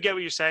do get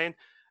what you're saying,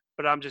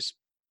 but I'm just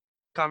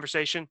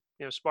conversation,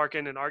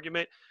 sparking an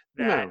argument.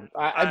 No,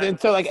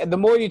 so like the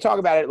more you talk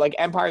about it, like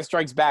Empire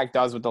Strikes Back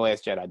does what The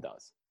Last Jedi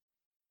does.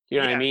 You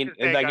know what I mean?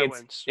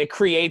 It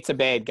creates a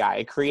bad guy.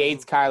 It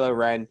creates Kylo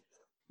Ren.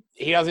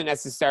 He doesn't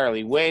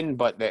necessarily win,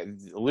 but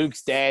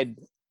Luke's dead.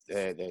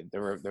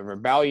 The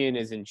rebellion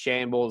is in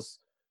shambles,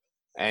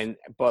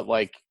 but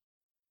like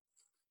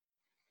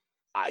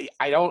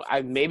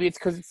maybe it's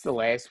because it's the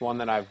last one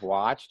that I've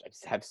watched. I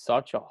just have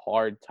such a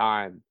hard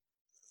time.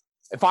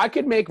 If I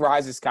could make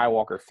Rise of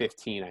Skywalker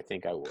 15, I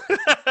think I would.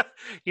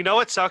 You know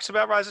what sucks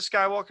about Rise of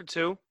Skywalker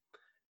 2?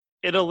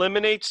 It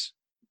eliminates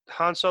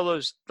Han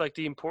Solo's, like,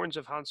 the importance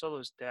of Han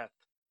Solo's death.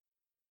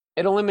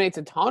 It eliminates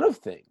a ton of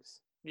things.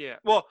 Yeah.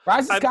 Well,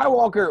 Rise of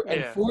Skywalker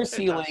and Force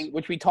Healing,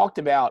 which we talked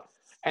about,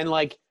 and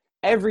like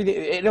everything,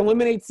 it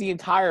eliminates the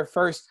entire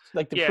first,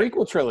 like the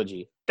prequel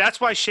trilogy.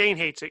 That's why Shane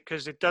hates it,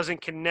 because it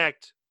doesn't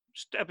connect.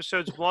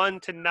 Episodes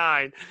 1 to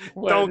 9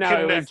 don't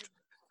connect.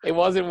 It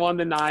wasn't 1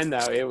 to 9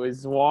 though. It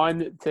was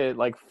 1 to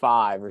like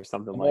 5 or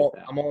something like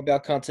that. I'm all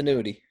about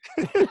continuity.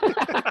 Because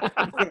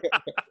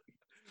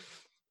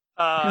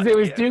it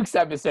was Duke's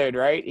episode,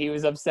 right? He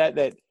was upset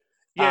that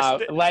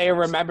Leia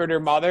remembered her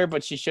mother,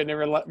 but she shouldn't have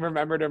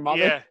remembered her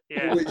mother.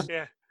 Yeah. It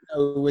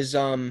was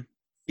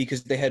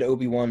because they had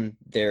Obi-Wan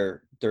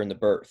there during the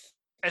birth.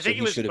 I think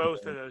it was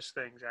both of those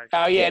things, actually.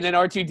 Oh yeah, and then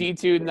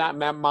R2-D2 not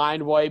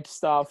mind wipe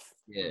stuff.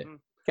 Yeah. Mm-hmm.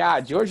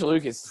 God, George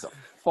Lucas is a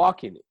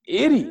fucking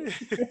idiot.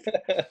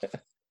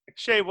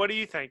 Shay, what do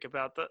you think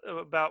about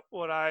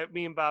what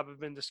me and Bob have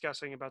been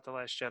discussing about The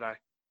Last Jedi?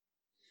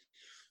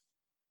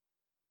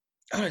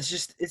 Oh, it's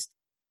just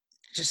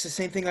the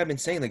same thing I've been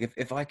saying. Like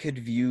if I could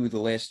view The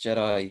Last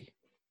Jedi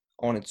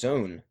on its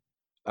own,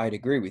 I'd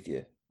agree with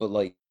you. But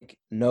like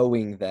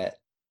knowing that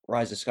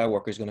Rise of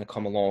Skywalker is going to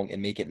come along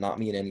and make it not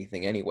mean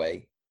anything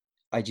anyway,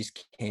 I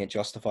just can't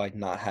justify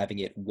not having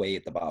it way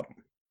at the bottom.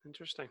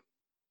 Interesting.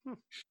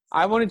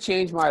 I want to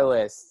change my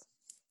list.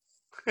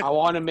 I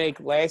want to make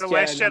Last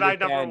Jedi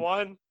number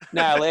 1.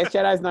 No, Last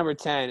Jedi is number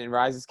 10, and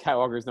Rise of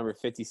Skywalker is number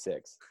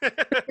 56.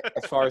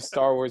 As far as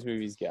Star Wars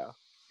movies go,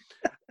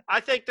 I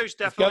think there's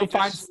definitely go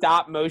find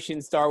stop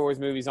motion Star Wars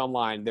movies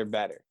online. They're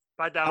better.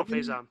 By Donald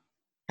Faison.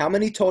 How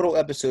many total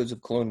episodes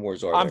of Clone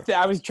Wars are there?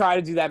 I was trying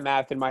to do that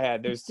math in my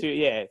head. There's 2.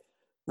 Yeah,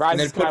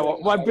 Rise of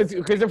Skywalker.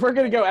 Because if we're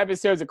gonna go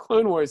episodes of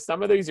Clone Wars,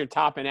 some of these are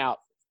topping out.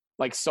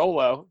 Like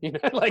Solo,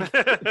 like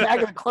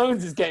Attack of the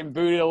Clones is getting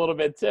booted a little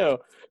bit too.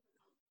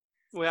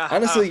 Well,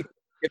 honestly,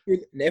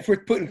 if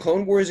we're putting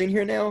Clone Wars in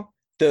here now,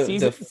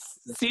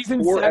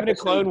 season 7 of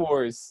Clone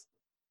Wars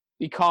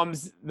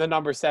becomes the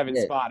number 7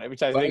 spot,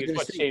 which I think is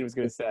what Shane was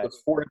going to say.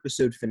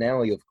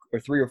 The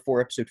 3 or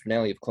 4 episode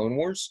finale of Clone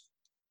Wars,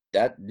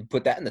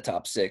 put that in the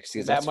top 6.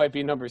 That might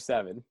be number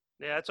 7.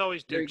 Yeah, that's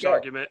always Duke's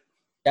argument.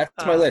 That's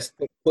my list.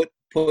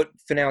 Put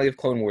finale of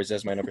Clone Wars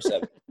as my number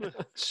 7.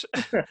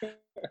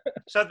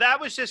 So that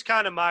was just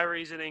kind of my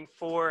reasoning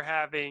for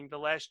having The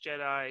Last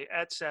Jedi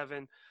at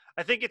 7.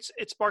 I think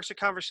it sparks a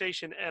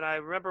conversation, and I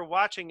remember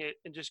watching it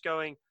and just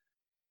going,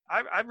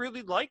 I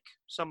really like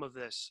some of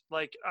this.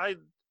 Like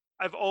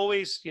I've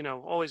always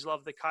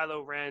loved the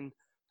Kylo Ren,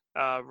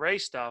 Rey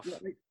stuff. Yeah,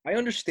 I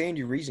understand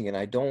your reasoning, and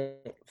I don't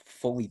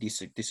fully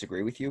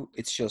disagree with you.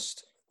 It's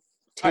just.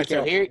 Right,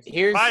 so here's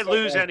if I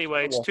lose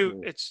anyway, it's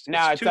two. It's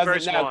no, it's it 2 doesn't.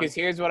 versus No, 1. because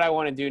here's what I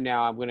want to do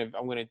now. I'm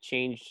gonna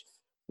change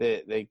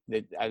the.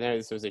 I know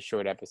this was a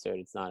short episode.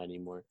 It's not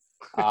anymore.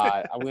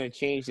 I'm gonna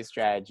change the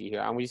strategy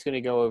here. I'm just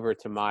gonna go over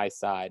to my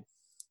side.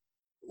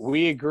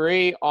 We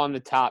agree on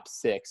the top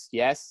 6.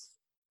 Yes.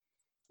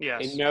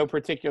 Yes. In no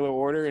particular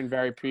order, in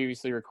very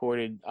previously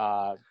recorded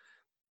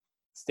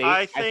state.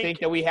 I think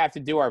that we have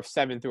to do our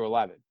 7 through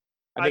 11.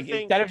 I think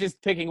instead of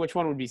just picking which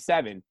one would be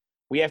 7.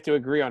 We have to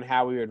agree on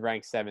how we would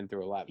rank 7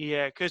 through 11.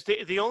 Yeah, because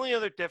the only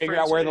other difference figure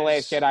out where The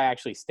Last Jedi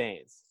actually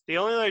stands. The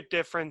only other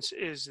difference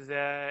is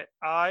that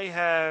I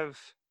have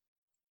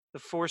The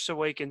Force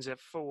Awakens at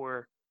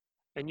 4,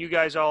 and you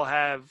guys all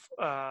have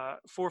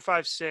 4,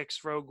 5, 6,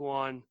 Rogue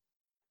One,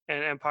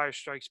 and Empire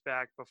Strikes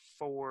Back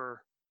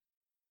before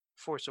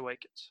Force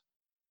Awakens.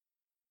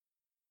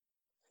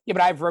 Yeah,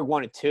 but I have Rogue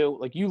One and 2.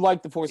 Like, you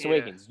like The Force Yeah.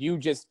 Awakens.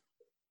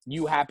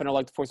 You happen to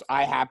like The Force.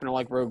 I happen to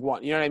like Rogue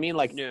One. You know what I mean?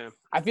 Like, Yeah.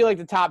 I feel like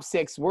the top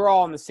 6, we're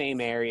all in the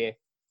same area.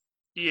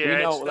 Yeah,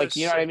 We know, it's like, those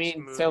you know what I 6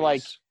 mean? So,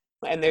 like, movies.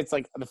 and it's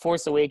like The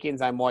Force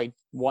Awakens, I might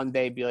one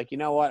day be like, you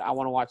know what? I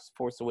want to watch The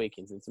Force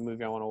Awakens. It's a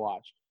movie I want to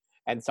watch.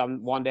 And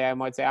one day I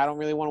might say, I don't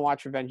really want to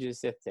watch Revenge of the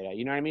Sith today.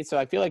 You know what I mean? So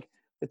I feel like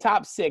the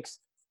top 6,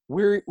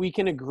 we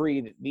can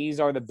agree that these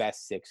are the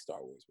best 6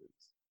 Star Wars movies.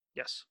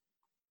 Yes.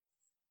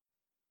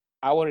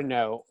 I want to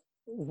know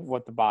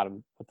what the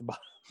bottom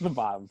 5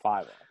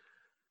 are.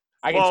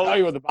 I can Well, tell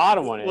you what the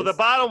bottom one is. Well, the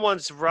bottom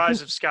one's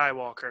Rise of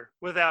Skywalker,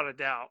 without a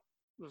doubt.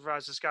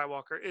 Rise of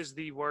Skywalker is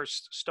the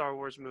worst Star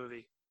Wars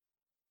movie.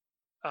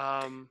 We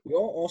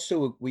all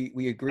also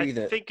we agree I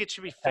that think it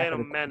should be Attack of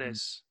the Phantom Clones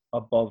Menace.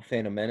 above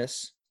Phantom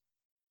Menace,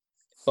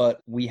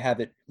 but we have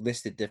it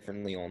listed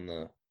differently on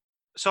the.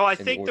 So I in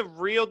the think the order.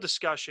 real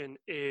discussion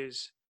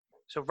is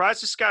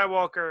Rise of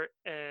Skywalker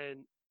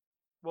and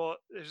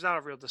there's not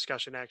a real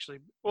discussion actually.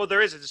 Well,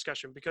 there is a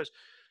discussion because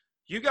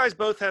you guys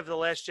both have The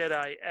Last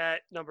Jedi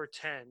at number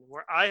 10,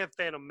 where I have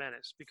Phantom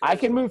Menace. Because I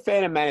can move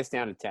Phantom Menace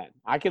down to 10.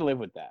 I can live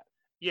with that.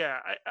 Yeah,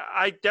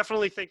 I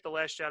definitely think The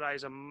Last Jedi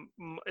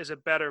is a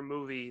better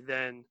movie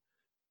than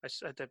I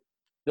said that.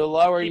 The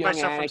lower Keep young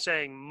myself from Anakin,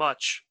 saying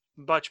much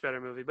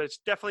better movie, but it's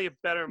definitely a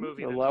better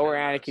movie. the than lower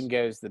Phantom Anakin Menace.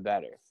 goes, the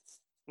better.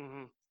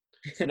 Mhm.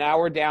 So now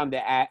we're down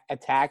to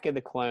Attack of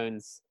the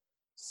Clones,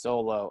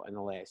 Solo, and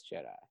The Last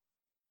Jedi.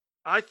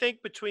 I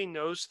think between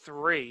those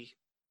 3,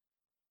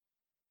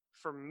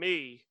 for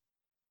me,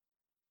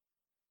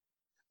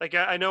 like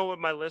I know what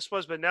my list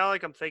was, but now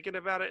like I'm thinking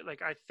about it,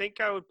 like I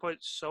think I would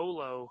put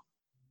Solo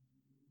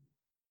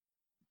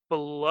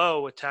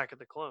below Attack of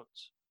the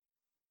Clones.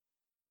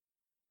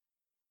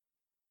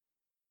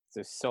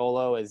 So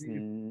Solo is If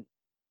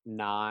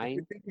 9.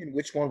 you're thinking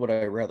which one would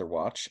I rather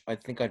watch, I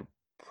think I'd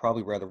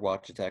probably rather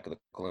watch Attack of the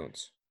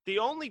Clones. The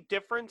only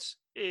difference,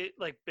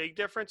 big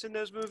difference in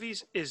those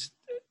movies is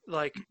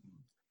like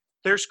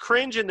there's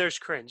cringe and there's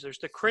cringe. There's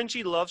the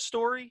cringy love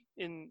story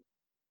in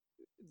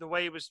the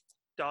way it was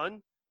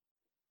done,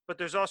 but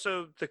there's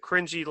also the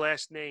cringy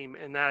last name,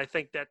 and that I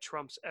think that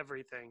trumps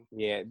everything.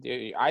 Yeah,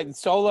 dude,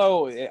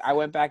 Solo, I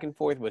went back and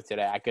forth with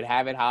today. I could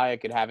have it high, I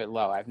could have it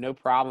low. I have no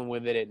problem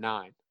with it at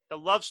 9. The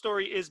love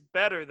story is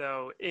better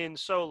though in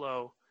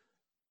Solo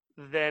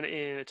than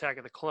in Attack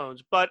of the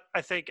Clones, but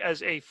I think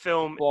as a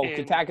film, Well,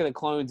 Attack of the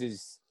Clones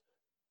is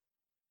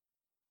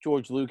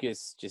George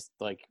Lucas just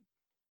like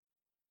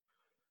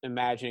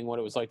imagining what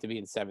it was like to be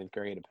in 7th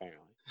grade,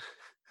 apparently.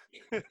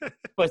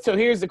 But so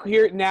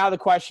now the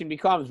question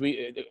becomes: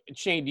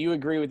 Shane, do you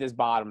agree with this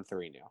bottom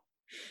 3 now?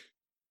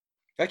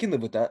 I can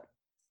live with that.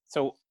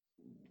 So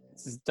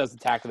does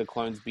Attack of the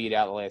Clones beat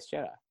out The Last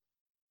Jedi?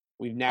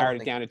 We've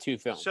narrowed it down to 2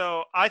 films.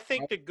 So I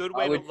think the good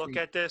way to would look think-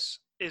 at this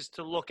is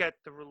to look at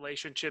the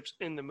relationships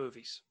in the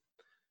movies.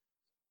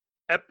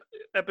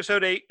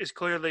 Episode 8 is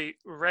clearly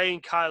Rey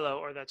and Kylo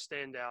are that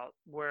standout,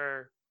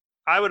 where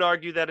I would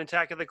argue that in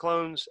Attack of the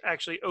Clones,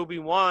 actually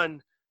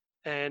Obi-Wan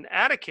and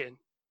Anakin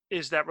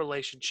is that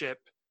relationship,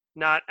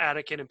 not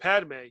Anakin and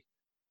Padme.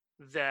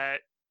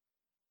 That,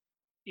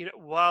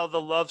 while the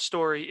love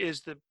story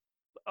is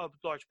a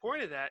large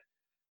point of that,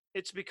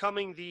 it's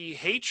becoming the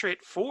hatred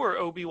for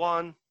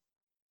Obi-Wan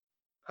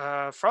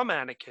from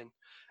Anakin.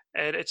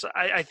 And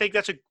I think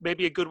that's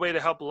maybe a good way to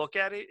help look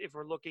at it if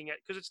we're looking at,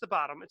 because it's the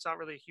bottom. It's not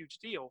really a huge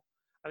deal.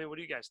 I mean, what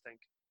do you guys think?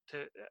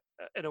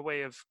 In a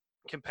way of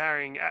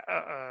comparing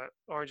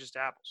oranges to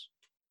apples.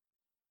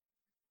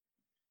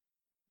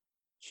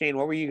 Shane,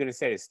 what were you going to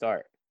say to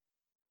start?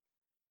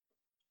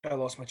 I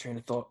lost my train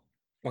of thought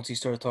once he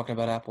started talking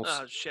about apples.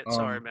 Oh shit!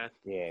 Sorry, man.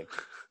 Yeah,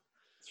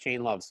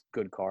 Shane loves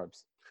good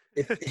carbs.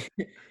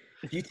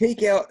 If you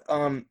take out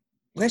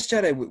Last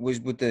Jedi was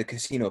with the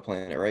casino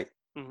planet, right?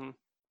 Mm-hmm.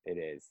 It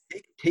is.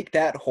 Take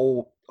that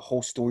whole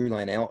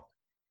storyline out,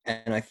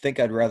 and I think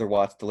I'd rather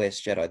watch The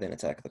Last Jedi than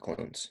Attack of the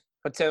Clones.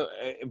 But so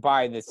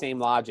by the same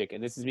logic,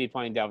 and this is me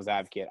playing devil's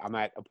advocate, I'm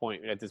at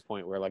this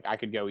point where like I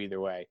could go either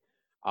way.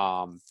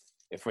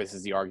 If this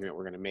is the argument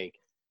we're going to make,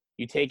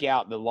 you take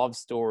out the love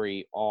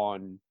story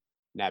on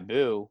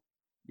Naboo,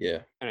 Yeah,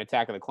 and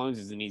Attack of the Clones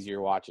is an easier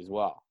watch as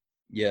well.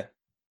 yeah,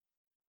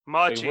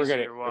 Much So easier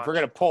if we're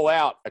gonna pull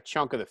out a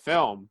chunk of the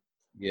film,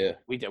 yeah.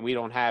 we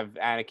don't have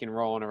Anakin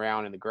rolling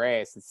around in the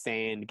grass and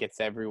sand gets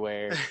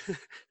everywhere.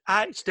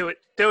 Let's do it.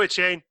 Do it,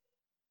 Shane.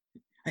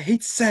 I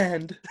hate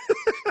sand.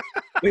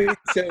 Wait,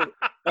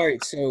 all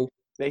right, so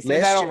They said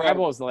Last that on Jedi-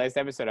 Rebels, the last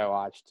episode I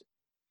watched.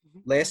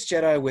 Last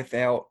Jedi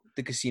without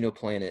the casino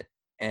planet,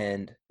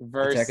 and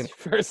Versus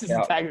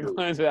without Attack of the Naboo.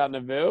 Clones without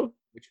Naboo.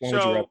 which one would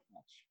you So- rather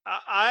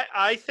watch?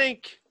 I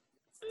think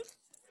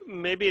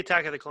maybe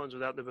Attack of the Clones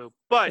without Naboo,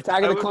 but Attack I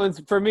of the would-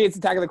 Clones for me, it's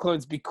Attack of the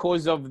Clones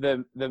because of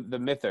the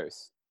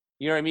mythos.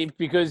 You know what I mean?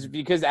 Because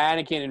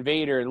Anakin and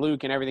Vader and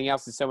Luke and everything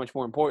else is so much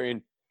more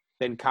important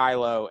than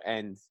Kylo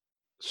and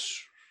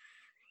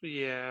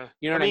Yeah,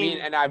 you know what I mean?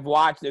 And I've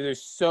watched.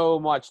 There's so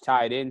much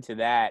tied into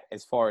that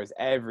as far as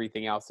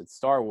everything else at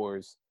Star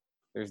Wars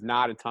There's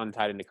not a ton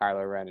tied into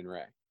Kylo Ren and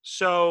Rey.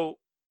 So,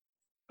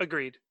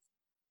 agreed.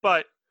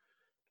 But,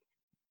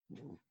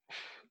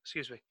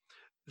 excuse me,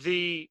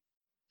 the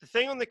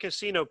thing on the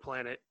casino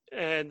planet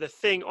and the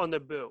thing on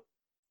Naboo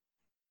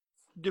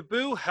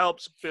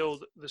helps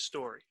build the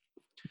story.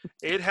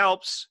 It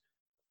helps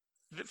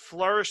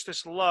flourish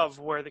this love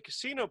where the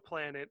casino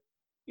planet,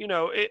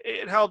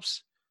 it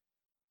helps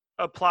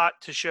a plot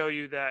to show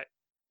you that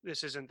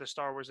this isn't the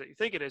Star Wars that you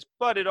think it is,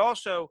 but it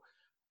also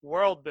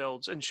world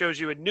builds and shows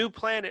you a new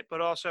planet.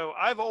 But also,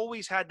 I've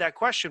always had that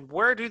question: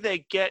 where do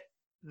they get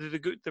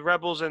the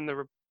rebels and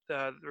the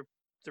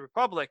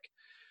Republic,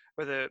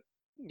 or the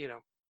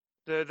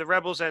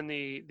rebels and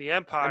the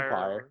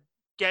Empire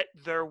get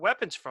their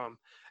weapons from?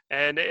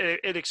 And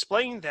it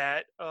explained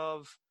that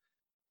of,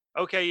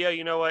 okay, yeah,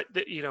 you know what,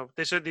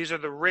 these are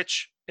the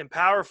rich and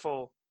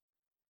powerful,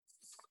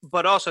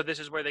 but also this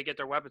is where they get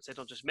their weapons. They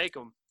don't just make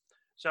them.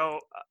 So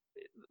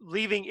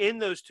leaving in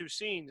those two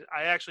scenes,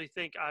 I actually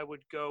think I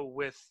would go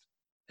with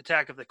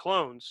Attack of the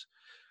Clones,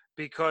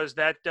 because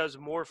that does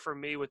more for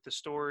me with the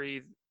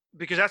story.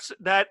 Because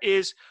that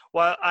is,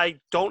 while I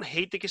don't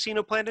hate the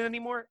casino planet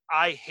anymore,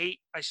 I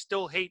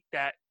still hate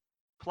that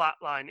plot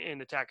line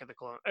in Attack of the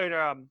Clones,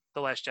 or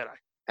The Last Jedi.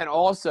 And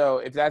also,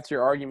 if that's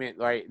your argument,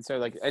 right? So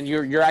like, and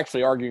you're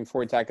actually arguing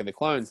for Attack of the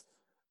Clones,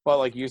 but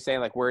like you're saying,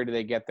 like, where do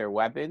they get their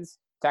weapons?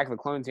 Attack of the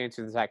Clones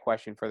answers that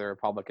question for the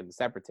Republic and the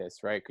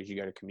Separatists, right? Because you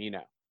go to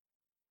Kamino.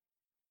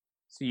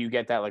 So you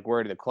get that, like,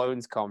 where do the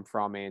clones come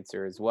from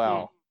answer as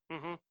well.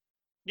 Mm-hmm.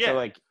 Yeah. So,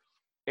 like,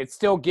 it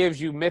still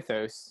gives you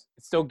mythos.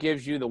 It still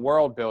gives you the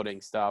world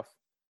building stuff.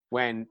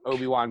 When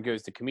Obi-Wan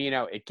goes to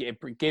Kamino,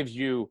 it gives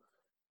you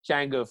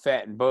Jango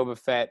Fett and Boba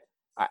Fett.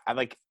 I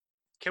like.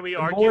 Can we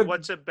argue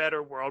what's a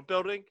better world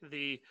building,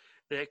 the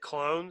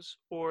clones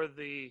or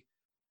the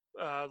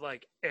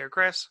like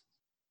aircrafts?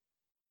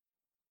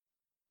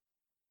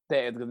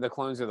 The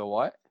clones are the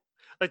what?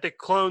 Like the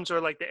clones are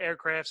like the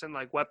aircrafts and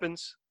like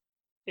weapons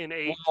in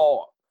Age.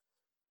 Well,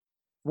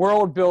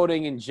 world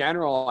building in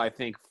general, I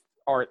think,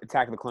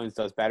 Attack of the Clones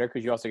does better,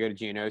 because you also go to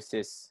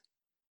Geonosis.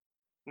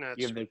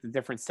 You have the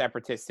different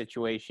separatist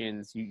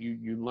situations.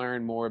 You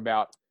learn more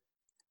about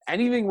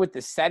anything with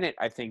the Senate.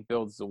 I think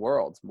builds the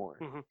worlds more.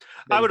 Mm-hmm.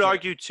 I would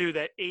argue too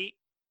that 8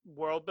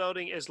 world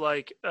building is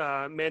like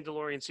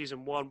Mandalorian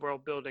season 1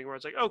 world building, where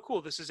it's like, oh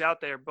cool, this is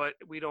out there, but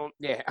we don't.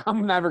 Yeah,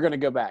 I'm never gonna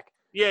go back.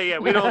 Yeah,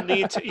 we don't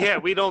need to. Yeah,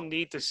 we don't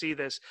need to see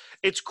this.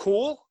 It's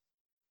cool,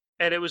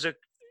 and it was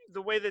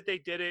the way that they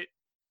did it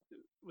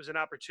was an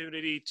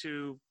opportunity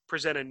to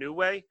present a new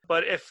way.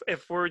 But if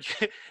we're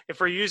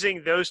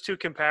using those two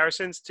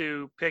comparisons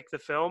to pick the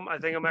film, I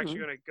think I'm actually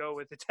going to go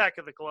with Attack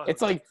of the Clones.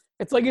 It's like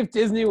if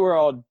Disney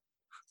World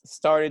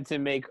started to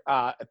make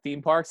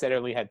theme parks that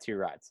only had 2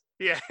 rides.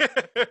 Yeah.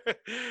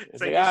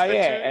 It's like,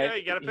 yeah,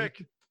 you got to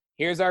pick.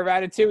 Here's our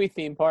Ratatouille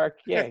theme park.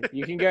 Yeah,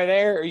 you can go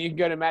there, or you can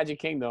go to Magic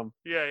Kingdom.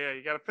 Yeah,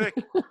 you got to pick.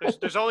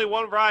 There's only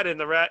one ride in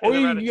the Rat. Or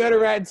you can go to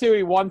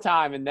Ratatouille one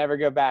time and never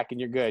go back,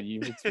 and you're good.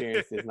 You've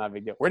experienced it. It's not a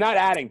big deal. We're not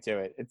adding to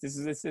it. This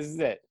is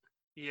it.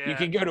 Yeah. You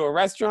can go to a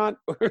restaurant,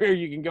 or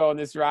you can go on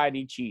this ride and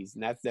eat cheese,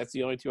 and that's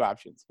the only 2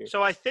 options here.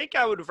 So I think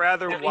I would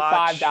rather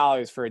watch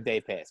 $5 for a day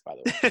pass, by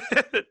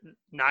the way.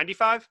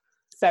 95?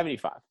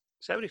 75.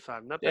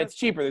 75, not bad. It's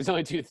cheaper. There's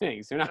only 2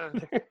 things. They're not. All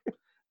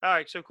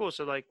right, so cool.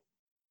 So like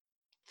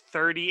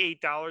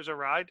 $38 a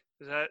ride?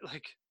 Is that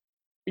like?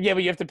 Yeah,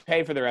 but you have to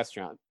pay for the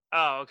restaurant.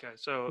 Oh, okay.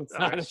 So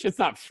it's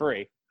not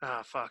free.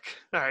 Ah, fuck.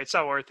 All right, it's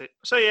not worth it.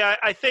 So yeah,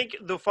 I think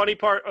the funny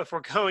part, if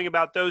we're going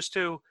about those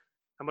two,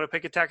 I'm going to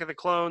pick Attack of the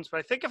Clones. But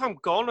I think if I'm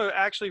going to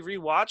actually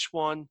rewatch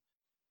one,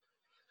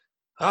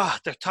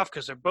 they're tough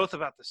because they're both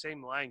about the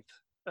same length.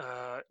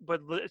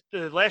 But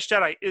The Last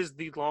Jedi is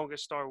the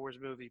longest Star Wars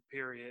movie,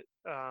 period.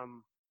 I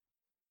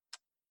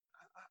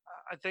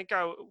think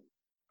I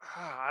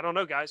don't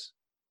know, guys.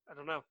 I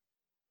don't know.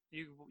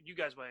 You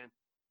guys weigh in.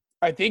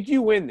 I think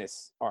you win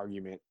this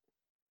argument.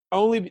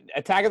 Only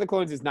Attack of the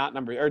Clones is not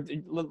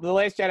The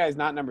Last Jedi is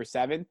not number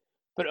 7,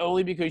 but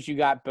only because you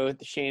got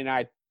both Shane and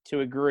I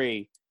to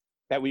agree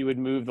that we would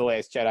move The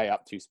Last Jedi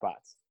up 2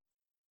 spots.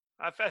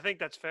 I think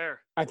that's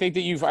fair. I think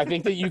that you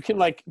can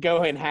like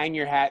go and hang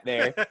your hat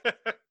there.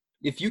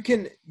 If you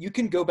can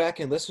go back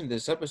and listen to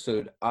this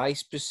episode, I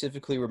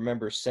specifically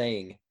remember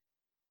saying,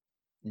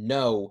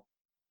 no,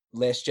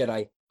 Last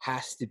Jedi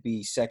has to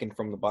be second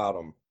from the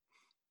bottom.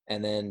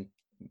 And then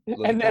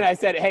I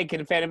said, hey,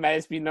 can Phantom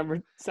Menace be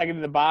number 2nd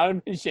to the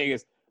bottom? And Shane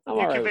goes, I'm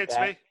all right convinced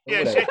with that. me.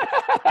 Yeah, Shane,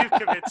 you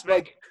convinced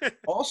me.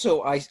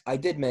 Also, I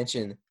did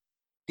mention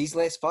these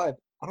last 5,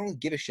 I don't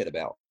give a shit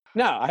about.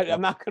 No, I'm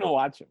not going to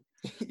watch them.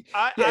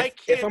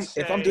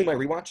 If I'm doing my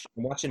rewatch,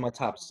 I'm watching my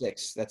top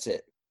 6. That's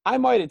it. I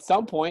might at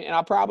some point, and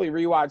I'll probably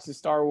rewatch the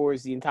Star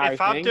Wars the entire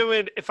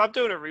thing. If I'm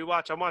doing a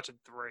rewatch, I'm watching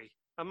 3.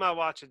 I'm not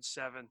watching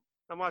 7.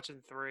 I'm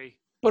watching 3.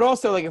 But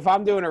also, like, if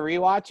I'm doing a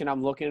rewatch and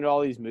I'm looking at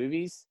all these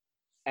movies,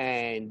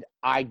 and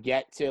I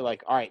get to,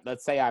 like, all right,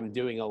 let's say I'm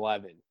doing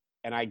 11,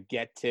 and I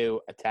get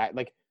to Attack,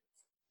 like,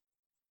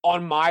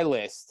 on my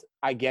list,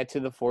 I get to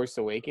The Force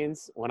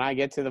Awakens. When I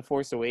get to The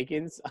Force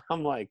Awakens,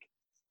 I'm like,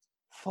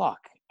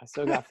 fuck, I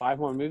still got 5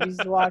 more movies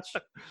to watch.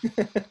 Like,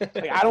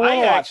 I don't I want to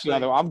watch actually-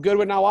 another one. I'm good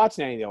with not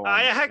watching any of the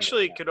I ones.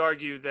 actually could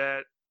argue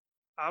that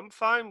I'm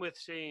fine with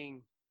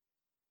seeing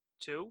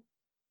 2,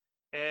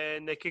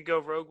 and they could go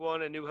Rogue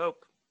One and New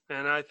Hope,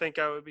 and I think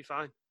I would be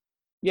fine.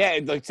 Yeah,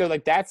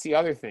 like that's the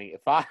other thing.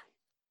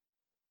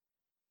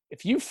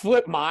 If you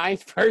flip my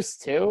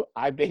first 2,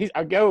 I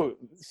go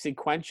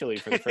sequentially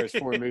for the first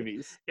 4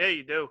 movies. Yeah,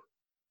 you do.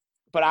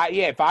 But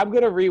if I'm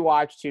gonna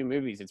rewatch 2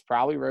 movies, it's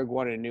probably Rogue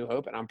One and New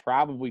Hope, and I'm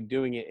probably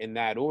doing it in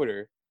that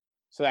order,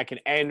 so that I can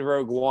end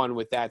Rogue One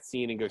with that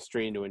scene and go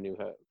straight into A New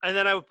Hope. And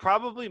then I would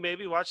probably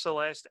maybe watch the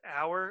last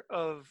hour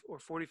or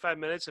 45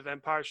 minutes of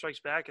Empire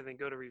Strikes Back, and then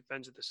go to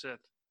Revenge of the Sith.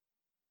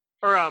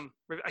 Or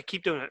I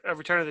keep doing it.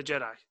 Return of the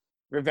Jedi.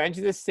 Revenge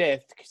of the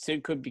Sith,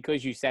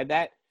 because you said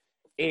that,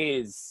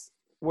 is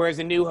whereas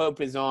A New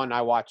Hope is on.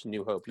 I watch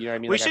New Hope. You know what I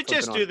mean? We Like, I should flip it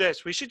just on. do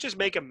this. We should just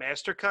make a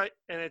master cut,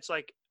 and it's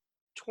like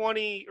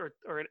 20 or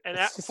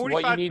It's just what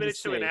you 45 need to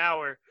minutes to an see.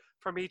 hour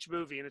from each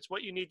movie, and it's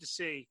what you need to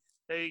see.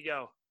 There you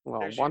go. Well,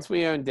 There's once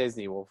we own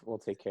Disney,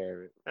 we'll take care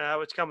of it.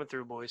 It's coming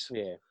through, boys.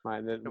 Yeah,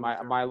 through.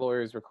 my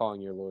lawyers were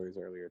calling your lawyers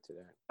earlier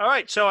today. All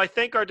right, so I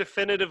think our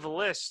definitive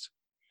list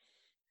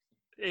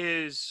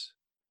is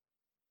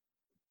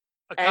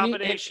a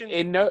combination.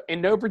 In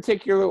no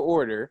particular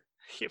order.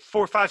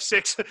 4, 5,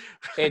 6.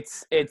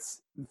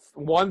 It's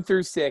 1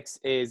 through 6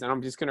 is, and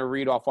I'm just gonna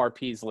read off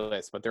RP's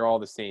list, but they're all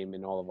the same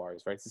in all of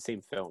ours, right? It's the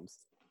same films: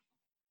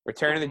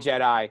 Return of the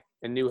Jedi,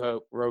 A New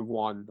Hope, Rogue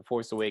One, The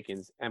Force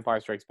Awakens, Empire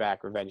Strikes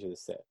Back, Revenge of the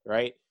Sith,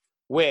 right?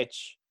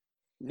 Which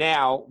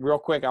now, real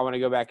quick, I want to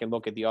go back and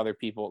look at the other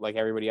people, like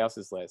everybody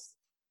else's list.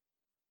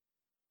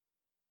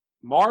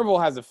 Marvel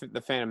has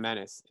the Phantom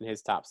Menace in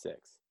his top 6.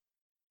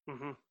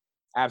 Mm-hmm.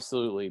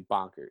 Absolutely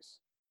bonkers.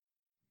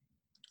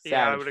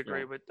 Yeah, I Savage would agree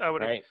film, with. I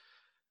would. right?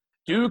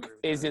 Duke agree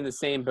with is that. in the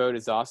same boat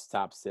as us,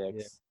 top 6.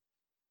 Yeah.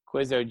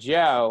 Quizzo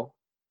Joe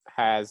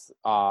has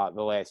The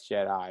Last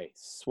Jedi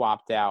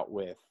swapped out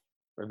with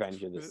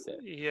Revenge of the Sith.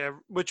 Yeah,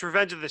 which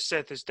Revenge of the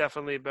Sith is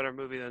definitely a better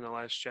movie than The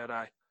Last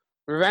Jedi.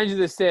 Revenge of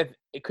the Sith,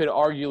 it could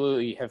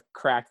arguably have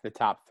cracked the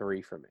top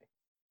 3 for me.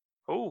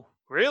 Oh,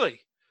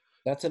 really?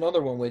 That's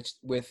another one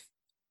with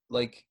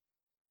like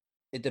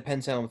it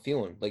depends how I'm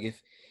feeling. Like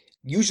if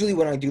usually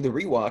when I do the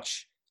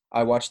rewatch,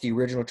 I watch the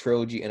original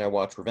trilogy and I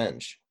watch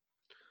Revenge.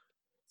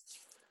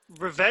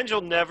 Revenge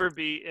will never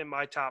be in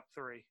my top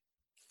 3.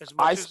 As I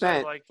much as I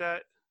spent- like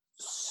that.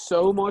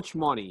 So much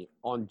money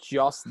on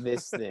just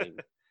this thing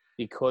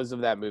because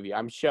of that movie.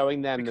 I'm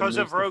showing them Because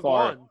the of Rogue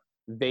Mustafar One.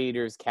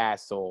 Vader's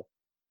castle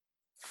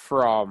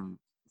from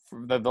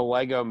the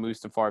Lego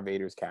Mustafar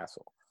Vader's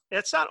castle.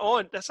 That's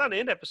not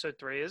in episode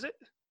 3, is it?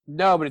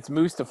 No, but it's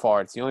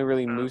Mustafar. It's the only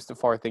really Oh.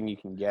 Mustafar thing you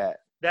can get.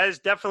 That is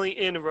definitely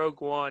in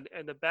Rogue One,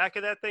 and the back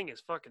of that thing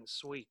is fucking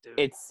sweet, dude.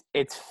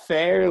 It's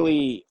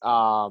fairly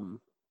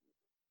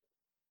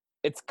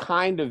it's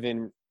kind of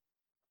in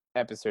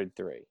episode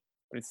 3,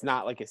 but it's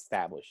not like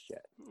established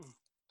yet.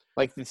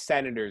 Like the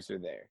senators are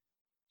there.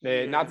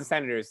 Not the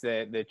senators,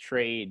 the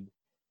trade.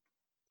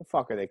 The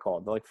fuck are they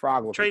called? The like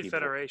frog looking Trade people.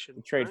 Federation.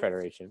 The Trade right?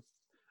 Federation.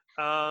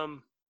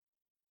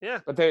 Yeah.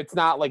 But it's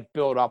not like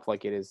built up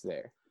like it is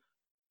there.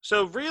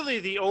 So really,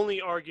 the only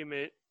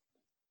argument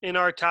in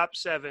our top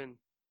 7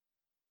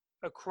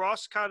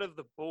 across kind of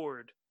the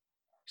board,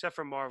 except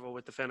for Marvel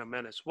with the Phantom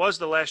Menace, was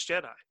The Last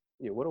Jedi.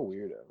 Yeah, what a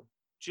weirdo.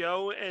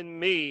 Joe and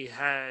me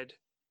had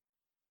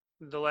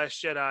The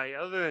Last Jedi.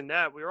 Other than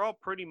that, we were all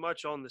pretty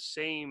much on the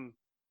same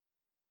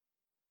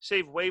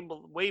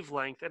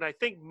wavelength, and I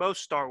think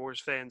most Star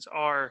Wars fans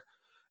are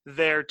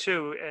there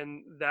too.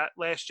 And that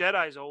Last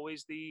Jedi is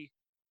always the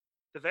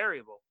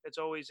variable.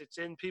 It's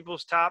in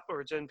people's top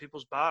or it's in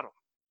people's bottom.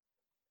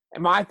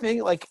 And my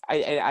thing, like,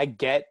 I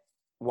get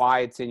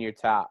why it's in your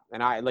top.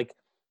 And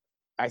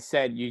I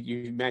said,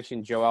 you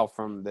mentioned Joelle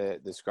from the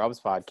Scrubs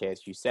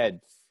podcast. You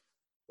said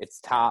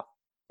it's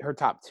her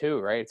top 2,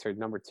 right? It's her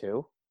number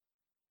 2.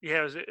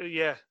 Yeah,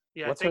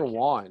 yeah. What's her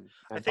 1?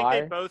 I Empire? think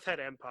they both had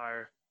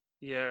Empire.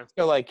 Yeah.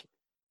 So, like,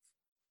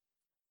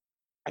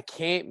 I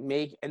can't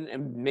make –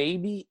 and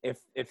maybe if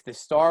the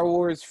Star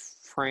Wars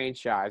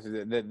franchise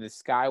or the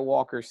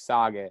Skywalker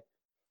saga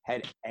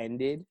had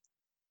ended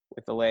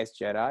with The Last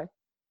Jedi,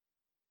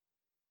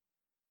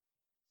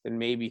 then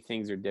maybe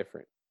things are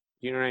different.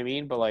 You know what I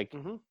mean? But, like,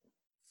 Mhm.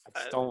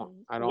 I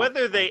don't –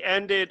 Whether they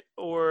ended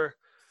or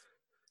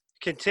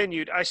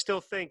continued, I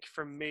still think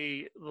for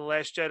me, The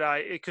Last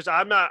Jedi, because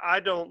I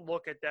don't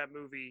look at that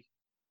movie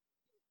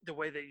the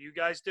way that you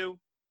guys do.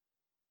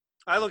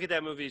 I look at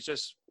that movie as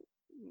just,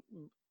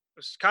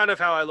 it's kind of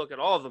how I look at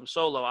all of them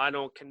solo. I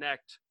don't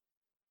connect.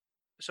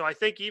 So I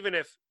think even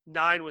if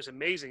 9 was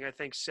amazing, I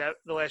think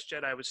The Last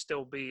Jedi would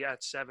still be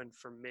at 7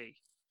 for me,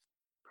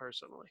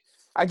 personally.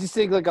 I just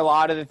think like a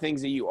lot of the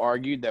things that you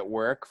argued that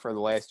work for The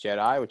Last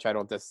Jedi, which I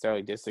don't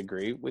necessarily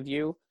disagree with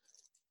you,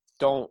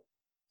 don't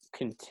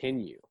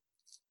continue.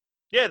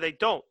 Yeah, they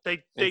don't.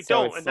 They And so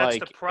don't, it's and that's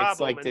like, the problem. It's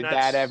like, and did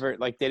that's, that ever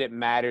did it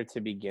matter to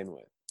begin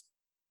with?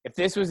 If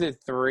this was a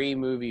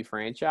 3-movie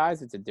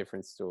franchise, it's a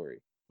different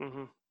story.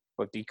 Mhm.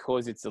 But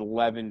because it's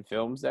 11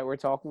 films that we're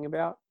talking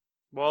about,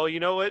 Well, you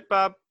know what,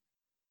 Bob?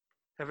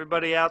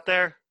 Everybody out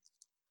there,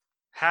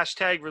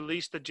 hashtag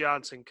release the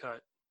Johnson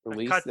cut.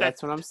 Release. cut that-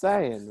 That's what I'm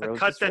saying. A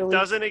cut Just that release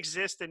doesn't it.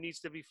 exist and needs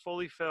to be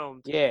fully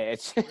filmed. Yeah,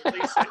 it's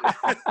Release it.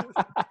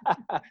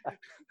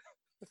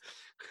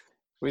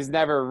 It was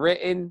never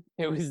written.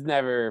 It was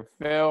never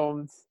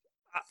filmed.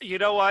 You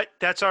know what?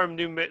 That's our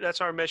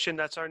mission.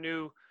 That's our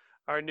new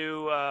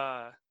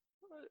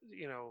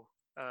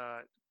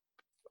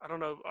I don't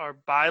know, our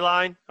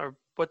byline, or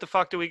what the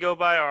fuck do we go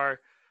by? Our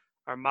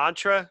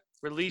mantra.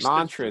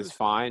 Mantra is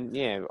fine.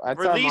 Yeah, that's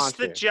our Release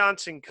the mantra.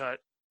 Johnson cut.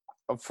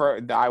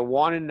 I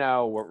want to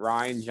know what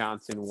Ryan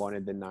Johnson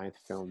wanted the 9th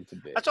film to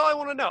be. That's all I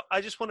want to know. I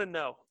just want to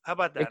know. How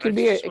about that? It can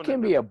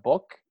be a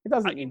book. It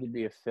doesn't need to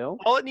be a film.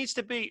 All it needs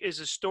to be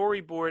is a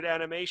storyboard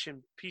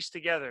animation pieced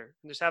together,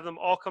 and just have them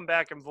all come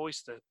back and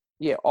voice it.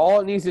 Yeah, all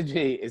it needs to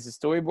be is a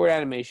storyboard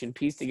animation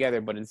pieced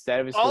together, but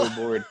instead of a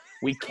storyboard,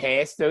 we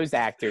cast those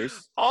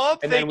actors,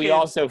 then we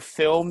also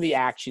film the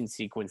action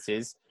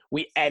sequences.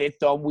 We edit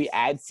them. We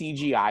add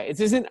CGI. It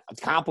isn't a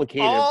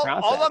complicated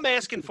process. All I'm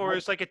asking for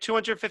is like a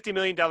 $250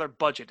 million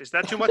budget. Is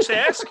that too much to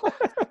ask?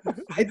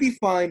 I'd be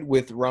fine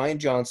with Ryan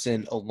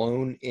Johnson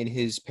alone in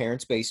his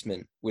parents'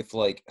 basement with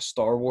like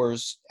Star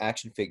Wars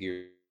action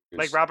figures.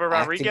 Like Robert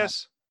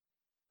Rodriguez?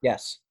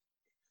 Yes.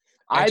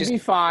 I'd be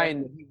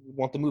fine. He would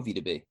want the movie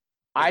to be.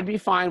 I'd be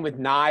fine with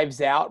Knives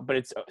Out, but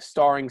it's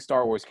starring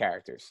Star Wars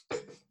characters.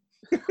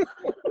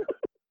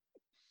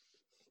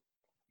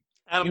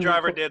 Adam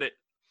Driver did it.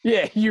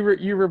 Yeah, you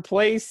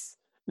replace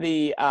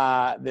the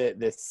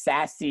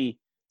sassy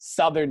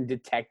Southern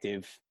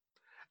detective.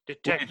 I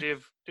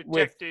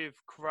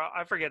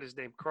forget his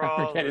name.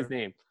 I forget his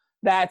name.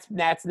 That's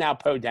now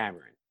Poe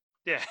Dameron.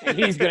 Yeah. And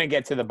he's gonna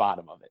get to the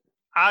bottom of it.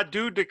 I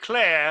do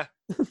declare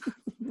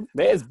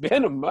There's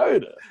been a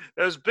murder.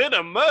 there's been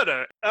a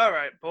murder. All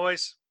right,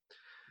 boys.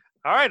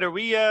 All right, are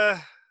we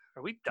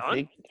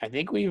done? I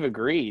think we've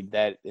agreed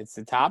that it's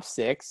the top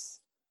 6,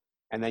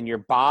 and then your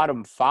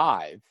bottom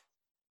 5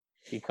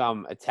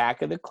 become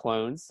Attack of the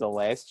Clones, The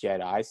Last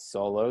Jedi,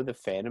 Solo, The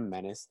Phantom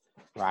Menace,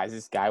 Rise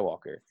of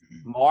Skywalker.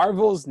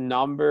 Marvel's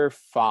number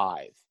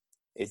 5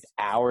 is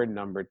our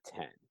number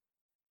 10.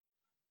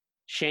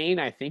 Shane,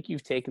 I think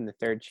you've taken the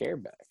 3rd chair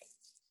back.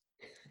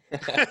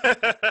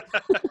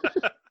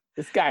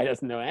 This guy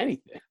doesn't know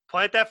anything.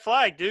 Plant that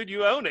flag, dude.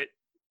 You own it.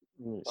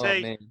 Say,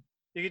 Oh man.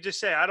 you could just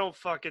say, I don't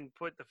fucking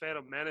put the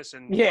Phantom Menace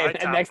in Yeah, my and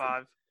top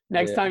 5.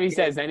 Next Yeah. time he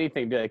says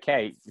anything, be like,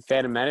 hey,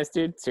 Phantom Menace,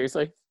 dude?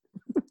 Seriously?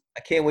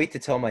 I can't wait to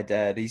tell my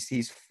dad.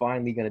 He's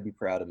finally gonna be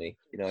proud of me.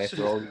 You know,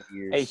 after all these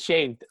years. Hey,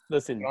 Shane,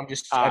 listen.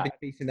 I've been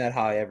chasing that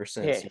high ever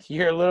since. Yeah,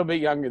 you're a little bit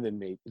younger than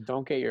me.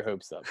 Don't get your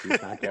hopes up.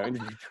 He's not going to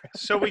be proud.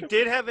 So we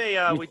did have a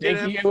You think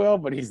he will,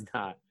 but he's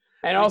not.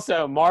 And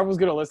also, Marvel's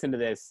going to listen to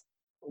this.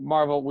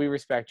 Marvel, we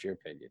respect your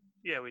opinion,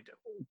 yeah, we do.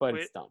 but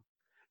it's dumb.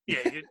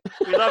 Yeah,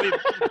 we love you.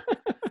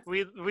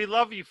 We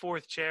love you,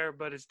 4th chair,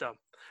 but it's dumb.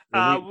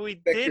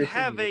 We did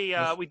have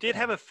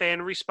a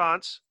fan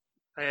response.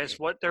 I asked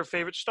what their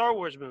favorite Star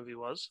Wars movie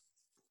was,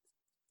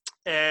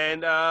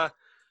 and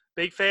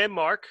big fan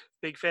Mark,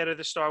 big fan of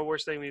the Star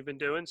Wars thing we've been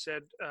doing,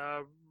 said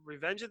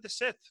Revenge of the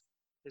Sith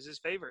is his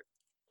favorite.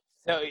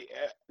 So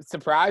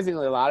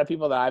surprisingly, a lot of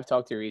people that I've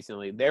talked to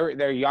recently,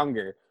 they're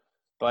younger,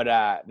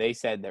 but they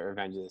said that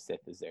Revenge of the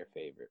Sith is their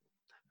favorite.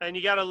 And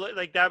you gotta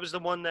like that was the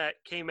one that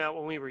came out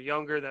when we were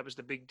younger. That was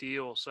the big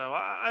deal. So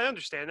I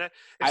understand that.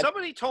 If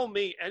somebody told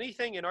me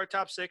anything in our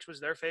top 6 was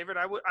their favorite,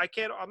 I'm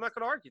not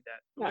gonna argue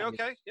that. Are we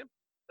okay? Yep,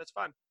 that's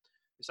fine.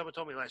 If someone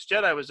told me Last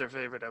Jedi was their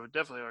favorite, I would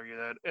definitely argue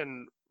that.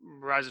 And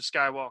Rise of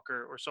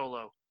Skywalker or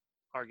Solo,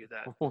 argue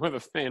that. Or the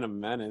Phantom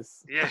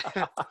Menace. Yeah.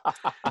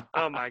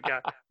 Oh my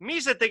God.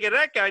 Misa thinking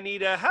that guy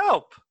need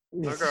help.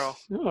 Or girl.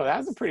 Oh,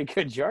 that's a pretty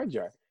good Jar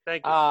Jar.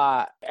 Thank you.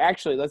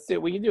 Actually,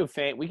 we can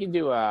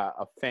do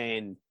a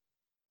fan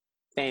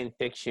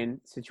fiction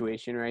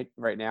situation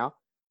right now.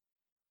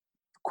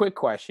 Quick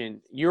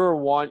question. You're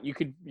one, you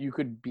could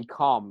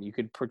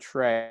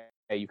portray,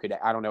 I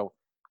don't know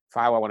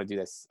how I want to do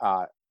this.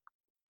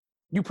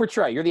 You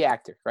portray, you're the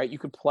actor, right? You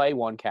could play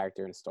one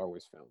character in a Star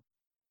Wars film.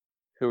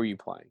 Who are you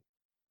playing?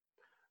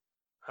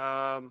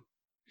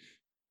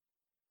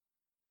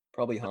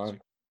 Probably Han.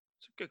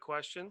 It's a good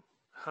question.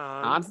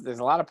 There's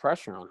a lot of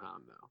pressure on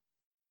Han, though.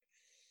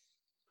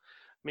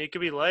 I mean, it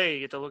could be Leia. You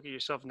get to look at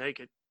yourself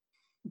naked.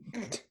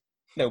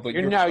 No, but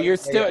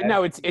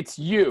it's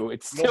you.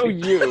 It's still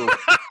you.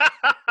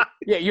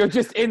 Yeah, you're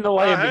just in the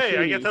Leia hey,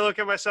 bikini. I get to look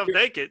at myself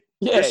naked.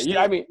 Yeah,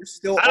 I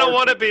don't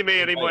want to be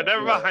me anymore.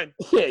 Never mind.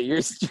 Yeah,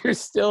 you're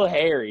still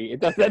hairy.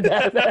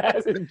 That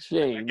hasn't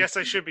changed. I guess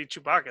I should be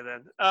Chewbacca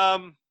then.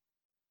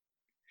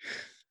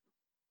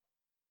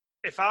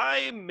 If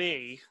I'm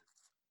me,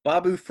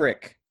 Babu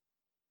Frick.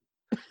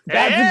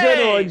 That's a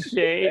good one,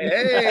 Shane.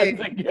 Hey.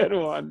 That's a good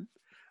one.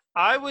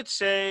 I would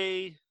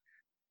say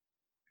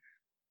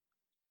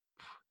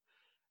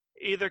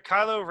either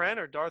Kylo Ren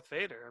or Darth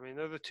Vader. I mean,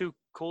 they're the 2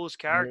 coolest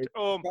characters.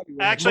 Oh,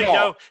 actually,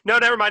 no,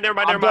 never mind.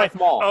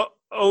 Oh,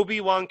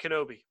 Obi-Wan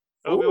Kenobi.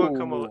 Obi-Wan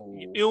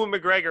Kenobi. Ewan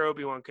McGregor,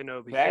 Obi-Wan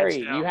Kenobi.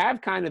 You have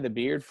kind of the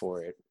beard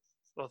for it.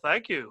 Well,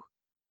 thank you.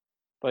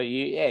 But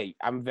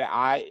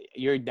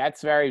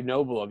that's very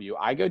noble of you.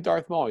 I go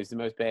Darth Maul. He's the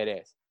most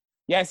badass.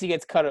 Yes, he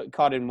gets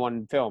caught in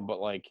one film, but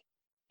like,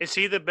 is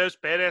he the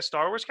most badass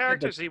Star Wars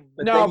character? Is he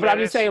no, but I'm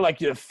just saying, like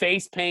the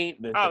face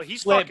paint. The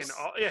he's flips,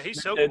 fucking. Yeah,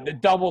 he's so the, cool. the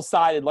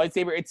double-sided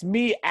lightsaber. It's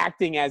me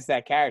acting as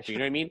that character. You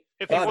know what I mean?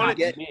 If Bob, you wanted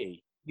you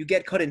me. You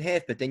get cut in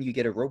half, but then you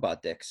get a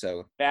robot dick.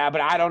 So Yeah, but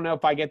I don't know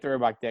if I get the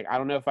robot dick. I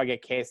don't know if I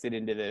get casted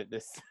into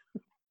this.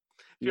 if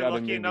you're other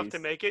lucky enough to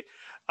movies. make it,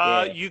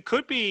 Yeah. you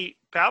could be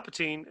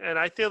Palpatine, and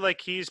I feel like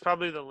he's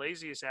probably the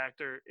laziest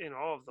actor in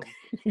all of them.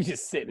 You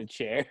just sit in a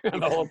chair the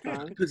whole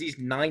time. because he's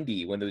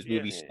 90 when those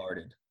movies Yeah.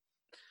 started.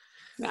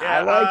 Nah,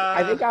 Yeah,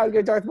 I think I would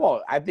go Darth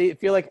Maul.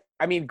 Feel like,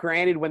 I mean,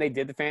 granted, when they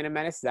did the Phantom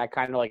Menace, that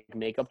kind of like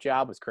makeup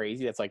job was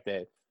crazy. That's like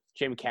the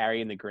Jim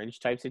Carrey and the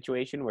Grinch type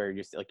situation where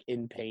you're just like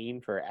in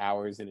pain for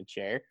hours in a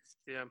chair.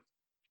 Yeah,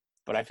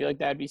 But I feel like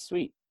that'd be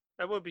sweet.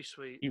 that would be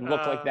sweet. You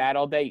look like that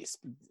all day,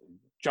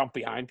 jump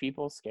behind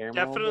people, scare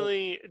them.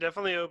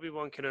 Definitely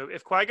Obi-Wan Kenobi.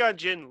 If Qui-Gon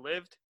Jinn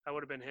lived, I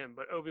would have been him.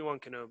 But Obi-Wan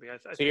Kenobi.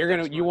 So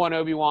you want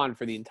Obi-Wan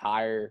for the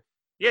entire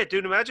Yeah,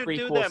 dude. Imagine doing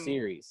prequel that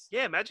series.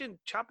 Yeah, imagine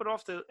chopping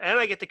off and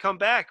I get to come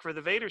back for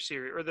the Vader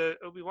series or the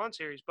Obi-Wan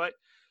series, but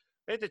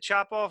they had to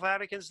chop off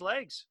Anakin's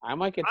legs. I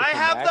might get to I come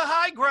have back. the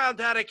high ground,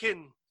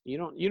 Anakin. You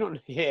don't.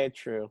 Yeah,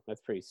 true. That's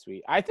pretty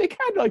sweet. I think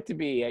I'd like to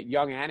be a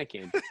young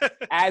Anakin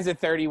as a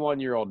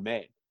 31-year-old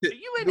man. Are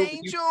you an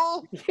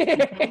angel?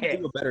 Yeah.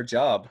 Do a better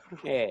job.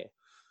 Yeah.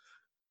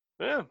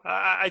 Yeah,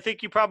 I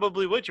think you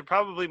probably would. You're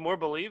probably more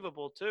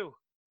believable too.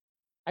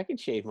 I could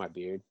shave my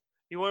beard.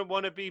 You wouldn't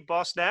want to be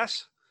Boss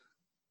Nass?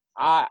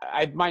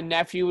 My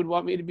nephew would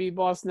want me to be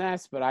Boss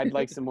Nass, but I'd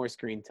like some more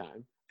screen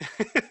time.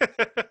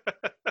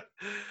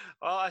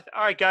 Well,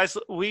 all right, guys.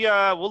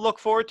 We'll look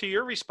forward to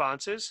your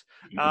responses.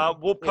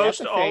 We'll post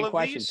That's a all fake of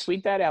question. these.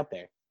 Tweet that out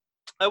there.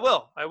 I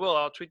will.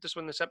 I'll tweet this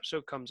when this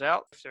episode comes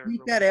out.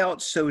 Tweet that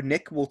out so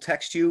Nick will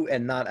text you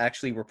and not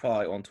actually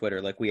reply on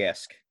Twitter like we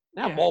ask.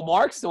 Now, Yeah. well,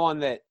 Mark's the one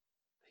that.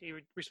 He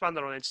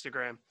responded on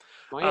Instagram.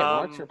 Well, yeah,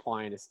 Mark's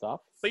replying to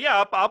stuff. But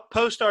yeah, I'll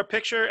post our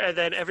picture and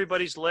then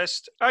everybody's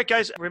list. All right,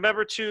 guys,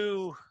 remember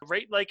to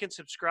rate, like, and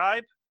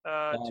subscribe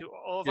to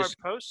all of our just-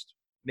 posts.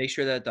 Make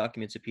sure that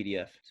document's a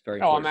PDF. It's very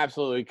Oh, I'm important.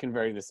 absolutely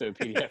converting this to a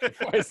PDF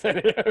before I send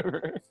it over.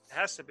 It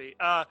has to be.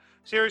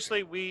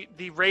 Seriously,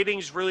 the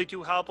ratings really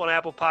do help on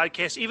Apple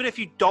Podcasts. Even if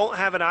you don't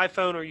have an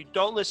iPhone or you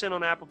don't listen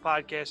on Apple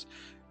Podcasts,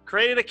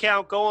 create an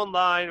account, go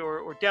online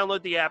or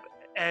download the app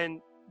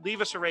and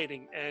leave us a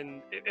rating.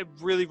 And it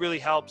really, really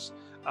helps.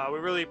 We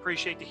really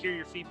appreciate to hear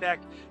your feedback.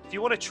 If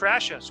you want to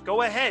trash us,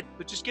 go ahead,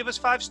 but just give us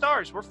 5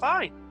 stars. We're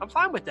fine. I'm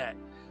fine with that.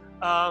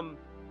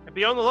 And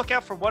be on the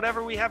lookout for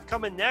whatever we have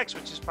coming next,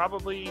 which is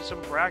probably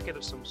some bracket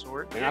of some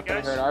sort. You're not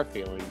going to hurt our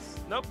feelings.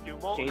 Nope, you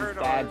won't Shane's hurt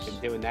dad's ours.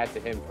 been doing that to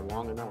him for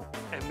long enough.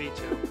 And me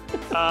too.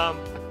 All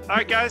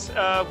right, guys,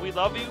 we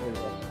love you.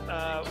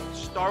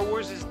 Star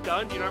Wars is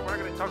done. We're not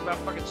going to talk about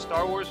fucking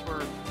Star Wars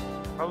for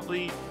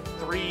probably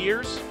 3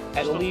 years.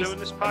 At Still least, doing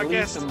this at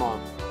least a podcast.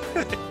 month.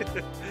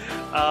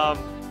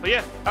 But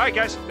yeah, all right,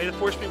 guys. May the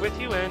force be with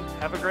you, and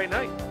have a great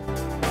night.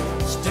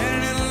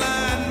 Standing in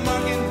line,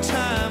 marking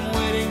time,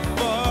 waiting for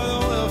the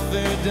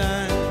welfare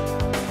dime.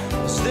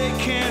 'Cause they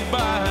can't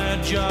buy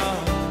a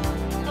job.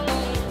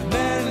 The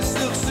man in the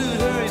silk suit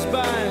hurries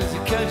by as he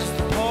catches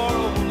the poor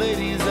old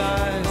lady's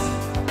eyes.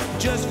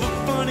 Just for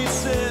fun, he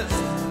says,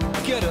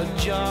 get a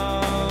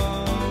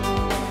job.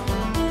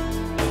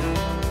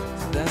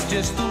 That's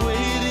just the way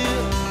it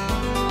is.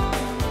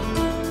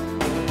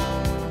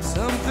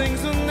 Some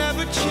things will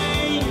never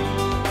change.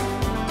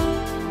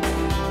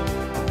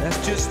 That's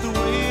just the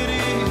way it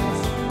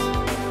is.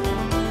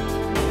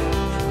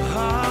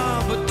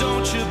 Ah, but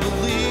don't you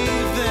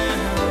believe them?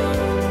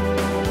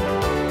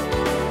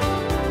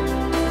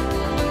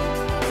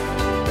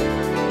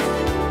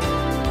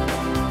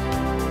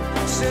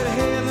 Said,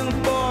 hey, little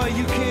boy,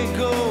 you can't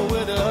go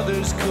where the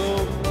others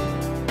go.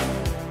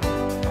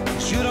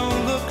 'Cause you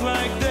don't look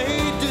like they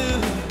do.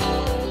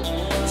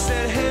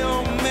 Said, hey,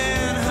 old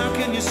man, how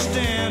can you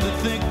stand to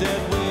think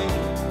that way?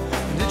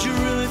 Did you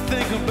really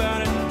think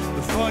about it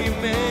before you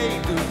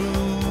made the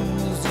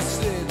rules? He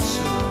said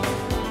so.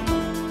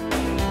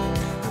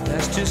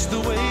 That's just the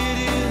way it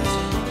is.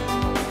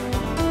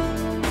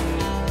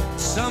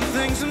 Some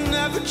things will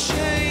never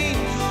change.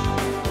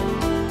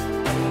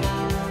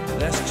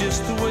 That's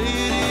just the way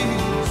it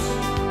is.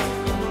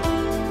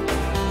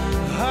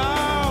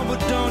 Oh, but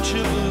don't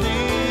you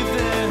believe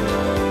them?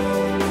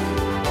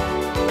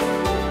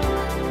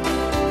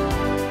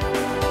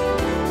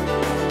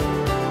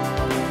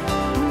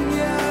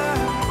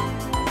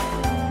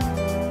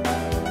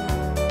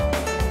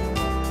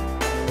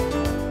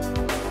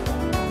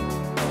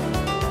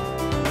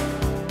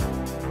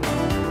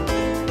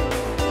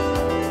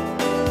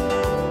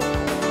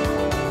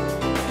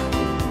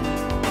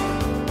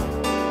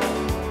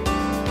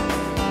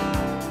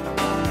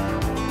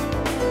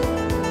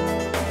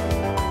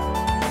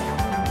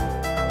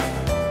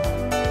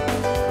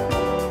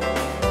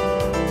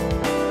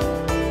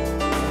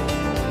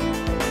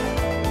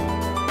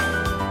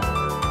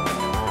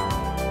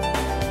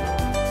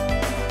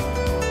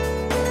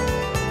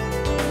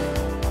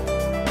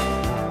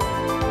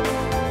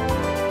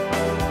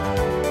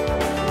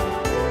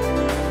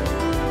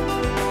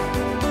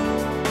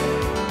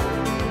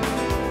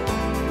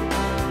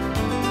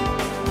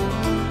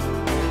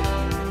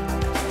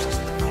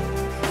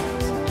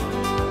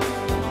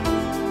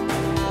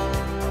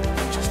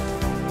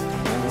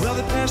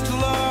 Well, they passed a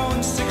law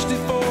in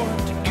 64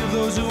 to give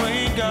those who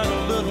ain't got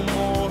a little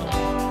more.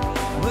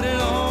 But it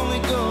only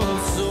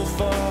goes so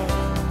far.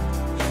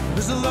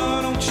 Because the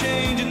law don't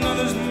change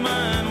another's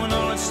mind when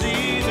all it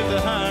sees at the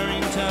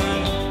hiring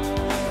time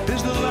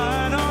is the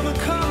line on the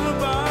collar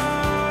bar.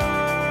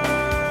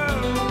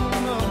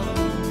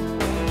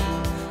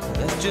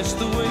 That's just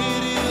the way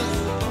it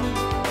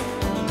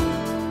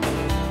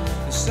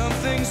is. Some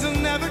things will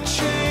never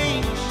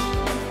change.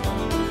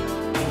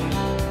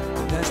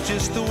 That's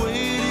just the way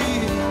it is.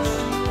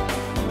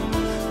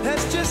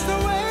 That's just the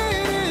way